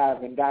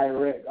live and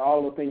direct,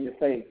 all up in your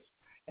face.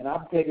 And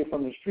I'm taking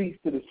from the streets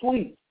to the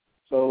suites.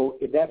 So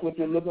if that's what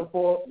you're looking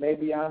for,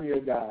 maybe I'm your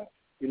guy.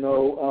 If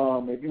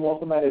you want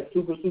somebody that's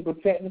super, super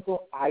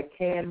technical, I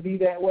can be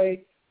that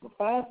way. But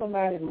find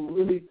somebody who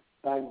really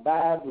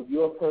vibes with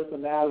your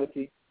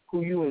personality,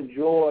 who you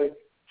enjoy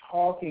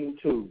talking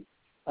to.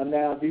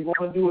 Now, if you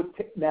want to do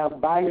it now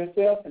by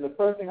yourself, and the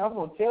first thing I'm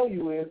going to tell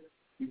you is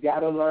you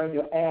got to learn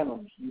your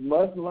animals. You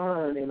must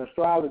learn in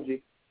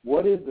astrology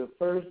what is the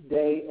first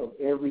day of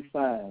every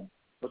sign.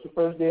 What's the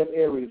first day of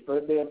Aries,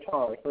 first day of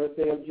Taurus, first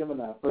day of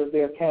Gemini, first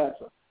day of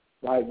Cancer?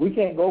 Like, we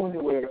can't go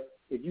anywhere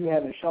if you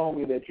haven't shown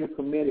me that you're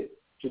committed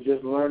to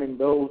just learning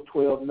those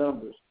 12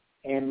 numbers.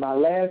 And my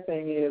last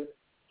thing is,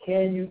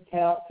 can you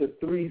count to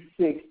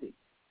 360?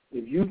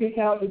 If you can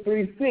count to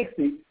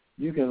 360,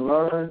 you can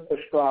learn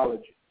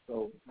astrology.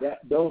 So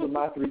those are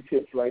my 3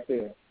 tips right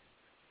there.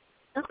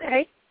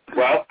 Okay.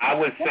 Well, I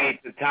would say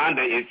to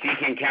Tonda, if she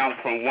can count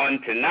from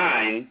 1 to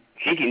 9,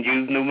 she can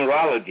use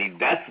numerology.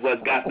 That's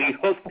what got me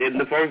hooked in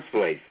the first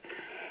place.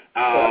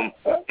 And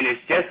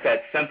it's just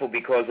that simple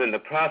because in the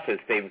process,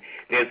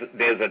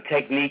 there's a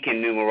technique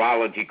in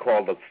numerology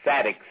called the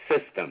phatic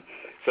system.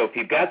 So if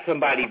you've got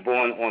somebody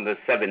born on the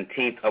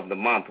 17th of the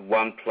month,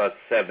 1 plus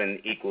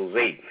 7 equals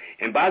 8.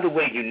 And by the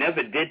way, you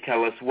never did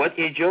tell us, what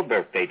is your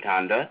birthday,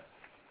 Tonda?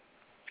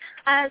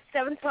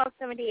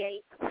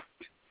 7/12/78.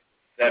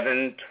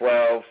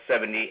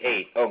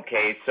 7/12/78.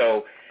 Okay,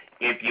 so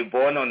if you're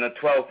born on the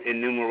 12th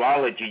in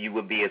numerology, you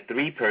would be a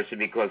 3 person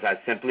because I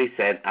simply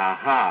said,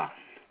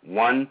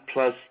 1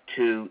 plus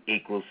 2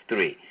 equals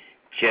 3.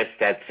 Just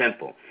that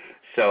simple.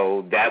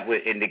 So that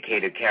would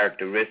indicate a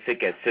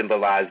characteristic as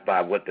symbolized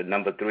by what the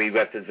number 3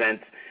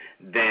 represents.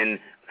 Then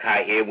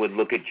Khayr would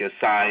look at your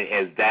sign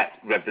as that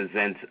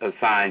represents a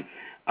sign,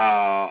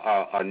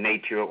 a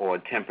nature or a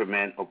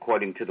temperament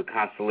according to the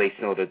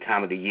constellation or the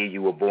time of the year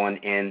you were born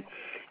in.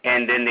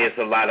 And then there's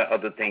a lot of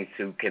other things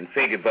to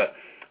configure. But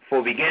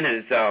for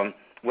beginners,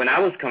 when I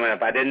was coming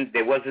up,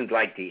 there wasn't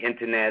like the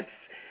internet.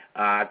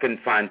 I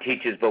couldn't find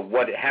teachers. But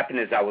what happened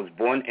is I was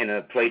born in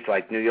a place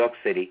like New York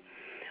City.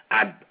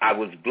 I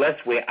was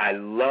blessed where I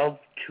love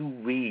to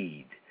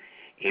read.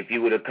 If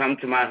you would have come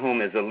to my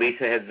home, as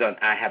Elisa has done,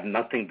 I have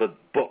nothing but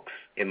books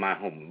in my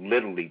home,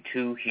 literally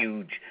 2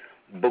 huge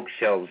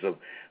bookshelves of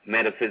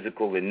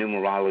metaphysical and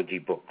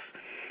numerology books.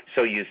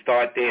 So you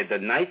start there. The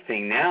nice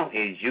thing now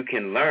is you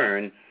can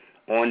learn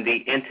on the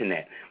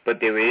internet, but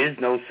there is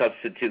no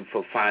substitute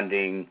for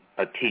finding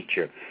a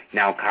teacher.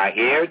 Now,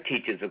 Khayr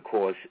teaches a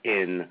course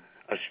in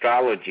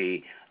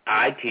astrology.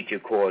 I teach a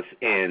course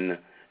in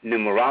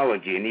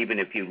numerology, and even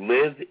if you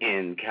live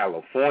in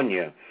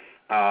California,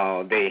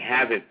 they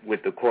have it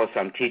with the course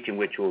I'm teaching,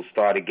 which will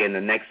start again.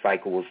 The next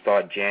cycle will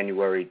start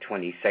January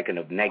 22nd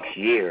of next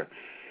year,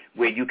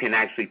 where you can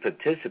actually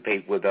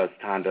participate with us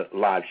on the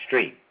live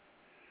stream.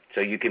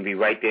 So you can be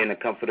right there in the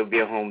comfort of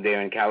your home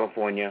there in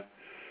California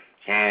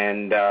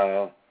and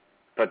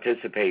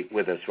participate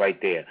with us right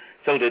there.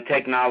 So the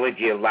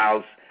technology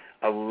allows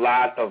a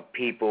lot of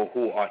people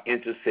who are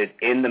interested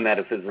in the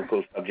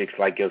metaphysical subjects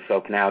like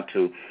yourself now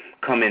to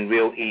come in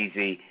real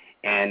easy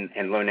and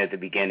learn at the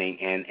beginning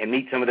and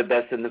meet some of the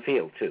best in the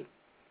field, too.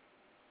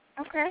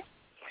 Okay.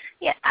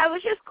 Yeah, I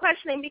was just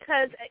questioning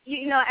because,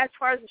 as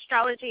far as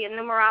astrology and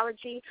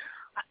numerology,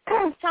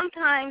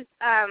 sometimes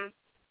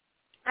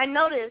I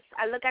notice,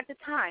 I look at the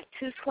time,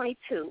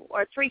 2:22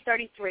 or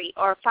 3:33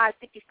 or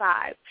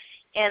 5:55.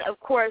 And, of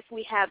course,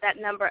 we have that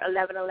number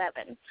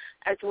 1111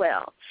 as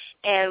well.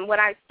 And when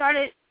I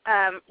started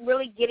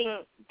really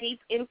getting deep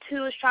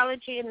into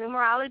astrology and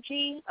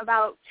numerology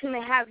about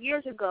 2.5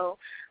 years ago,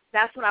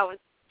 that's when I was,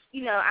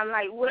 I'm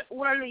like,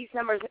 what are these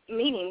numbers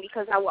meaning?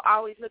 Because I will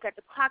always look at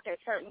the clock at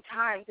certain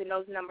times, and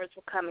those numbers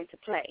will come into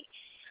play.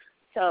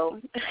 So.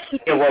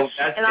 Yeah, well,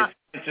 it's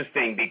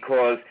interesting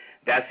because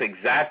that's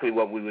exactly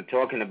what we were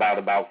talking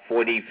about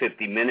 40,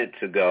 50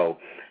 minutes ago,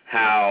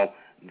 how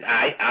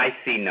I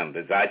see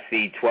numbers. I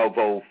see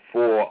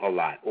 1204 a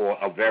lot, or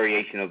a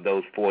variation of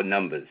those 4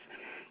 numbers.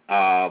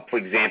 For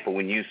example,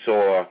 when you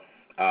saw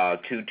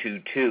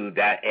 222,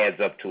 that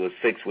adds up to a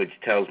 6, which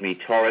tells me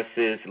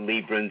Tauruses,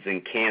 Librans,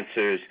 and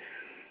Cancers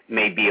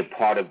may be a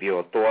part of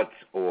your thoughts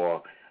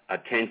or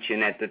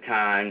attention at the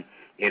time.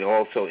 It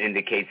also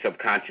indicates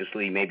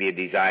subconsciously maybe a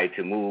desire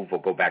to move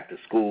or go back to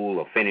school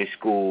or finish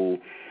school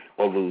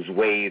or lose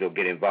weight or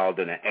get involved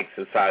in an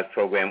exercise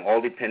program,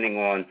 all depending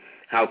on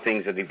how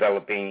things are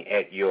developing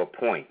at your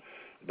point.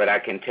 But I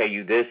can tell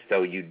you this,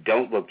 though, you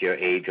don't look your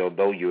age,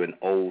 although you're an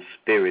old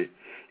spirit,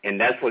 and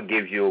that's what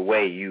gives you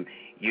away. You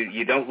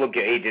don't look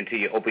your age until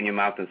you open your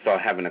mouth and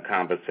start having a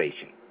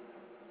conversation.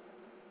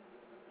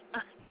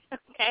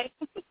 Okay.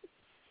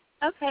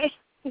 Okay.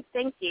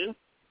 Thank you.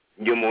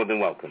 You're more than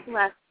welcome.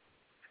 Well,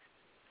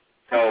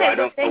 so I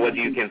don't know whether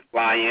you can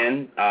fly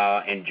in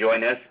and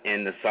join us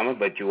in the summer,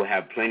 but you will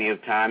have plenty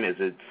of time as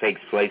it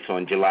takes place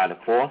on July the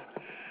 4th.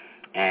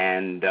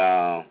 And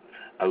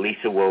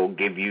Alisa will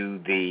give you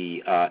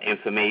the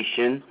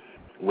information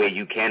where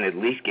you can at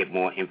least get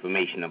more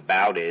information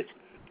about it,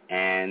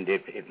 and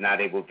if not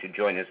able to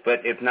join us. But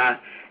if not,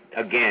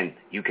 again,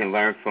 you can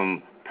learn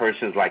from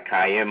persons like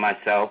Khayr and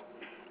myself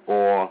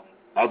or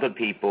other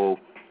people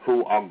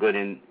who are good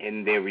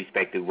in their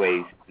respective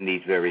ways in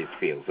these various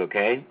fields,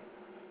 okay?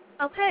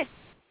 Okay.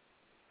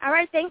 All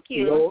right, thank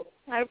you.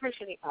 I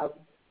appreciate it.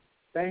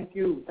 Thank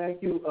you.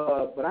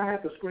 But I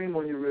have to scream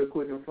on you real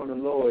quick in front of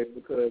Lloyd,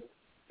 because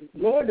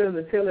Lloyd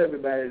doesn't tell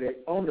everybody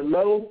that on the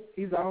low,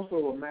 he's also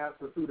a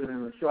master student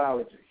in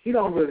astrology. He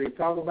don't really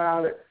talk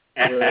about it,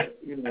 but,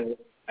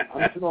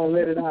 I'm just going to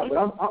let it out. But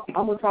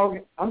I'm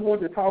going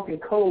to talk in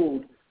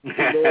code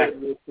to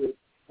Lloyd real quick,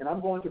 and I'm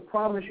going to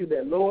promise you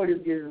that Lloyd is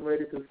getting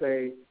ready to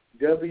say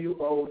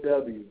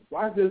W-O-W.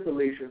 Watch this,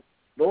 Alicia.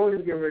 Lloyd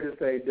is getting ready to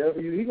say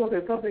W. He's going to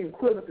say something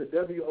equivalent to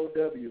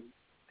W-O-W.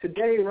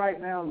 Today, right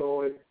now,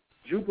 Lloyd,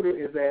 Jupiter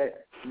is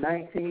at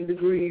 19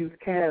 degrees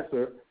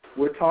Cancer.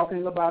 We're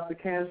talking about the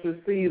Cancer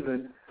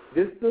season.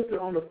 This sister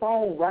on the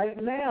phone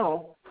right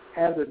now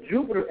has a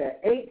Jupiter at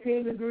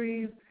 18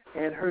 degrees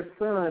and her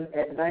sun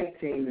at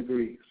 19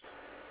 degrees.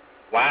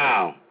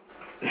 Wow.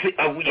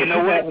 You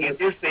know what? You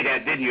did say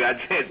that, didn't you? I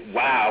said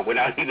wow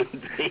without even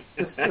saying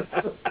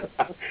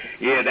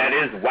Yeah, that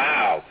is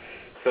wow.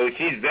 So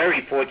she's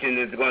very fortunate.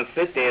 It's going to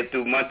sit there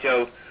through much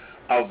of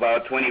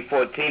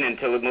 2014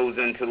 until it moves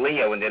into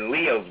Leo, and then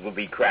Leos will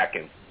be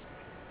cracking.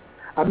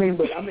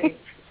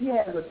 She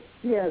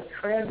has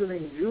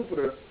transiting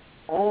Jupiter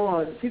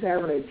on. She's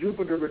having a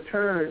Jupiter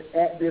return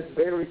at this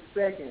very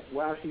second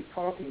while she's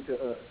talking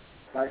to us.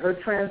 Like, her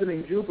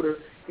transiting Jupiter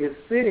is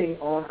sitting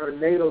on her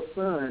natal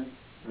sun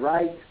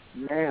right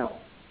now.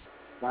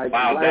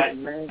 Wow,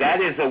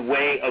 that is a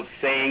way of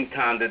saying,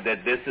 Tonda,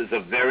 that this is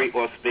a very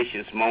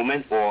auspicious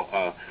moment or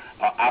an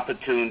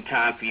opportune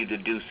time for you to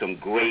do some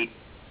great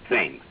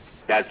things.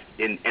 That's,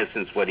 in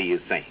essence, what he is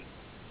saying.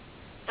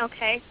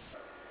 Okay.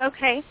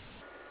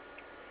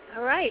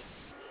 All right.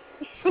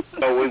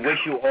 So we wish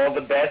you all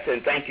the best,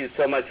 and thank you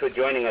so much for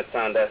joining us,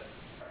 Tonda.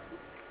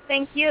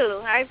 Thank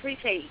you. I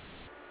appreciate it.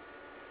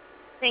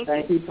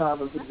 Thank you,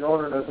 Thomas, for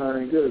joining us,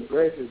 honey. Good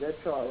gracious,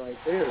 that chart right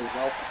there is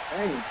off the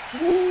chain.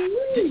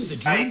 This is a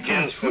dream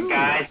come true. So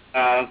guys,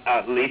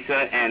 Lisa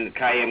and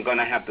Khayr, I'm going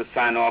to have to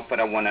sign off,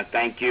 but I want to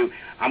thank you.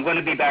 I'm going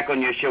to be back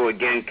on your show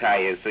again,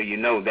 Khayr, so you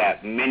know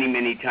that many,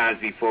 many times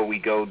before we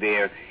go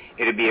there.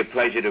 It'll be a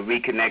pleasure to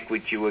reconnect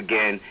with you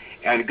again.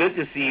 And good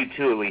to see you,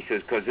 too,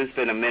 Lisa, because it's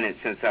been a minute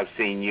since I've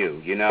seen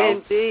you, you know?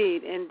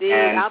 Indeed.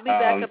 And I'll be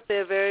back up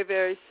there very,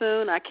 very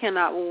soon. I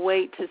cannot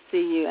wait to see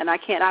you. And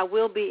I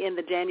will be in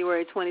the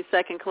January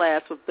 22nd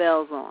class with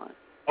bells on.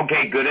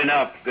 Okay, good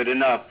enough.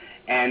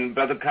 And,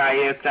 Brother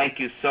Khayr, thank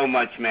you so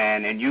much,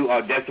 man. And you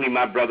are definitely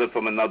my brother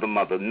from another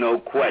mother, no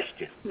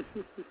question.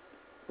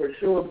 For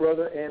sure,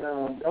 brother.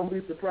 And don't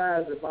be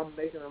surprised if I'm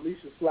making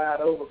Alicia slide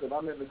over, because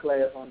I'm in the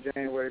class on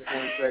January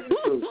 22nd,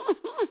 too.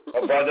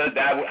 Well, brother,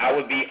 I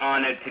would be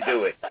honored to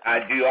do it. I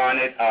do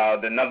honor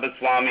it. The Number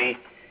Swami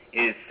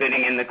is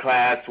sitting in the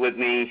class with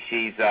me.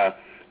 She's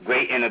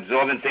great in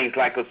absorbing things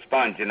like a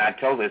sponge. And I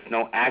told her it's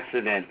no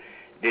accident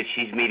that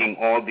she's meeting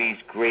all these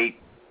great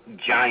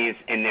giants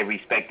in their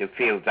respective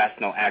fields. That's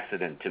no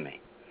accident to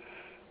me.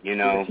 You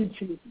know? She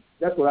cheating.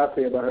 That's what I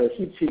say about her.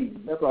 She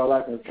cheating. That's all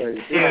I can say.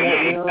 Yeah,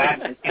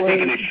 exactly. She's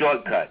taking a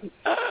shortcut.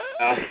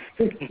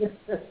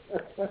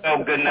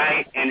 So good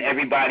night, and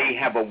everybody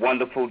have a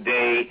wonderful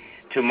day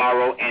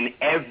tomorrow and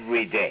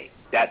every day.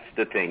 That's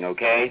the thing,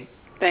 okay?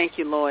 Thank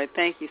you, Lloyd.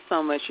 Thank you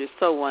so much. You're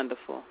so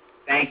wonderful.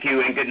 Thank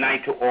you, and good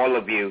night to all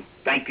of you.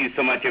 Thank you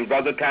so much. And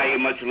Brother Khayr,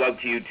 much love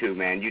to you too,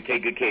 man. You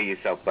take good care of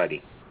yourself,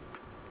 buddy.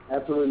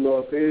 Absolutely,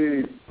 Lord.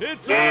 Peace.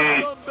 It's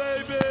awesome,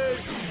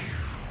 baby!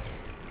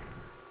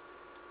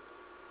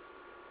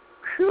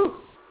 Whew.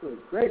 Good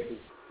gracious.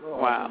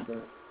 Lord, wow.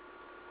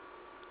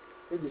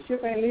 The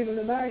ship ain't leaving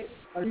tonight?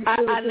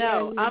 I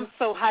know. I'm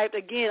so hyped.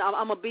 Again,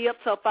 I'm going to be up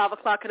till 5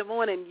 o'clock in the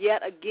morning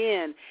yet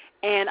again.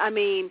 And, I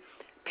mean,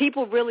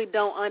 people really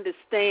don't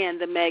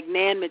understand the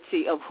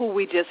magnanimity of who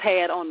we just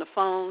had on the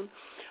phone.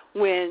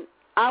 When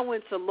I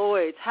went to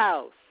Lloyd's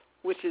house,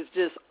 which is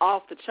just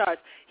off the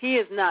charts, he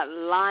is not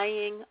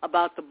lying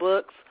about the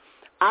books.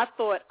 I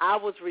thought I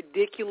was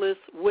ridiculous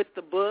with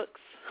the books.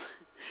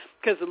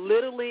 Because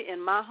literally in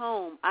my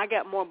home, I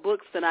got more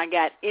books than I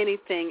got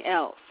anything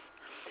else.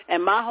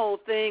 And my whole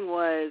thing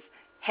was,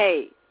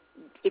 hey,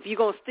 if you're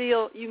going to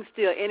steal, you can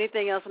steal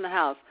anything else in the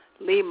house.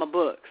 Leave my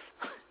books.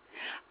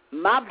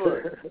 My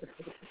books.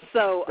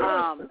 So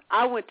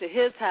I went to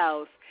his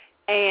house,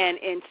 and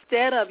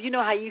instead of, you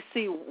know how you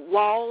see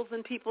walls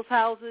in people's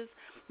houses?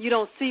 You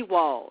don't see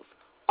walls.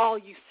 All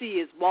you see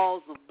is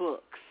walls of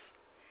books.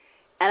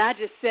 And I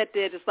just sat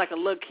there just like a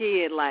little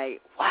kid,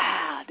 like,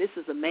 wow, this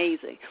is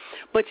amazing.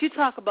 But you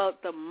talk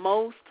about the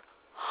most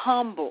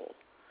humble.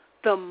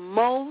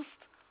 And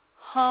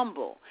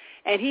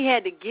he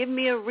had to give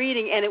me a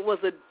reading, and it was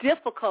a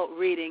difficult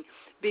reading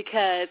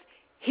because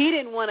he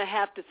didn't want to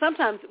have to.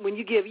 Sometimes when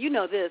you give, you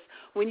know this,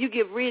 when you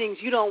give readings,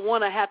 you don't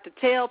want to have to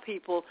tell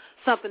people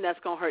something that's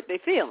going to hurt their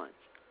feelings.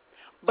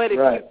 But if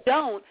you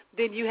don't,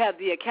 then you have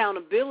the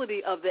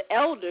accountability of the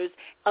elders,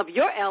 of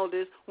your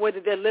elders, whether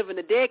they're living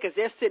or dead, because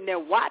they're sitting there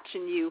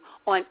watching you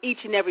on each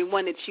and every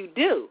one that you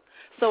do.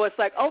 So it's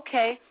like,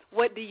 okay,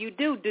 what do you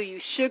do? Do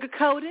you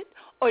sugarcoat it,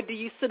 or do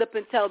you sit up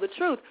and tell the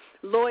truth?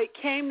 Lloyd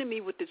came to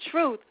me with the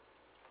truth,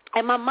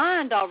 and my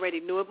mind already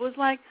knew it. It was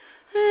like,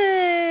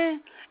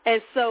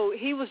 And so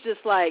he was just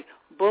like,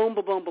 boom,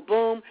 boom, boom, boom,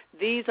 boom.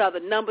 These are the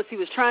numbers. He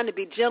was trying to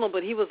be gentle,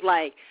 but he was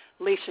like,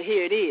 Leisha,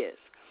 here it is.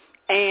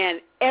 And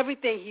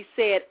everything he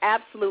said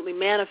absolutely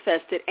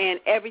manifested, and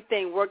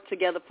everything worked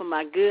together for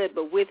my good.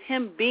 But with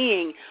him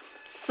being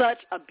such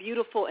a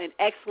beautiful and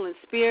excellent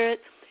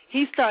spirit,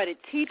 he started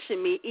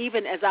teaching me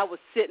even as I was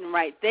sitting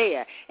right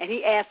there. And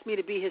he asked me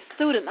to be his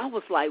student. I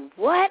was like,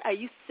 what? Are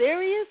you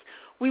serious?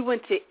 We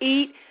went to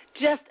eat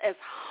just as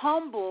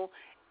humble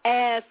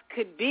as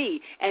could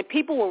be. And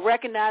people were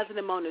recognizing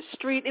him on the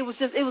street. It was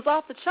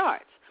off the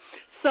charts.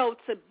 So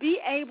to be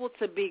able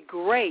to be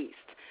graced,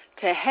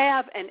 to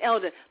have an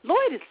elder.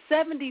 Lloyd is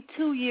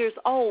 72 years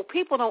old.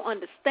 People don't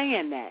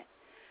understand that.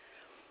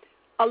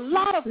 A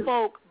lot of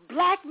folk,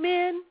 black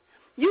men,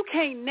 you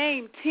can't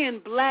name 10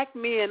 black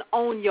men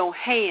on your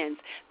hands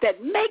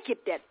that make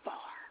it that far.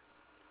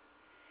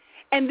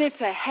 And then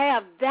to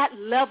have that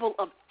level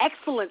of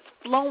excellence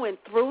flowing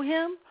through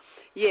him,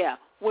 yeah.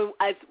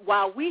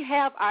 While we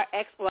have our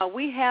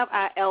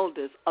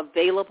elders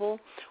available,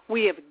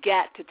 we have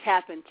got to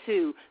tap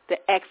into the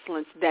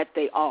excellence that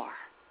they are.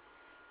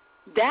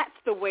 That's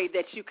the way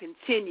that you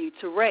continue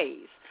to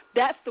raise.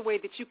 That's the way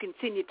that you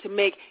continue to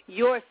make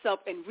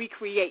yourself and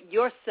recreate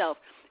yourself,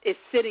 is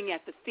sitting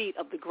at the feet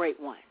of the great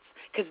ones,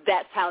 because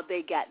that's how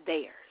they got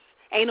theirs.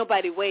 Ain't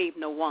nobody waved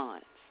no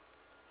wands.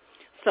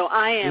 So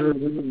I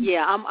am,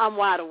 I'm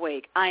wide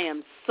awake.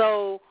 I'm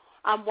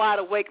wide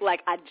awake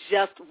like I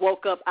just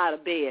woke up out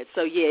of bed.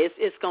 So, yeah,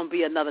 it's going to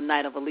be another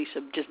night of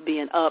Alicia just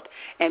being up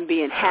and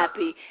being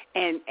happy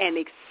and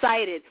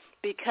excited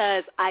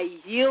because I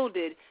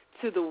yielded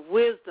to the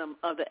wisdom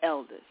of the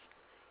elders.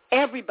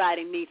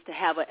 Everybody needs to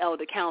have an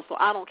elder council.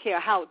 I don't care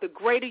how. The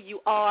greater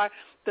you are,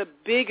 the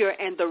bigger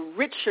and the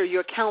richer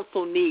your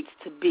council needs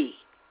to be.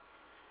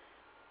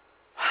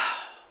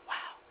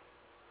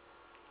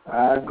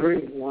 I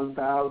agree,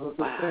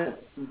 1,000%.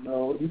 You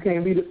know, you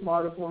can't be the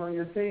smartest one on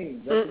your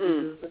team. That's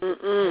on your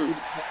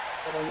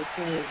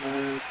team,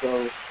 man.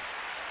 So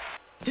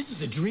this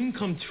is a dream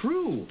come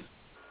true.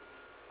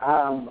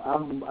 I'm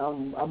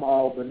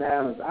all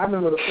bananas. I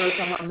remember the first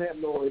time I met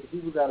Lloyd. He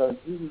was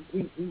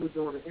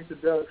doing an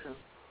introduction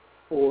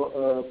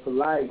for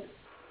Polite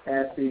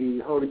at the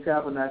Holy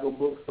Tabernacle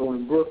Bookstore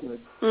in Brooklyn.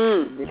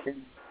 And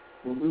then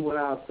when we went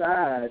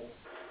outside,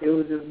 it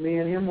was just me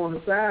and him on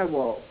the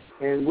sidewalk.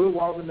 And we're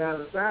walking down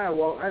the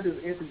sidewalk. I just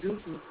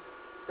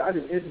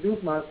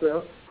introduced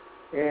myself,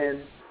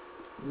 and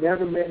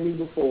never met me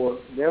before,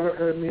 never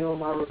heard me on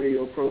my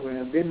radio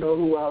program, didn't know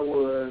who I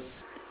was.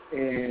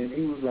 And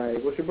he was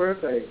like, "What's your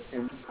birthday?"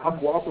 And I'm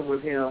walking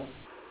with him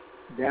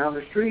down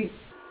the street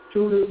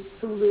to the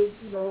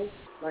you know,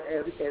 like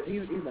as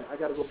he's like, "I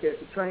got to go catch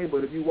the train,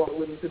 but if you walk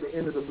with me to the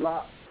end of the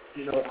block,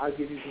 you know, I'll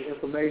give you some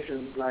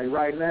information like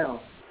right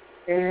now."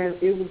 And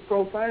it was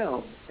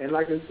profound. And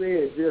like I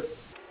said, just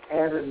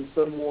having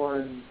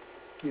someone,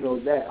 you know,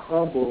 that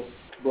humble,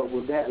 but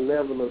with that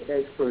level of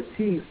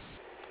expertise,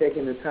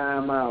 taking the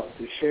time out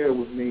to share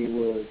with me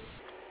was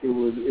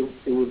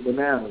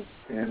bananas,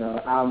 and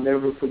I'll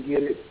never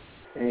forget it.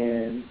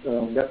 And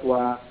that's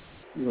why,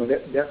 you know,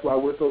 that's why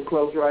we're so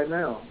close right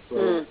now.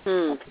 So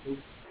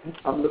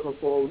I'm looking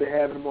forward to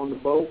having him on the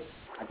boat.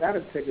 I got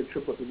to take a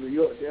trip up to New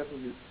York,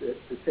 definitely, to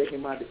take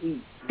him out to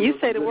eat. You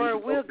say the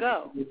word, we'll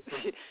go.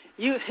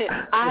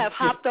 I have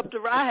hopped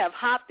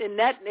in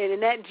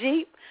that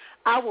Jeep.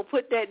 I will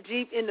put that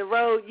Jeep in the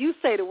road. You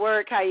say the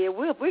word, Khayr,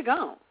 we're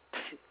gone.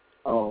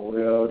 Oh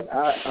well,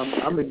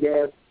 I'm the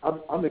gas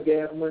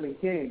money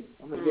king.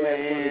 I'm the gas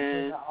money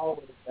king. I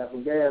always have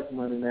some gas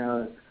money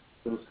now.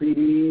 Some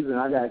CDs, and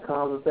I got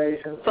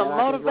conversations.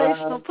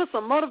 Put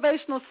some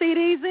motivational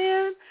CDs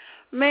in.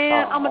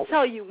 Man, I'm going to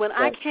tell you, when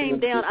I came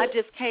down, I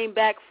just came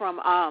back from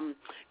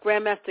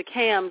Grandmaster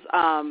Cam's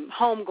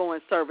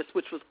homegoing service,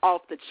 which was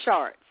off the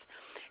charts.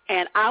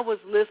 And I was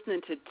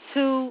listening to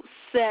 2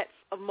 sets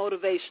of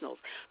motivationals.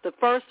 The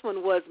first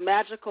one was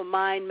Magical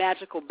Mind,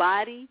 Magical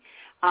Body.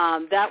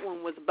 That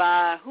one was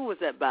by, who was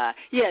that by?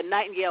 Yeah,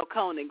 Nightingale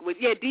Koenig.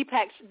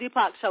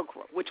 Deepak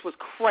Chopra, which was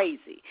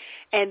crazy.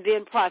 And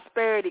then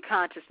Prosperity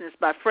Consciousness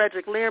by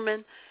Frederick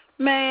Learman.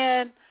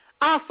 Man,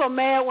 I was so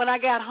mad when I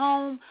got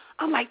home.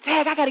 I'm like,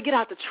 Tag, I got to get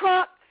out the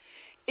truck.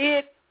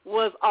 It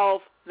was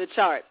off the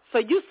charts. So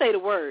you say the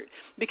word,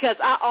 because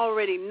I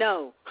already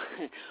know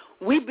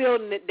we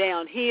building it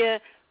down here.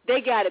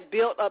 They got it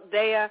built up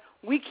there.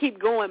 We keep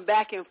going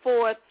back and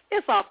forth.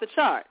 It's off the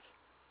charts.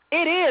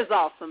 It is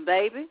awesome,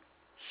 baby.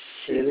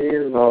 It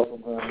is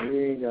awesome, honey.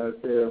 You ain't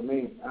got to tell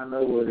me. I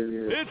know what it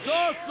is. It's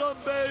awesome,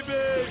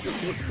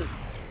 baby.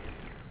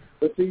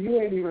 But see, you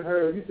ain't even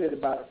heard, you said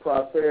about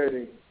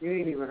prosperity, you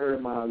ain't even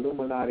heard my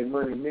Illuminati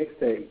Money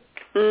mixtape.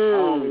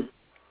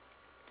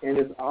 And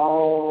it's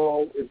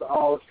all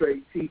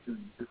straight teaching.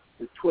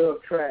 It's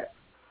 12 tracks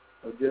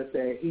of just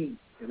that heat.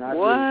 And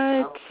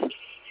oh,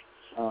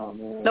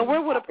 man. Now,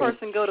 where would a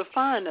person go to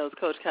find those,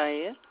 Coach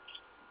Khayr?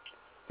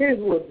 Here's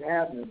what's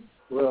happening.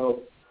 Well,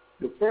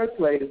 the first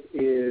place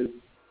is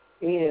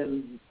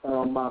in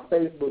my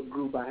Facebook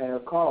group I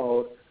have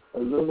called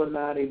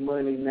Illuminati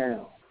Money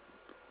Now.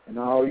 And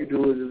all you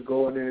do is just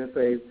go in there and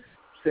say,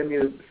 send me,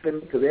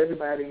 because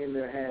everybody in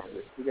there has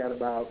it. We got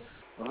about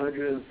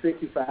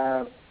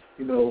 165,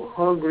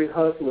 hungry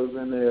hustlers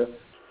in there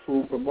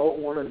who promote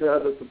one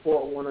another,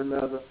 support one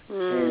another,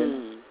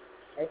 and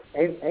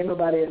ain't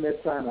nobody in there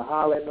trying to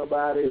holler at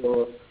nobody.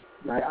 Or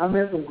like, I'm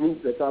in some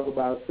groups that talk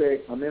about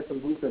sex. I'm in some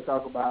groups that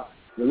talk about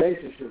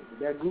relationships. But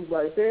that group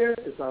right there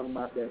is talking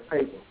about that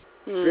paper,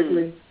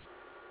 strictly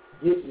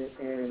getting it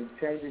and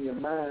changing your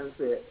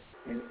mindset.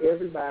 And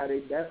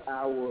everybody, that's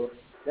our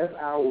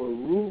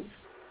roots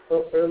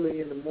up early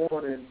in the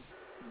morning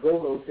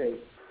go-go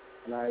tape.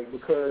 Like,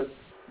 because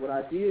what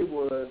I did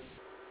was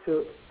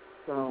took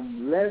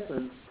some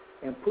lessons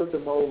and put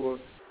them over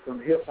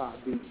some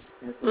hip-hop beats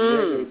and some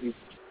reggae beats.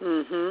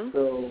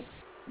 So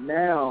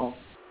now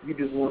you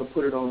just want to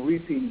put it on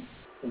repeat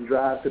and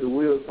drive till the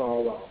wheels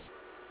fall off.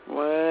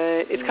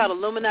 What? It's called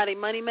Illuminati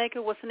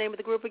Moneymaker. What's the name of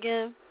the group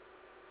again?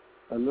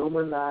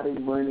 Illuminati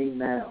Money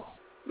Now.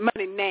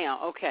 Money Now.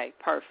 Okay,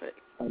 perfect.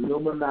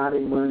 Illuminati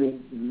Money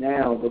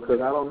Now,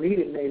 because I don't need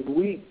it next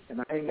week,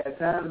 and I ain't got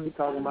time to be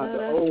talking about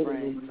the old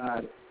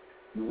Illuminati.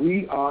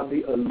 We are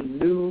the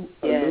new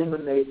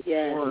illuminated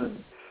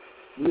ones.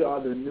 We are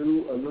the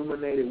new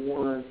illuminated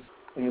ones,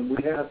 and we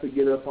have to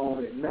get up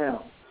on it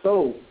now.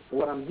 So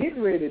what I'm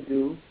getting ready to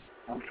do,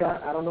 I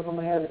don't know if I'm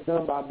going to have it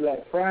done by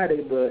Black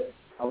Friday, but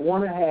I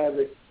want to have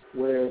it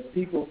where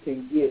people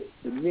can get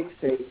the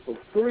mixtape for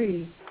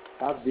free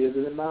by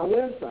visiting my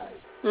website.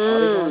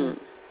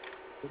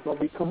 It's going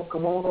to be come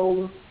on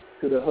over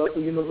to the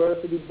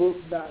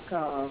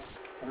hustleuniversitybooks.com,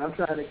 and I'm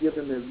trying to give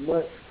them as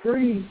much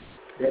free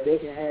that they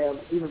can have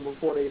even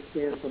before they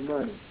spend some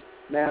money.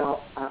 Now,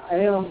 I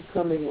am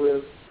coming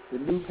with the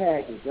new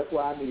package. That's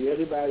why I need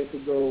everybody to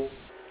go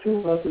to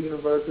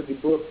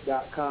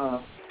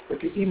hustleuniversitybooks.com,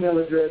 put your email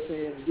address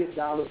in, get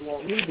dollars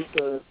on me,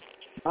 because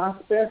my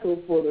special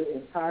for the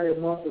entire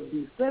month of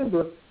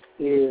December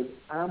is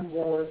I'm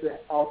going to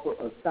offer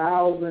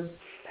 1,000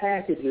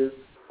 packages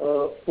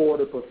for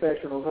the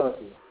professional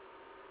hustler.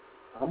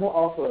 I'm going to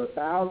offer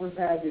 1,000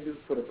 packages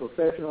for the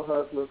professional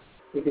hustler.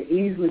 It can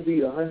easily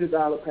be a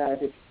 $100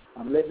 package.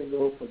 I'm letting it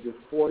go for just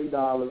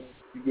 $40.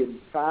 You're getting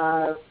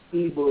 5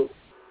 ebooks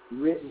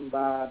written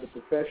by the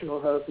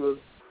professional hustlers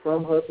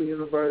from Hustle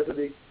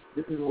University.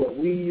 This is what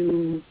we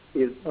use.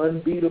 It's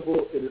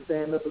unbeatable. It'll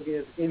stand up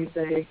against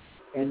anything.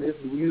 And this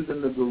is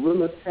using the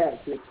guerrilla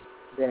tactics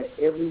that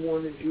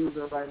everyone is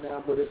using right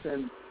now, but it's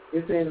in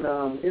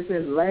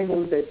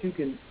language that you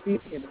can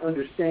speak and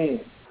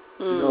understand.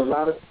 A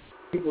lot of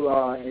people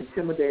are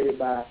intimidated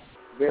by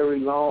very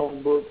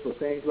long books or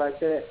things like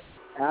that.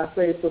 And I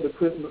say for the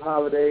Christmas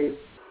holidays,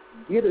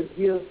 get a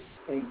gift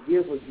and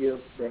give a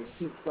gift that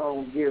keeps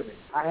on giving.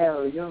 I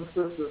have a young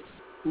sister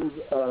who's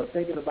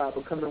thinking about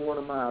becoming one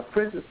of my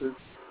apprentices,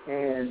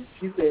 and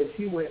she said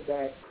she went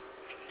back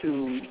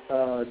to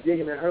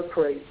digging in her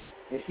crate,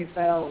 and she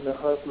found the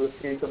Hustler's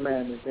 10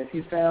 Commandments, and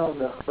she found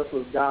the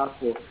Hustler's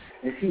Gospel,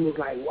 and she was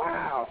like,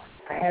 wow,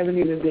 I haven't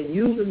even been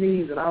using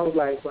these. And I was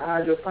like, well,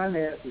 how's your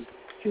finances?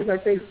 She was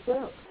like, they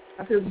suck.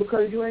 I said,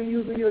 because you ain't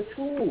using your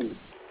tools.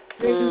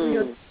 You ain't using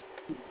your tools.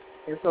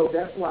 And so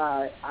that's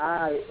why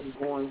I am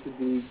going to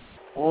be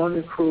on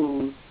the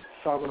cruise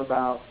talking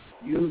about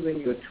using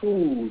your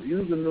tools,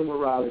 using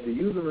numerology,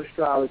 using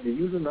astrology,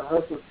 using the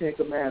Hustler's 10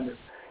 Commandments.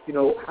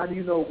 How do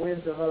you know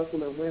when to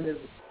hustle and when's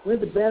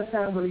the best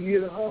time of the year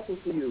to hustle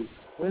for you?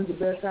 When's the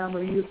best time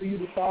of the year for you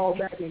to fall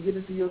back and get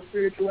into your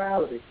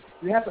spirituality?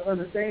 You have to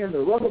understand the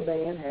rubber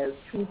band has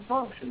 2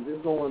 functions.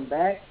 It's going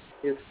back,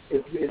 it's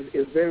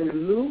very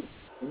loose,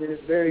 and then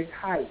it's very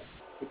tight.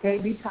 It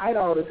can't be tight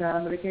all the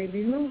time, and it can't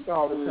be loose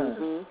all the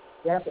time.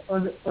 You have to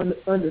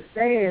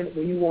understand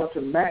when you want to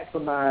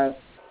maximize.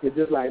 It's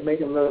just like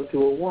making love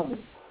to a woman.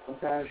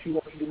 Sometimes she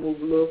wants you to move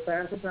a little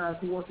fast. Sometimes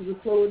she wants you to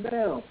slow it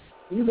down.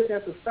 When you look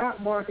at the stock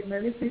market,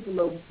 man, these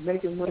people are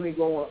making money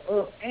going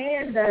up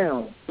and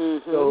down.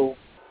 So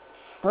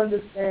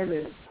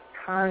understanding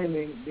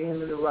timing,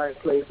 being in the right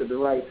place at the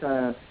right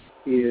time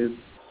is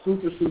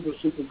super, super,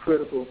 super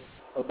critical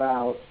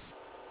about,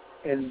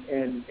 and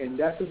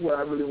that's just what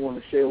I really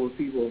want to share with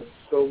people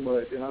so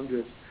much, and I'm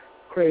just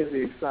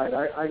crazy excited.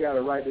 I got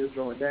to write this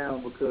joint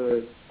down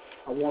because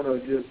I want to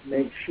just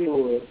make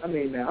sure,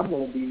 now I'm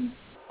going to be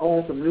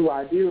on some new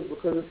ideas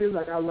because it feels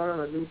like I learn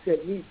a new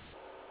technique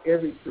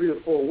every 3 or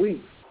 4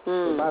 weeks.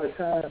 So by the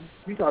time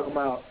you talking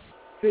about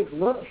 6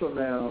 months from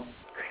now,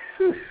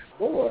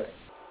 boy,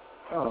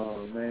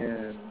 oh,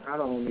 man, I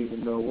don't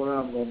even know where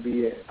I'm going to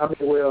be at.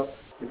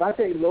 If I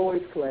take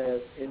Lloyd's class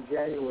in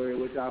January,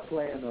 which I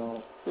plan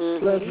on,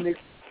 plus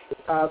mixing the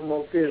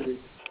cosmophysics,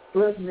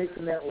 plus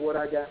mixing that with what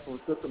I got from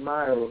Sister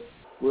Myra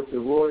with the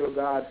Royal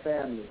God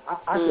family,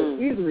 I could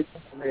easily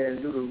come there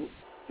and do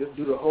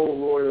the whole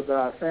Royal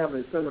God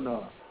family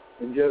seminar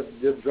and just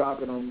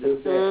drop it on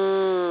just that.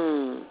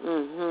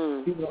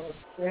 You know what I'm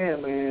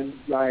saying, man?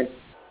 Like,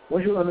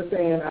 once you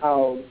understand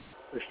how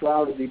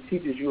astrology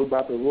teaches you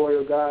about the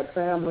Royal God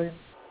family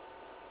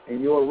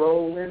and your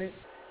role in it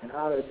and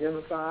how to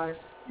identify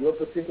your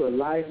particular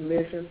life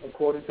mission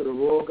according to the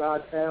Royal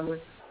God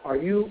family, are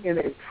you in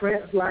a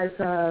prince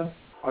lifetime?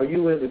 Are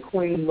you in the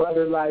queen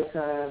mother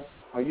lifetime?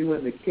 Are you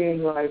in the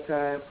king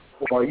lifetime?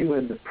 Or are you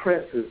in the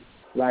princess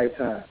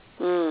lifetime?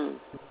 And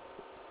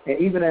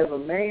even as a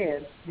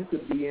man, you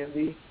could be in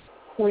the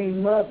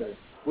queen mother,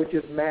 which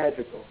is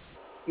magical.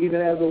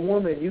 Even as a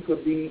woman, you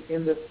could be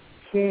in the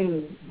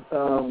king,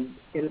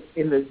 in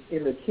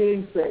the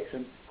king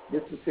section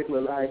this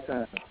particular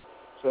lifetime.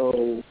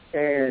 So,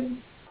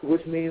 and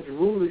which means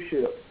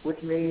rulership,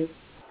 which means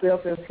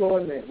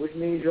self-employment, which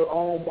means your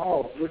own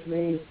boss, which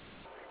means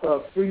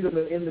freedom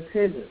and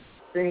independence,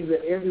 things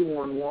that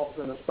everyone wants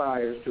and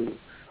aspires to.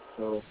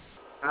 So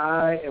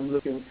I am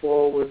looking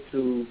forward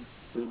to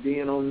just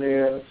being on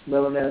there,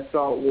 smelling that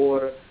salt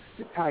water.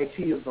 The Tai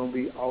Chi is going to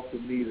be off the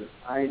meter.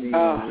 I ain't even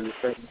going to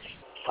say.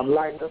 I'm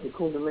lighting up the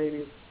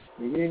Kundalini,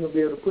 and you ain't going to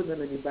be able to put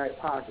them in your back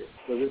pocket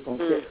because it's going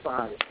to catch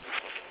fire. I'll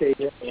tell you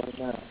that right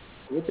now.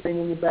 Everything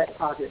in your back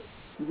pocket,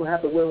 you're going to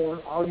have to wear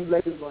one. All you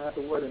ladies are going to have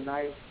to wear the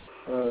knife.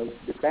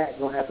 The back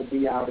going to have to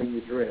be out in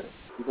your dress.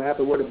 You're going to have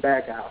to wear the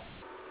back out.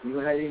 You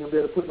ain't going to be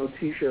able to put no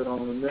T-shirt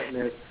on or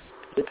nothing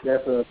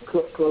that's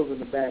closing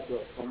the back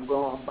up. I'm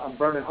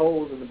burning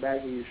holes in the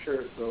back of your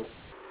shirt, so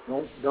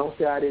don't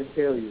say I didn't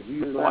tell you.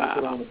 You either have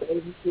to put on a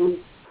bathing suit,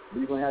 or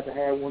you're going to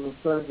have one of them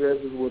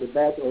sundresses with the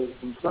back or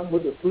something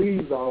with the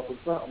sleeves off or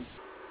something,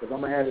 because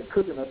I'm going to have it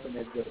cooking up in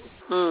that dress.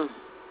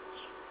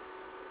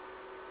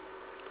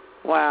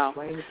 Wow.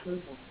 Plain and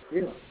simple.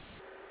 Yeah.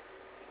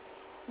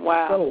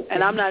 Wow. So,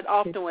 and I'm not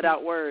often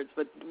without words,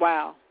 but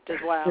wow.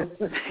 Just wow.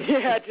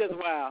 Yeah, just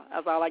wow.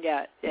 That's all I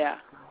got. Yeah.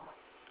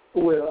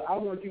 Well, I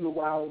want you to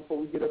wow before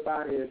we get up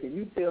out of here. Can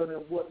you tell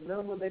them what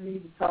number they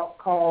need to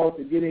call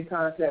to get in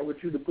contact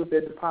with you to put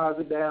their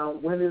deposit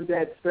down? When is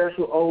that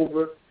special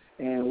over?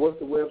 And what's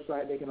the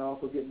website they can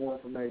also get more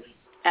information?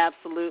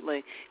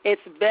 Absolutely.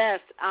 It's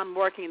best. I'm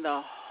working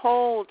the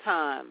whole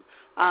time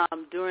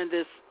during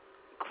this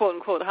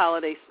quote-unquote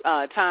holiday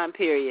time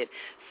period.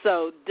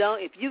 So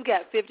if you've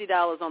got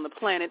 $50 on the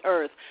planet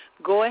Earth,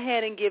 go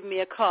ahead and give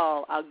me a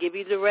call. I'll give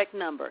you the direct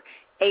number,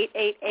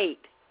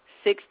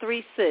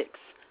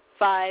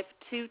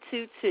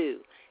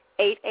 888-636-5222,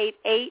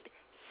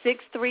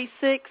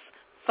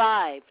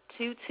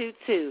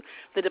 888-636-5222.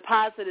 The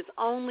deposit is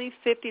only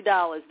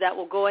 $50. That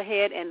will go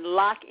ahead and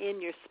lock in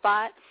your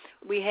spot.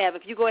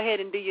 If you go ahead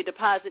and do your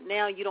deposit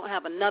now, you don't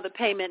have another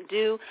payment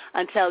due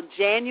until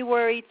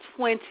January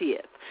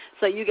 20th.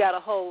 So you got a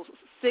whole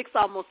 6,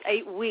 almost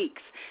 8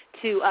 weeks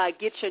to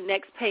get your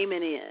next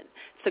payment in.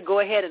 So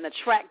go ahead and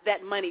attract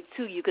that money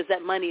to you because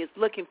that money is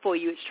looking for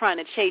you. It's trying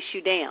to chase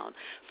you down.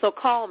 So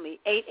call me,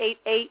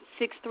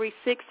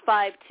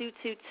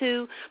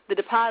 888-636-5222. The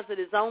deposit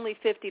is only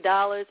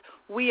 $50.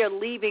 We are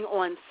leaving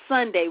on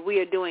Sunday. We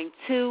are doing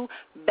 2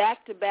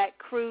 back-to-back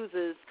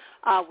cruises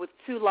with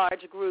 2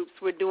 large groups.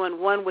 We're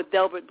doing one with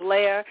Delbert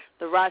Blair,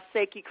 the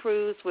Raseki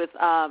cruise with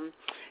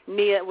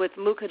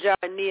Mukhajar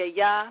and Nia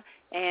Yah,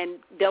 and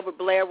Delbert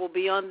Blair will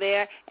be on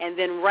there. And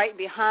then right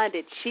behind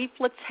it, Chief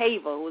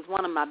Latava, who is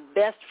one of my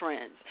best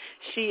friends.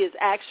 She is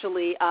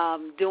actually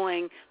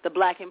doing the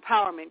Black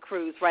Empowerment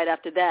Cruise right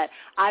after that.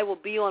 I will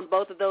be on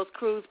both of those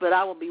cruises, but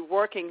I will be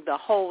working the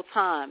whole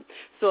time.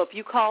 So if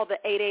you call the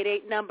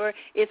 888 number,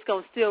 it's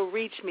going to still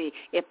reach me.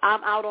 If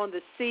I'm out on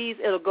the seas,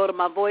 it'll go to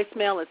my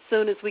voicemail. As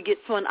soon as we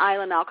get to an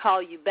island, I'll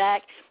call you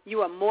back.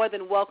 You are more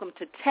than welcome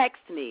to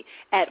text me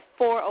at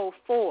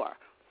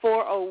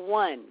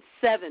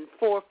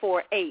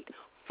 404-401-7448,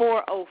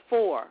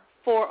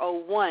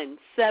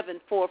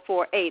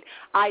 404-401-7448.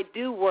 I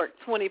do work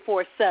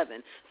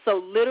 24/7,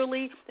 So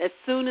literally, as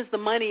soon as the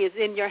money is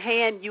in your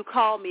hand, you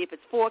call me. If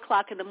it's 4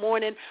 o'clock in the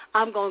morning,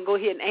 I'm going to go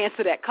ahead and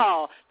answer that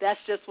call. That's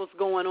just what's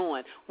going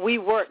on. We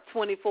work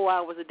 24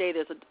 hours a day.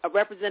 There's a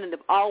representative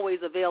always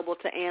available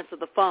to answer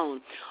the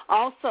phone.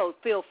 Also,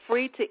 feel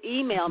free to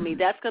email me.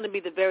 That's going to be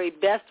the very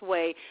best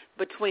way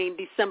between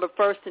December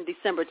 1st and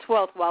December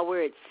 12th while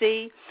we're at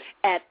sea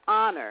at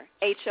honor,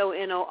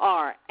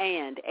 HONOR,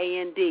 and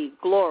AND,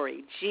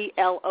 glory,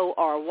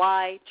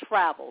 GLORY,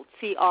 travel,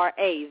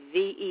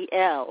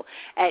 TRAVEL,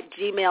 at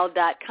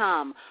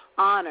gmail.com.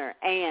 Honor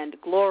and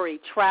glory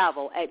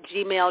travel at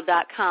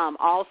gmail.com,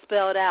 all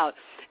spelled out.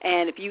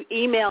 And if you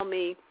email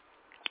me,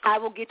 I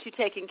will get you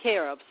taken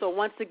care of. So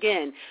once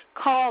again,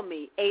 call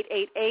me,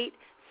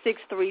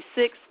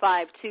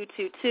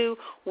 888-636-5222,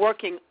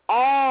 working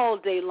all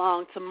day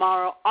long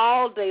tomorrow,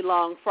 all day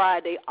long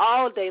Friday,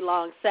 all day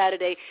long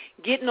Saturday,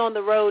 getting on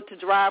the road to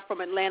drive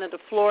from Atlanta to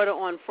Florida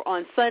on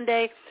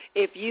Sunday.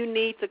 If you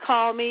need to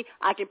call me,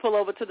 I can pull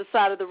over to the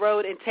side of the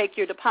road and take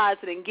your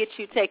deposit and get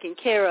you taken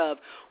care of.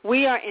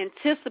 We are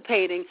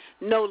anticipating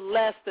no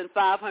less than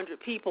 500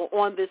 people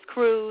on this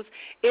cruise.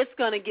 It's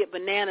going to get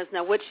bananas.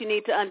 Now, what you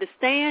need to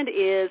understand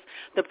is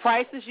the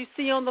prices you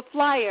see on the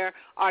flyer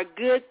are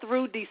good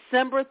through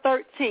December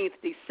 13th.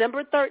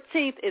 December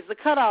 13th is the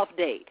cutoff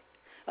date,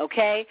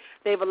 okay?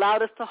 They've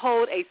allowed us to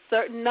hold a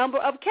certain number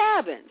of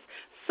cabins.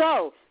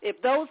 So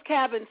if those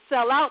cabins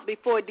sell out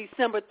before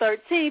December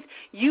 13th,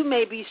 you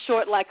may be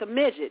short like a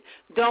midget.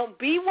 Don't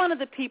be one of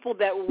the people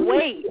that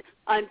wait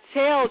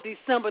until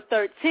December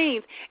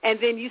 13th and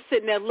then you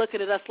sitting there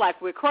looking at us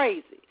like we're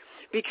crazy.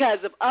 Because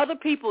if other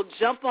people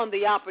jump on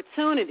the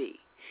opportunity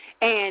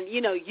and, you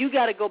know, you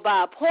got to go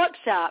buy a pork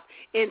chop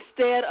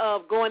instead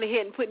of going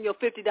ahead and putting your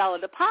 $50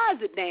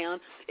 deposit down,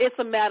 it's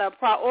a matter of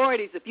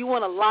priorities. If you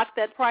want to lock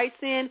that price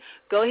in,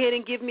 go ahead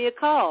and give me a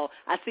call.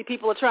 I see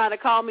people are trying to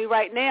call me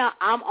right now.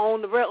 I'm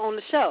on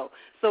the show.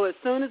 So as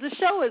soon as the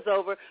show is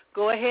over,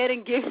 go ahead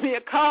and give me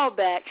a call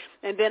back,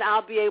 and then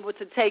I'll be able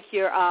to take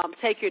your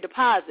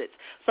deposits.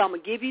 So I'm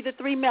going to give you the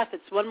 3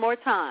 methods one more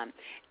time.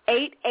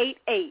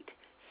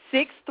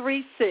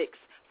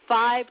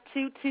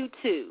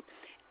 888-636-5222.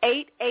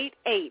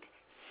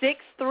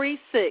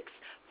 888-636-5222.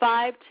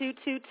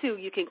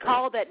 You can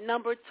call that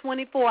number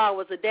 24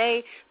 hours a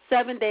day,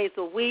 7 days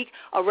a week.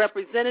 A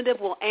representative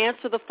will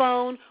answer the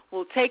phone,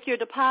 will take your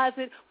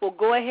deposit, will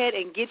go ahead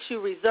and get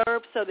you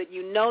reserved so that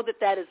you know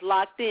that that is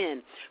locked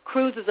in.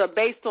 Cruises are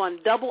based on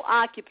double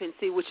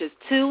occupancy, which is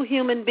 2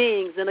 human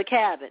beings in a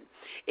cabin.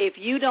 If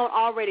you don't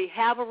already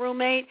have a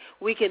roommate,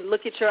 we can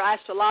look at your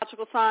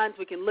astrological signs,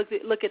 we can look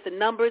at the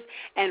numbers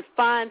and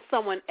find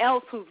someone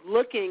else who's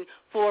looking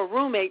for a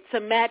roommate to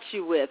match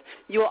you with.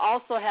 You'll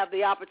also have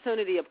the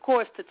opportunity, of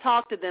course, to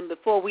talk to them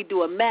before we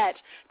do a match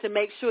to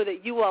make sure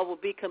that you all will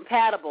be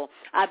compatible.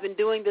 I've been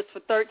doing this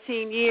for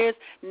 13 years,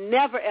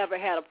 never ever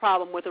had a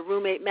problem with a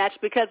roommate match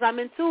because I'm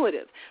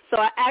intuitive. So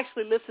I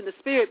actually listen to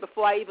spirit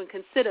before I even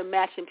consider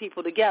matching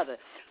people together.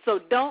 So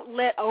don't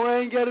let, I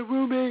ain't got a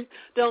roommate,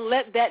 don't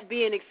let that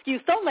be an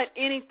excuse. Don't let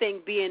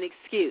anything be an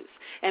excuse.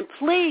 And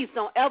please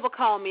don't ever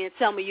call me and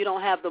tell me you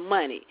don't have the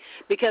money,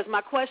 because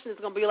my question is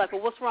going to be like,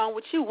 well, what's wrong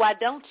with you? Why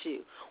don't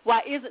you?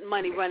 Why isn't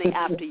money running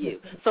after you?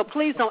 So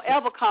please don't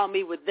ever call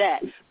me with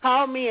that.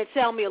 Call me and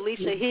tell me,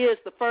 Alicia, here's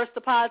the first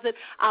deposit.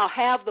 I'll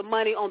have the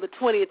money on the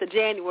 20th of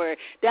January.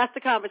 That's the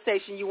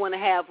conversation you want to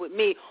have with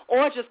me.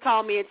 Or just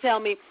call me and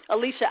tell me,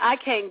 Alicia, I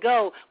can't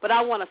go, but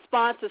I want to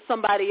sponsor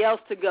somebody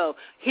else to go.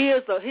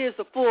 Here's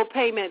the full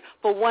payment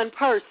for one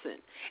person.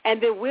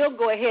 And then we'll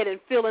go ahead and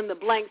fill in the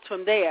blanks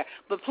from there.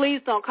 But please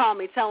don't call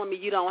me telling me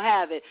you don't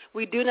have it.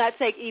 We do not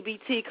take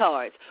EBT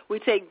cards. We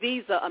take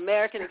Visa,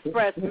 American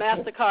Express,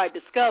 MasterCard,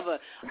 Discover,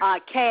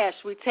 cash.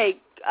 We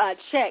take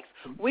checks.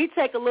 We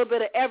take a little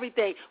bit of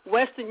everything,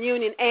 Western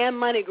Union and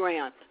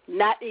MoneyGram,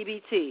 not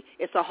EBT.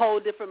 It's a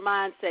whole different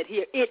mindset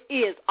here. It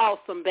is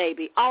awesome,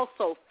 baby.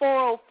 Also,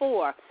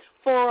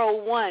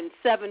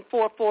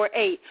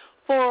 404-401-7448.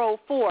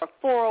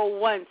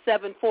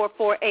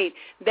 404-401-7448.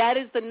 That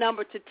is the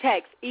number to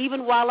text.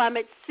 Even while I'm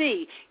at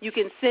sea, you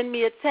can send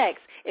me a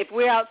text. If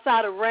we're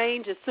outside of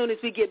range, as soon as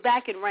we get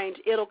back in range,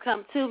 it'll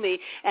come to me,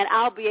 and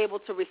I'll be able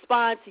to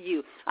respond to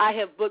you. I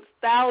have booked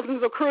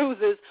thousands of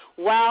cruises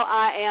while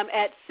I am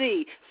at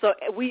sea, so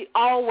we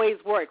always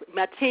work.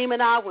 My team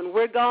and I, when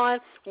we're gone,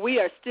 we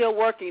are still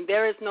working.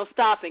 There is no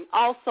stopping.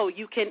 Also,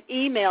 you can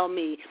email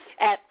me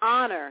at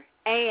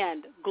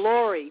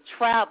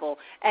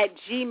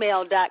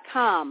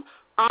honorandglorytravel@gmail.com.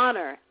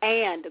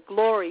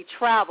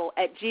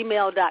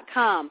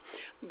 honorandglorytravel@gmail.com.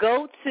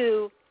 Go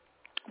to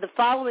the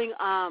following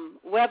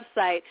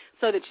website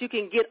so that you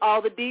can get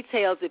all the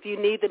details if you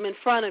need them in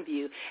front of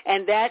you,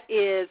 and that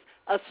is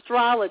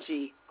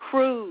astrology,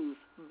 cruise,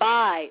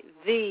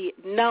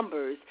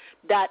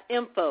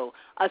 astrologycruise.info.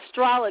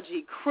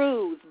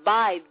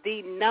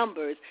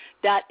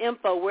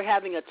 Astrologycruise.info. We're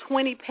having a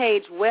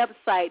 20-page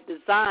website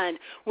designed,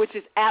 which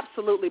is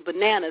absolutely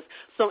bananas.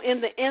 So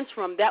in the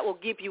interim, that will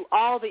give you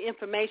all the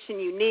information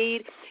you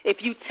need.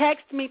 If you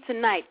text me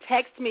tonight,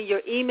 text me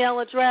your email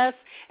address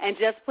and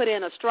just put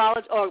in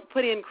astrology or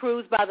put in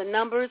cruise by the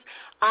numbers,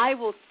 I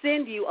will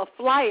send you a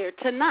flyer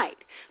tonight.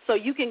 So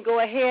you can go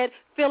ahead,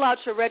 fill out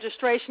your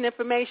registration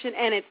information,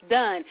 and it's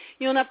done.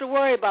 You don't have to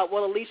worry about,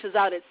 well, Alicia's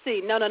out at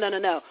sea.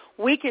 No.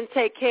 We can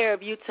take care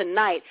of you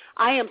tonight.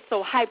 I am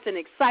so hyped and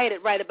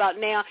excited right about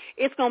now.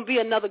 It's going to be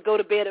another go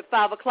to bed at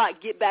 5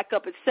 o'clock, get back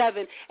up at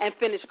 7, and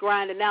finish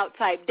grinding out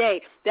type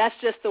day. That's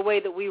just the way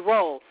that we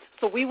roll.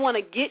 So we want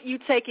to get you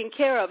taken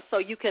care of so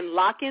you can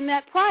lock in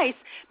that price,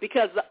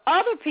 because the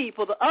other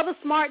people, the other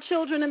smart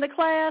children in the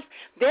class,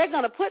 they're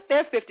going to put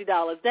their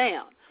 $50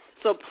 down.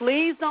 So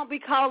please don't be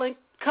calling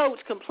Coach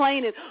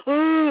complaining,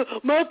 oh,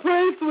 my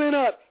price went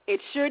up. It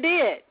sure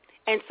did.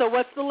 And so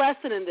what's the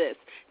lesson in this?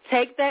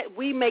 Take that,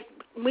 we make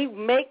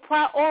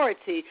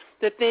priority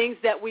the things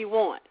that we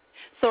want.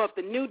 So if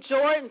the new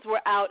Jordans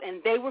were out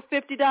and they were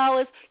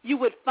 $50, you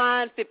would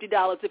find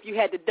 $50 if you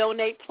had to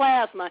donate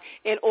plasma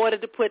in order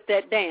to put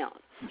that down.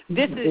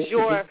 This is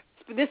your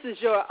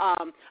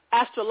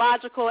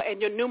astrological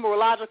and your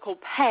numerological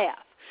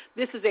path.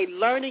 This is a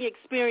learning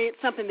experience,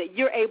 something that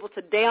you're able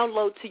to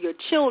download to your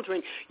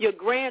children, your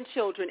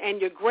grandchildren,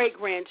 and your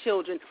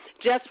great-grandchildren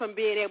just from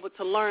being able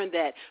to learn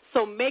that.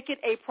 So make it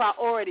a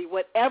priority.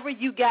 Whatever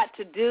you got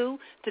to do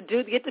to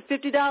get the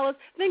 $50,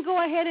 then go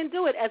ahead and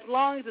do it as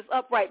long as it's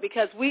upright,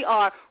 because we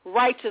are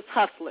righteous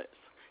hustlers.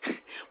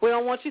 We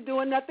don't want you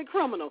doing nothing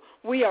criminal.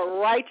 We are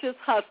righteous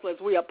hustlers.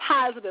 We are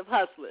positive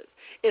hustlers.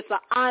 It's an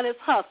honest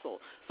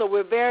hustle. So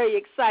we're very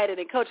excited.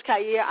 And Coach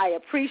Khayr, I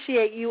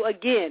appreciate you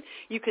again.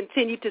 You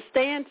continue to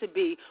stand to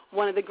be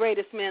one of the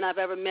greatest men I've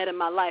ever met in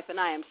my life,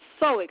 and I am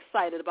so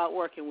excited about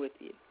working with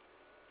you.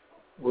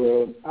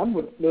 Well,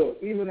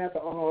 look, even after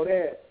all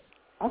that,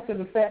 I'm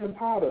finna fatten the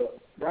pot up.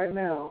 Right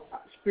now,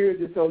 Spirit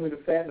just told me to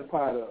fatten the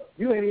pot up.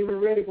 You ain't even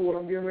ready for what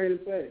I'm getting ready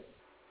to say.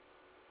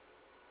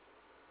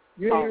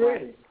 You ain't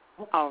ready.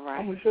 All right.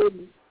 I'm gonna show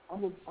you.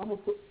 I'm going to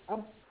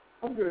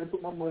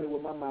put my money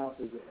where my mouth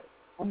is at.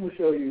 I'm gonna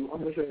show you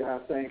how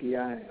stanky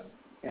I am,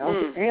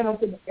 and I'm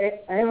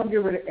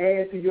getting ready to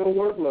add to your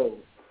workload.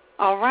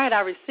 All right, I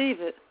receive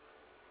it.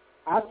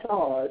 I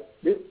charge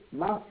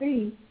my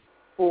fee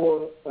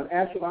for an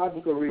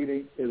astrological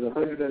reading is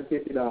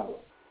 $150.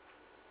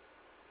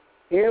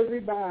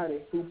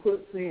 Everybody who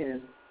puts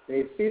in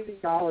their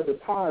 $50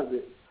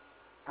 deposit,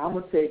 I'm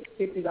gonna take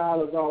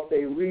 $50 off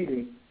their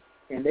reading,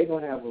 and they're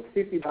going to have a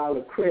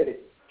 $50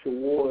 credit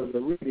towards the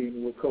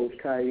reading with Coach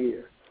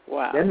Khayr.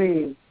 Wow. That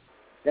means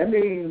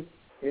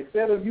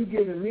instead of you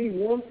giving me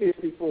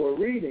 $150 for a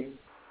reading,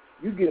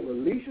 you give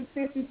Alicia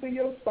 $50 for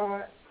your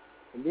spot,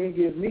 and then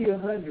give me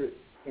 $100,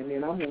 and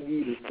then I'm going to give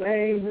you the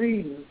same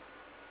reading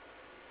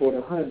for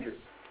the $100.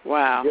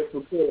 Wow. Just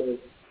because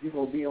you're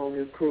going to be on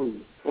this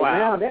cruise. Wow. So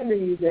now that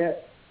means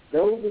that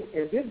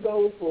and this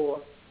goes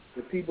for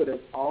the people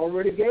that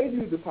already gave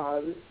you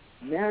deposits.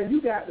 Now you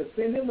got to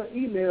send him an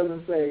email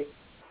and say,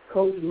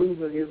 Coach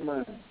losing his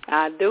mind.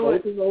 I do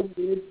it. Coach is over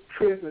there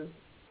tripping,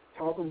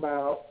 talking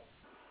about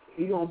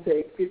he going to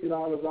take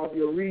 $50 off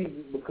your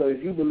reading because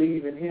you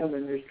believe in him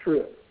and this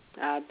trip.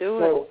 I do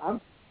it. So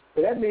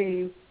that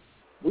means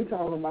we're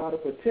talking about a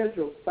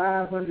potential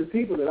 500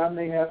 people that I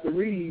may have to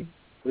read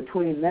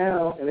between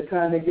now and the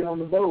time they get on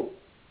the boat,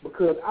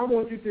 because I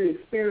want you to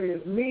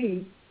experience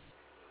me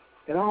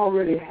and I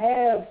already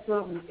have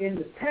something in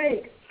the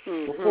tank.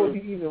 Before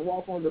you even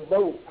walk on the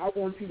boat, I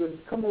want you to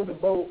come on the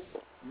boat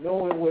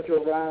knowing what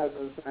your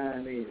rising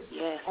sign is.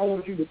 Yes. I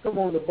want you to come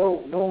on the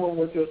boat knowing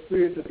what your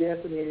spiritual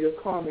destiny and your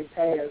karmic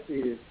past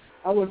is.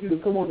 I want you to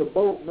come on the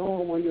boat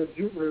knowing where your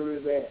Jupiter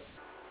is at,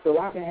 so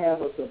I can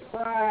have a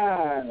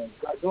surprise,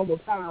 like Norma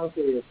Powell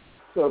says.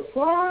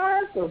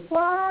 Surprise,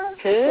 surprise,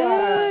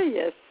 surprise.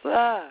 Yes,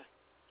 sir.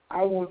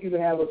 I want you to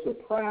have a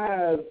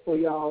surprise for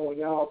y'all when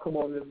y'all come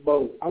on this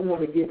boat. I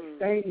want to get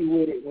stanky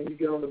with it when you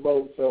get on the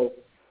boat. So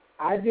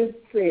I just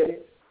said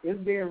it. It's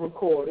being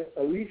recorded.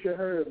 Alicia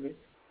heard me.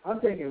 I'm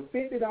taking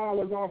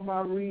 $50 off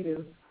my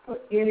reading for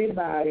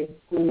anybody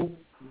who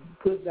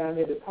puts down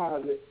their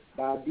deposit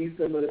by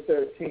December the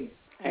 13th.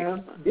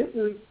 And this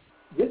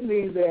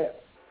means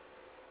that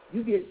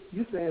you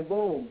saying,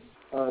 boom,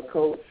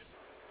 Coach,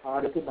 I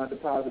already put my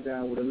deposit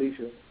down with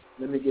Alicia.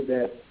 Let me get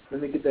that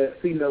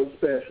C-note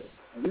special.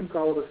 And you can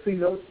call it a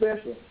C-note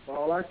special for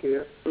all I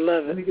care.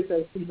 Love it. Let me get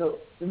that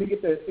C-note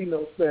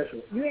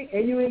special. You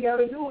ain't got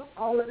to do it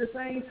all at the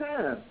same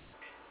time.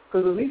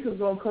 Because Alicia's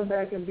going to come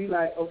back and be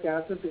like, okay,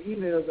 I sent the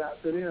emails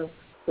out to them.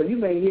 So you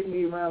may hit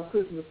me around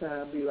Christmas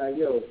time and be like,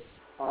 yo,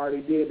 I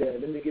already did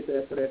that. Let me get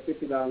that for that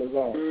 $50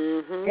 off.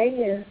 Mm-hmm.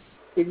 And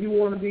if you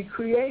want to be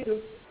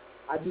creative,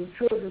 I do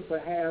children for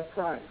half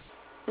price.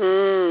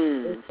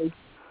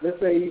 Let's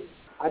say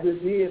I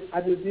just did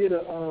a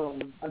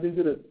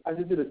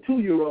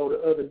 2-year-old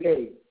the other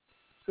day,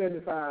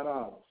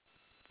 $75.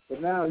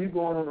 But now you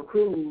going on a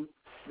cruise,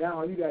 now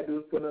all you got to do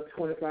is put up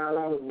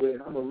 $25 with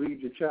it. I'm going to read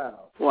your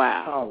child.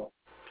 Wow.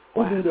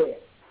 Who do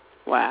that?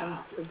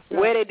 Wow.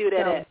 Where they do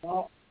that at?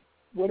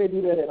 Where they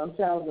do that at? I'm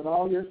challenging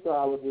all your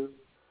astrologers,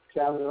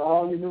 challenging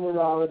all your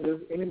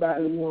numerologists,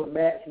 anybody who want to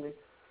match me.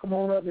 Come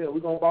on up here.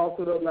 We're going to boss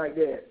it up like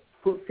that.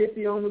 Put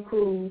 50 on the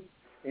cruise,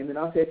 and then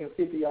I'm taking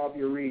 50 off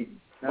your reading.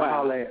 Now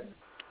holla at me.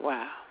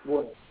 Wow.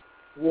 What?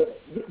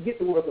 Get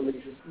to work, Alicia.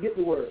 Get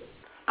to work.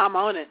 I'm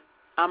on it.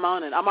 I'm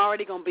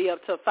already going to be up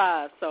till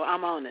 5, so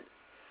I'm on it.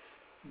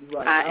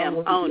 Right. I am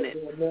on it.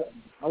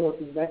 I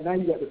want you, now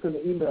you got to send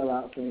an email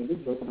out saying, this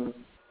is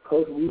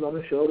Coach, we was on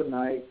the show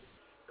tonight.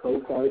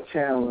 Coach started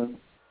channeling,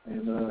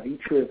 and he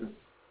tripping.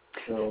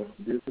 So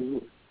this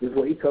is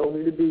what he told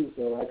me to do,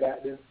 so I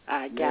got this.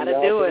 I got to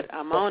do it.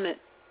 I'm on it.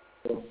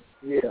 So,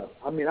 yeah.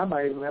 I mean, I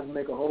might even have to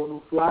make a whole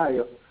new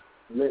flyer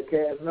and let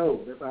Cass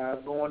know that's how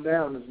it's going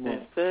down this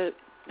month. That's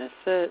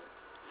it.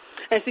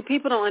 And see,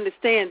 people don't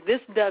understand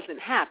this doesn't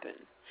happen.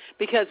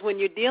 Because when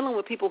you're dealing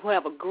with people who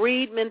have a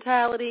greed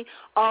mentality,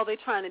 all they're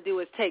trying to do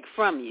is take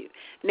from you.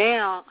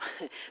 Now,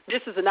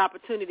 this is an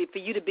opportunity for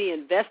you to be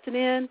invested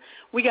in.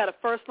 We got to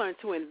first learn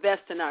to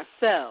invest in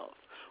ourselves.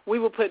 We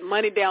will put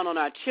money down on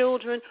our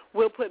children.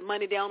 We'll put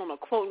money down on a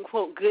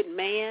quote-unquote good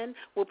man.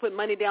 We'll put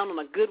money down on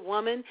a good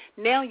woman.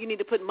 Now you need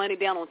to put money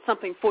down on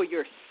something for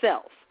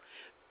yourself.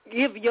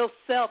 Give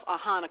yourself a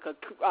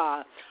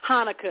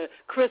Hanukkah,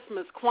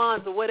 Christmas,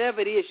 Kwanzaa,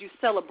 whatever it is you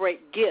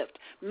celebrate gift.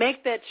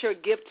 Make that your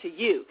gift to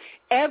you.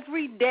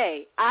 Every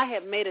day I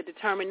have made a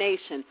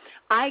determination.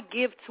 I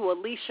give to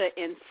Alicia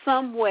in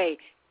some way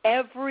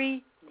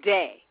every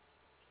day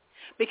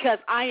because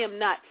I am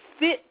not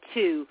fit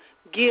to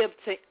give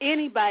to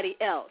anybody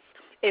else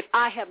if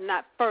I have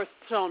not first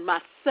shown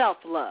myself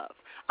love.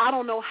 I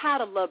don't know how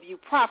to love you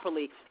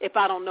properly if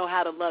I don't know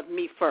how to love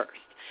me first.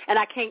 And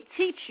I can't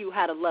teach you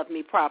how to love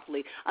me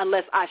properly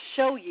unless I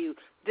show you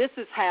this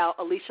is how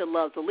Alicia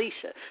loves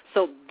Alicia.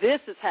 So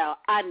this is how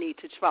I need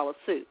to follow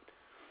suit.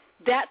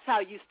 That's how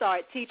you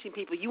start teaching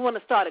people. You want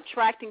to start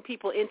attracting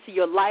people into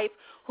your life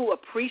who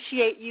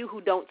appreciate you,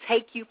 who don't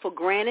take you for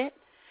granted.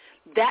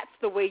 That's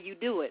the way you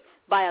do it,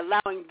 by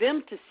allowing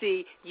them to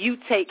see you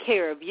take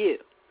care of you.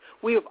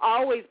 We have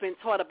always been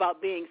taught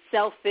about being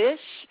selfish.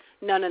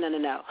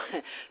 No.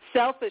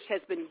 Selfish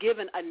has been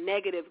given a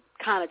negative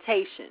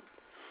connotation.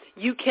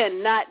 You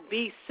cannot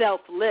be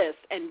selfless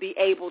and be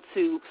able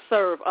to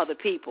serve other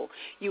people.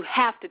 You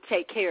have to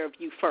take care of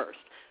you first.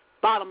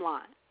 Bottom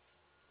line.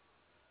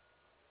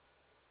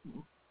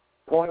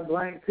 Point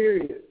blank,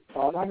 period.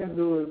 All I can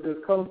do is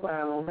just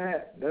co-sign on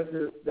that.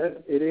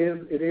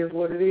 It is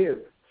what it is.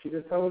 She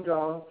just told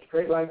y'all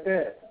straight like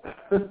that.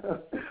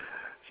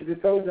 She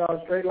just told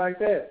y'all straight like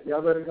that.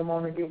 Y'all better come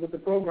on and get with the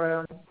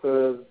program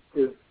because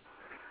it's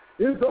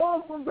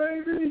awesome,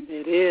 baby.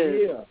 It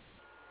is. Yeah.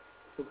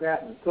 What's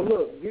happening? So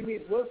look, give me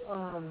what's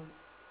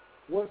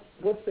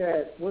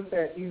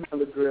that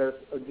email address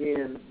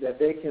again that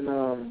they can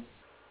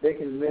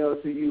mail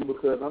to you,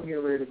 because I'm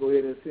getting ready to go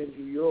ahead and send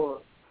you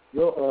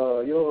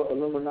your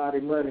Illuminati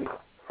Money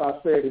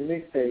Prosperity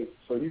mixtape,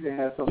 so you can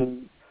have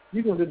something.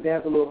 You can just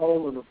dance a little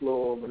hole in the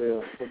floor over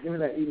there. So give me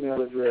that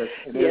email address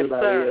and yes,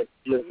 everybody sir.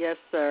 else. Yes,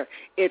 sir.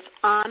 It's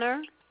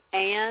Honor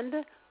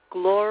and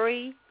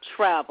Glory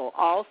Travel,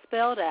 all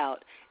spelled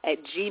out, at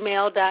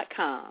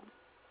gmail.com.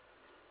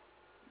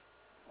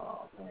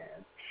 Oh, man.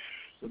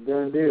 It's a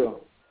done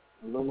deal.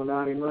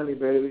 Illuminati Money,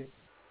 baby.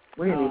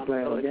 We ain't even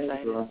playing no games,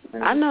 bro.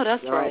 I know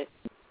that's right.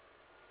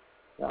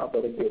 Y'all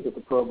better get with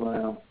the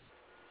program.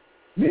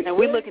 And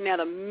we're looking at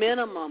a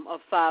minimum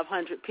of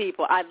 500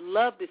 people. I'd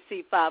love to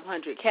see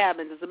 500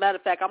 cabins. As a matter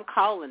of fact, I'm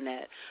calling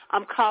that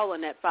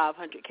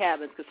 500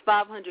 cabins, because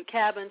 500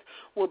 cabins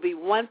will be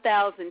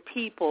 1,000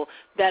 people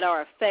that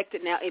are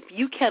affected. Now, if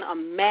you can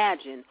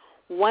imagine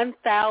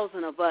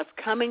 1,000 of us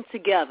coming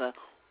together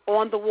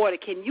on the water,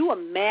 can you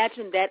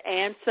imagine that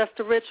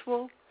ancestor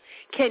ritual?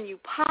 Can you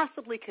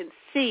possibly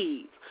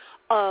conceive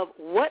of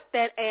what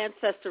that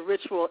ancestor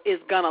ritual is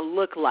going to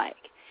look like?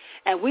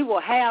 And we will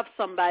have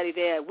somebody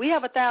there. We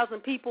have 1,000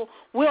 people.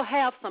 We'll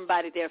have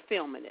somebody there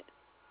filming it,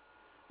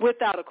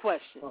 without a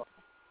question.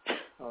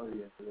 Oh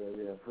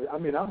yeah. I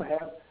mean, I'm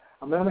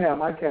gonna have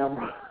my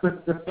camera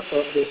up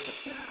there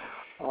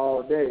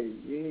all day.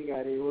 You ain't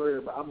got any worry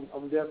about.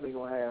 I'm definitely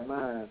gonna have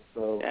mine.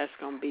 So that's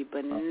gonna be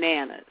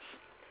bananas.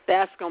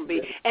 That's gonna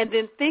be. And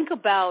then think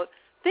about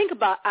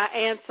our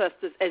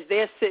ancestors as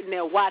they're sitting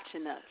there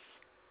watching us.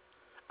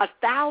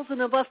 1,000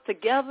 of us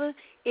together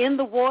in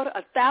the water.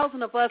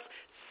 1,000 of us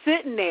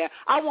sitting there.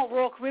 I want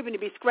Royal Caribbean to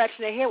be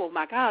scratching their head. Well,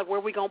 my God, where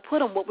are we going to put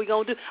them? What are we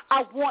going to do?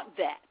 I want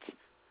that.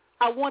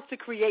 I want to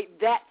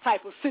create that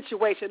type of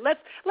situation.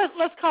 Let's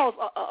cause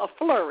a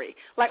flurry.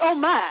 Like, oh,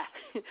 my,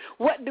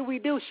 what do we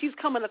do? She's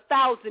coming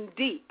 1,000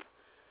 deep.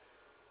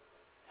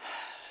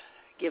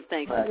 Give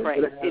thanks and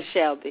praise. It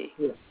shall be.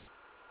 Yeah.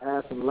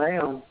 Have some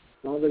lamb.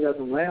 As long as they got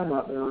some lamb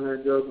out there on there,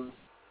 Joker.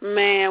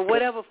 Man,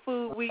 whatever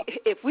food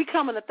if we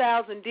come in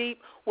 1,000 deep,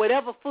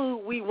 whatever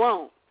food we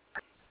want,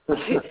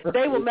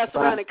 They will mess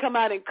around and come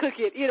out and cook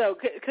it,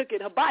 cook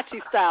it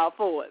hibachi style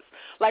for us.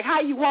 Like,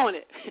 how you want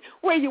it?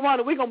 Where you want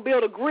it? We're going to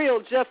build a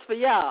grill just for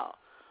y'all.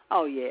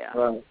 Oh, yeah.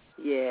 Right.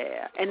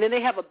 Yeah. And then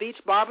they have a beach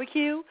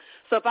barbecue.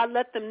 So if I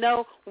let them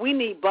know we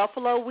need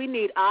buffalo, we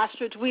need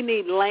ostrich, we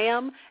need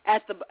lamb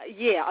at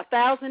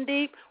 1,000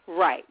 deep,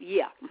 right,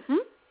 yeah.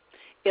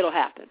 It'll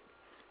happen.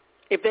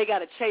 If they got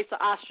to chase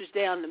the ostrich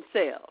down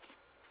themselves.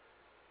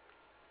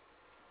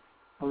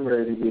 I'm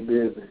ready to get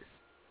busy.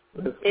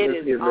 Let's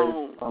is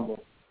on.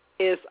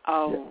 It's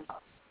on.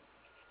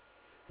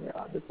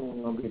 Yeah, this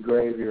one's going to be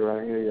gravy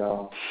right here,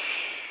 y'all.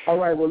 All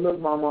right, well, look,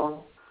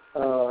 Mama,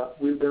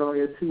 we've been on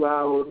here 2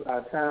 hours.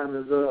 Our time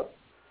is up.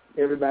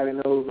 Everybody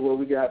knows what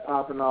we got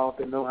popping off.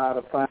 They know how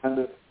to find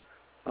us.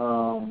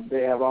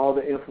 They have all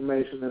the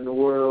information in the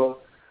world.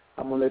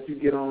 I'm going to let you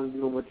get on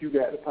doing what you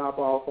got to pop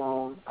off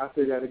on. I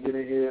still got to get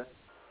in here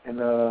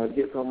and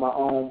get some of my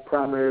own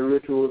primary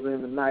rituals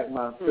in tonight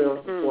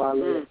myself before I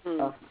leave.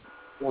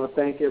 I want to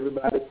thank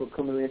everybody for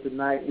coming in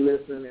tonight,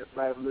 listening.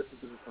 Everybody listen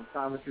to the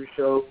Symptometry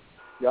Show.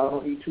 Y'all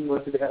don't eat too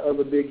much of that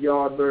other big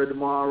yard bird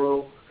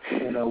tomorrow.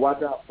 And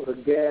watch out for the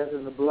gas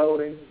and the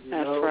bloating.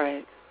 That's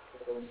right.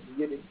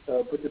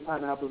 Put your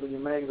pineapples and your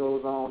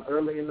mangoes on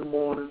early in the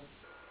morning.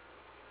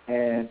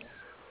 And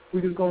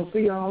we're just going to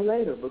see y'all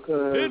later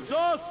because... It's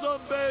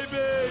awesome,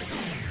 baby!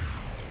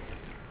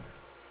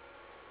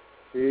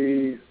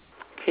 Peace.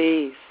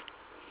 Peace.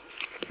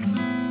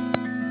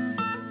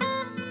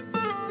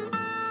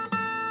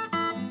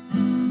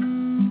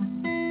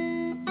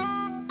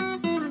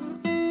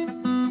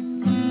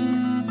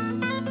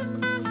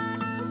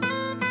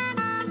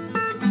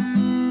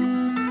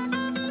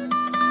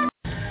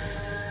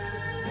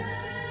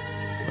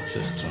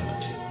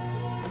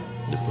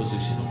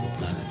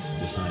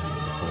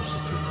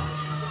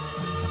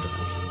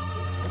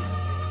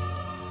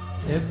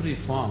 Every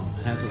form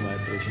has a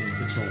vibration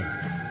of its own.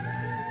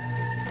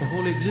 The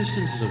whole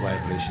existence is a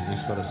vibration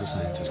as far as the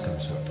science is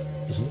concerned,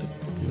 isn't it?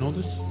 You know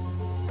this?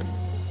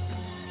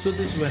 So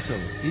this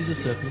vessel is a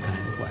certain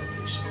kind of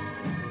vibration.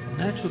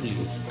 Naturally,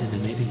 it's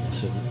emanating a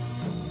certain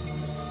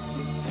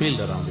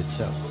field around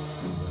itself.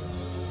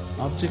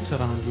 Objects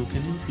around you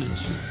can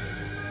influence you.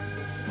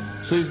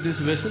 So if this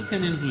vessel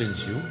can influence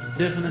you,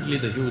 definitely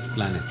the huge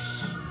planets,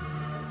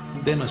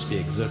 they must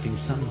be exerting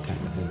some kind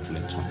of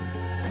influence on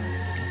you.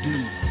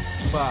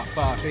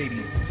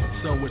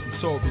 D5580, Sun with the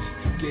Taurus,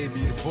 gave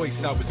me the voice,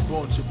 I was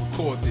born to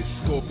record this.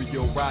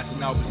 Scorpio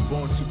rising, I was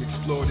born to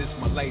explore this.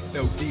 My life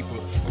fell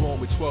deeper, born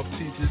with 12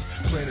 teachers,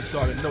 planets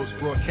are the notes,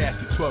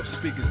 broadcasted 12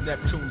 speakers.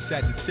 Neptune,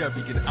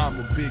 Sagittarian,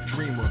 I'm a big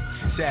dreamer.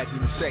 Sag in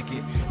the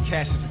second,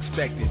 cash is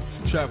expected.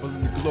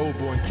 Traveling the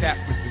globe on cap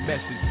with the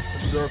message.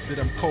 Observe that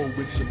I'm cold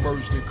with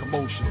submerged in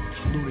commotion.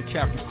 Lunar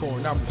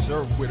Capricorn, I'm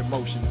reserved with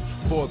emotion.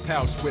 4th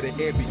house where the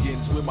air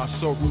begins, where my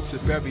soul roots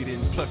are buried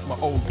in. Plus my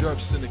old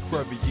derps in the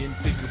Caribbean,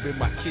 figuring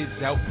my kids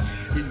out.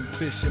 Eating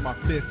fish in my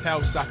 5th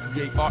house, I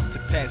create art to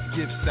pass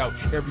gifts out.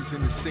 Aries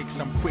in the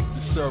 6th, I'm quick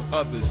to serve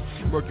others.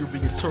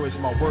 Mercury and Taurus,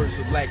 my words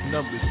are like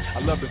numbers. I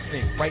love to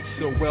think, write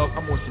so well,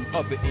 I'm on some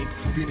other ink.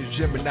 Venus,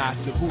 Gemini,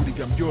 Ceruti,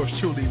 I'm yours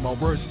truly. My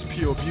words is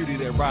pure beauty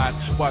that rise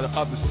while the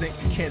others sink.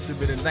 Cancer in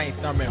the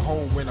 9th, I'm at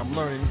home when I'm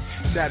learning.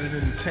 Saturn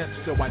in the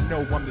 10th, so I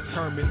know I'm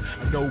determined.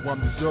 I know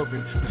I'm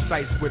deserving.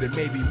 Precise with it,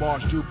 maybe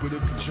Mars, Jupiter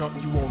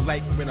conjunct. You won't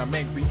like when I'm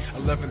angry.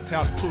 11th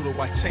house, Pluto,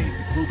 I change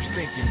the group's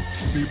thinking.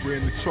 Libra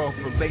in the 12th,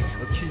 relate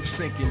or keep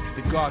sinking.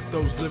 The God,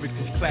 those lyrics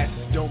in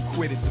classes, don't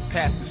quit it. The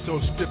path is so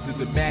scripted,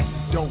 the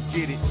masses don't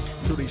get it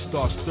till they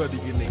start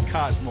studying their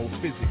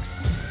cosmophysics.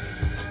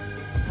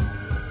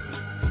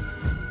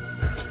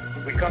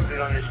 We come to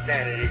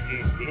understand that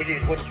it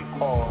is what you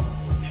call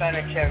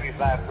planetary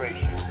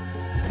vibration.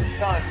 The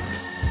sun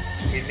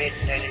emits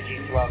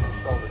energy throughout the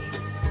solar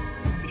system.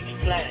 Each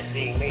planet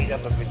being made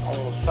up of its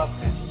own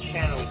substance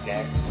channels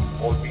that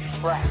or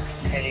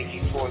refracts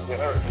energy towards the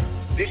earth.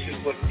 This is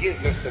what gives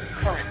us the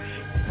current,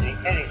 the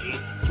energy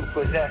to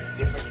possess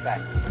different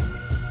factors.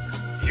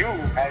 You,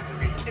 as the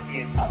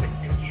recipient of it,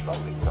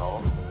 control it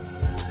all.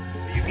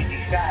 You can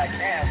decide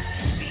now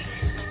to speak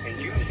and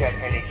use that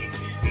energy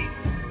to speak,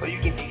 or you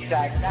can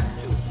decide not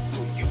to, so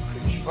you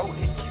control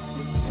it.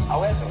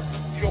 However,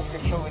 you don't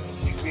control it to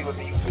the degree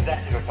whether you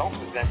possess it or don't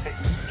possess it.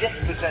 Just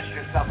possess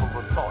yourself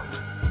of a thought.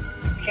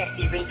 You can't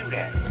even do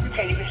that. You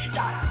can't even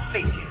stop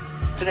thinking.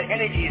 So the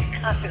energy is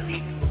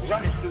constantly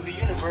running through the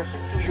universe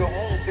and through your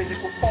own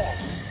physical form.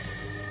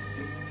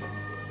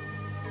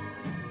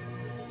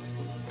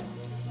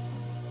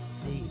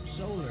 The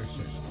solar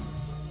system,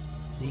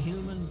 the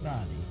human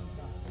body,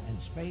 and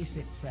space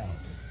itself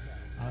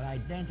are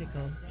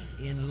identical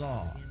in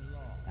law,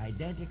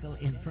 identical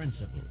in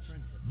principles,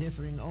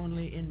 differing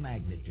only in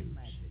magnitudes.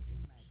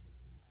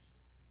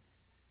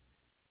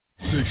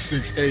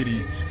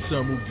 6680,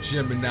 sun moved to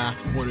Gemini.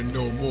 Wanna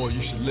know more,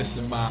 you should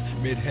listen. My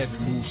mid-heaven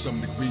moves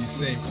some degrees,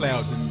 same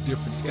clouds in a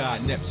different sky.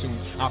 Neptune,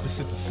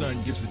 opposite the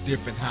sun, gives a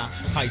different high.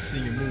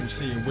 Piscean moon,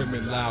 seeing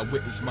women lie.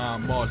 Witness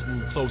mind, Mars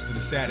move close to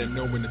the Saturn,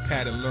 knowing the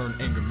pattern, learn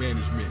anger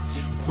management.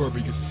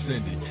 Aquarius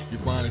ascended,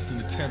 Uranus in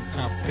the 10th,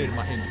 complicated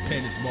my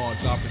independence. Mars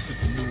opposite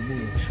the new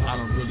moon. I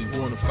don't really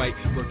wanna fight,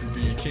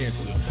 Mercury in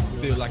Cancer.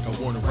 Feel like I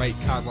wanna write,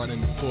 Chiron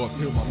in the 4th.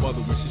 Heal my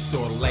mother when she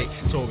saw the light.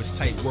 Taurus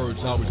tight words,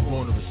 I was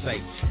born to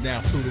recite.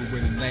 Now Pluto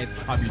in the 9th,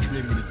 I be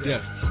dreaming of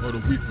death, or the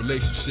weak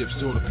relationships,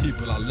 or the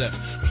people I left.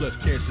 Plus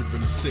Cancer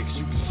in the 6th,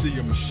 you can see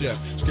I'm a chef.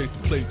 Scrape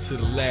the plate to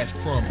the last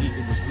crumb,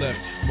 eating what's left.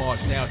 Mars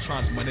now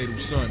trying to my natal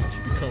sun,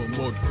 becoming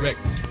more direct.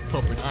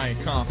 Pumping iron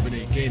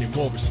confident, gaining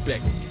more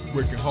respect.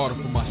 Working harder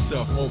for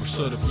myself, more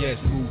assertive, yes,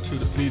 move to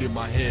the beat in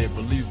my head.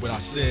 Believe what I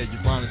said,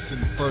 Uranus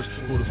in the 1st,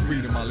 for the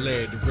freedom I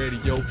led. The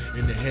radio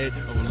in the head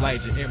of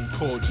Elijah M.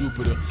 called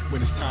Jupiter.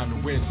 When it's time to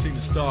win, seen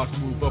the stars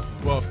move up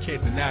above,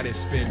 can't deny that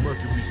spin.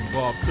 Mercury's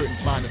involved, couldn't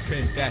find a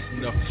pen fast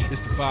enough. It's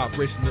the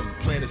vibration of the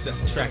planets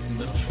that's attracting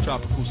us.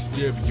 Tropical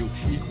Sidereal,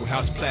 equal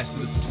house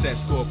Placidus, success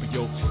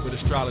Scorpio. With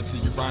astrology,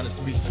 Uranus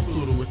meets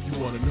Pluto. If you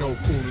wanna know,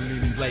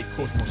 Kundalini light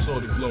cause my soul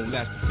to glow.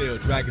 Last to fail,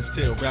 dragon's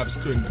tail, rabbits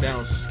couldn't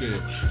balance the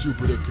scale.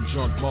 Jupiter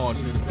conjunct Mars,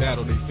 in the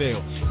battle they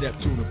fail.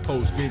 Neptune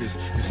opposed Venus,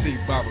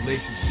 deceived by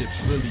relationships.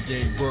 Really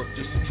ain't work,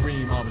 just a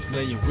dream I was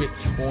laying with.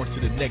 On to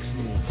the next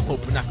moon,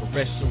 hoping I can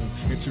rest soon.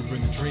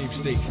 Entering the dream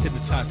state,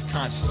 hypnotize the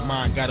conscious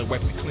mind. Gotta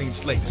wipe the clean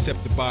slate,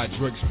 decepted by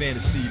drugs,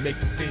 fantasy. Make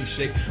the pain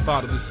shake,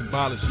 bottle the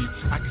symbology.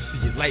 I can see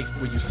your life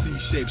where you see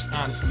shapes,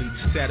 honestly.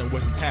 Saturn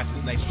wasn't half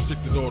as nice,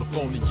 restricted all the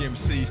phony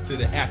MCs to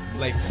the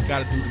afterlife.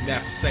 Gotta do the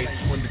math precise,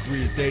 1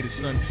 degree a day, the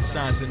sun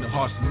shines in the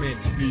hearts of men.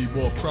 Need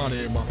more prana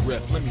in my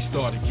breath, let me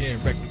start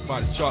again.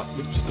 Rectify the chart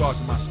with the scars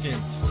in my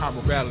skin. High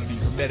morality,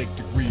 hermetic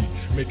degree.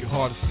 Make it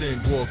hard to sin.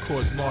 War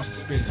cause Mars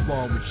spins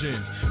wrong with gin.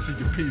 See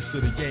your piece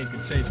of the yang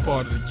contains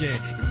part of the yang.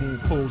 The moon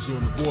pulls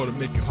on the water,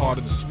 make it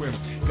harder to swim.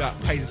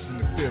 Got Pisces in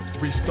the 5th,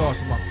 3 stars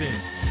in my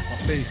fins. My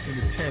face in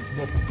the 10th,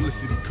 more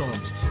publicity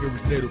comes. It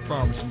was there to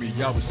promise me,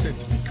 I was sent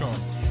to become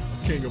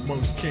a king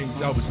amongst kings,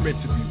 I was meant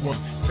to be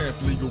one.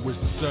 10th legal was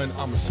the sun,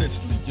 I'm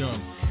essentially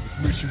young.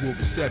 Mutual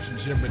reception,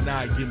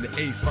 Gemini in the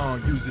 8th,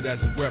 found, use it as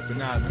a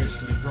weapon, I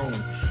eventually grown.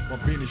 My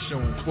Venus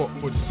shown, fought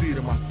for the seat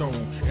of my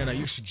throne, and I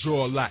used to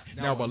draw a lot,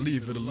 now I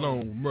leave it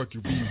alone.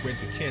 Mercury went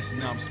to Cancer,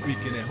 now I'm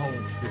speaking at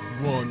home. If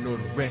you wanna know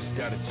the rest,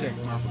 gotta check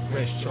my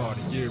progress chart.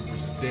 A year was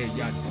the day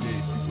I did,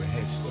 you were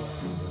head start.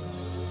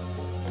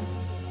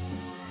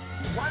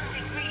 1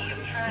 degree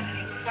of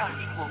transiting sun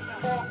equals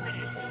 4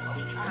 minutes of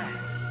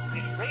time.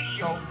 This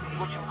ratio is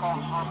what you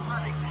call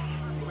harmonic,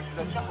 which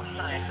is a double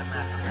science of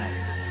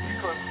mathematics.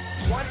 Because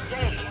 1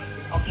 day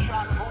of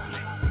sharp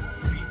movement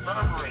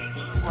reverberates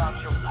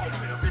throughout your life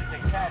in a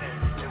rhythmic pattern,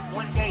 and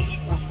 1 day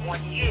equals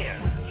 1 year.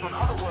 So in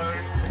other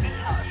words, this is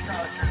how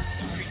astrologers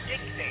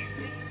predict things.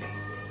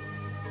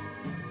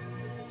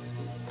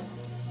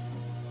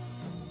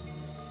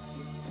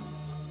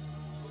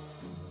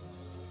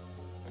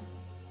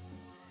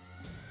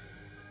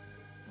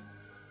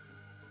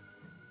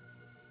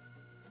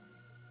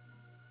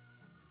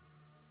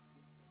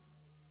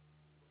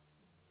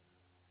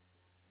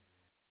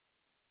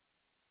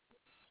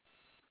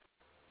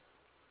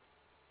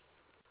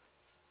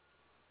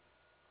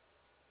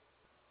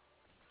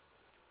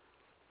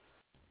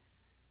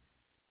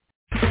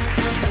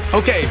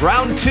 Okay,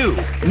 round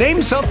 2.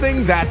 Name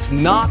something that's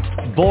not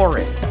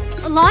boring.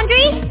 A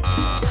laundry?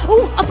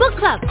 Ooh, a book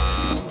club.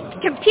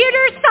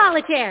 Computer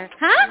solitaire,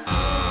 huh?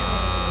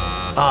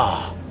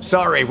 Ah,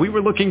 sorry, we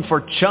were looking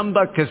for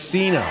Chumba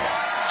Casino.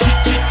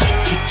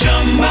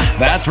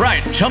 That's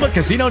right,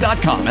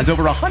 ChumbaCasino.com has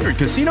over 100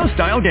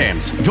 casino-style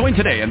games. Join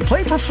today and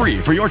play for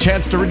free for your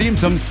chance to redeem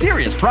some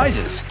serious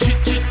prizes.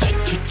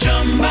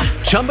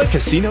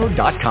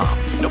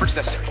 ChumbaCasino.com. No purchase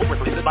necessary. Void where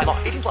prohibited by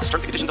law. 18+. Terms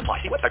and conditions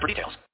apply. See website for details.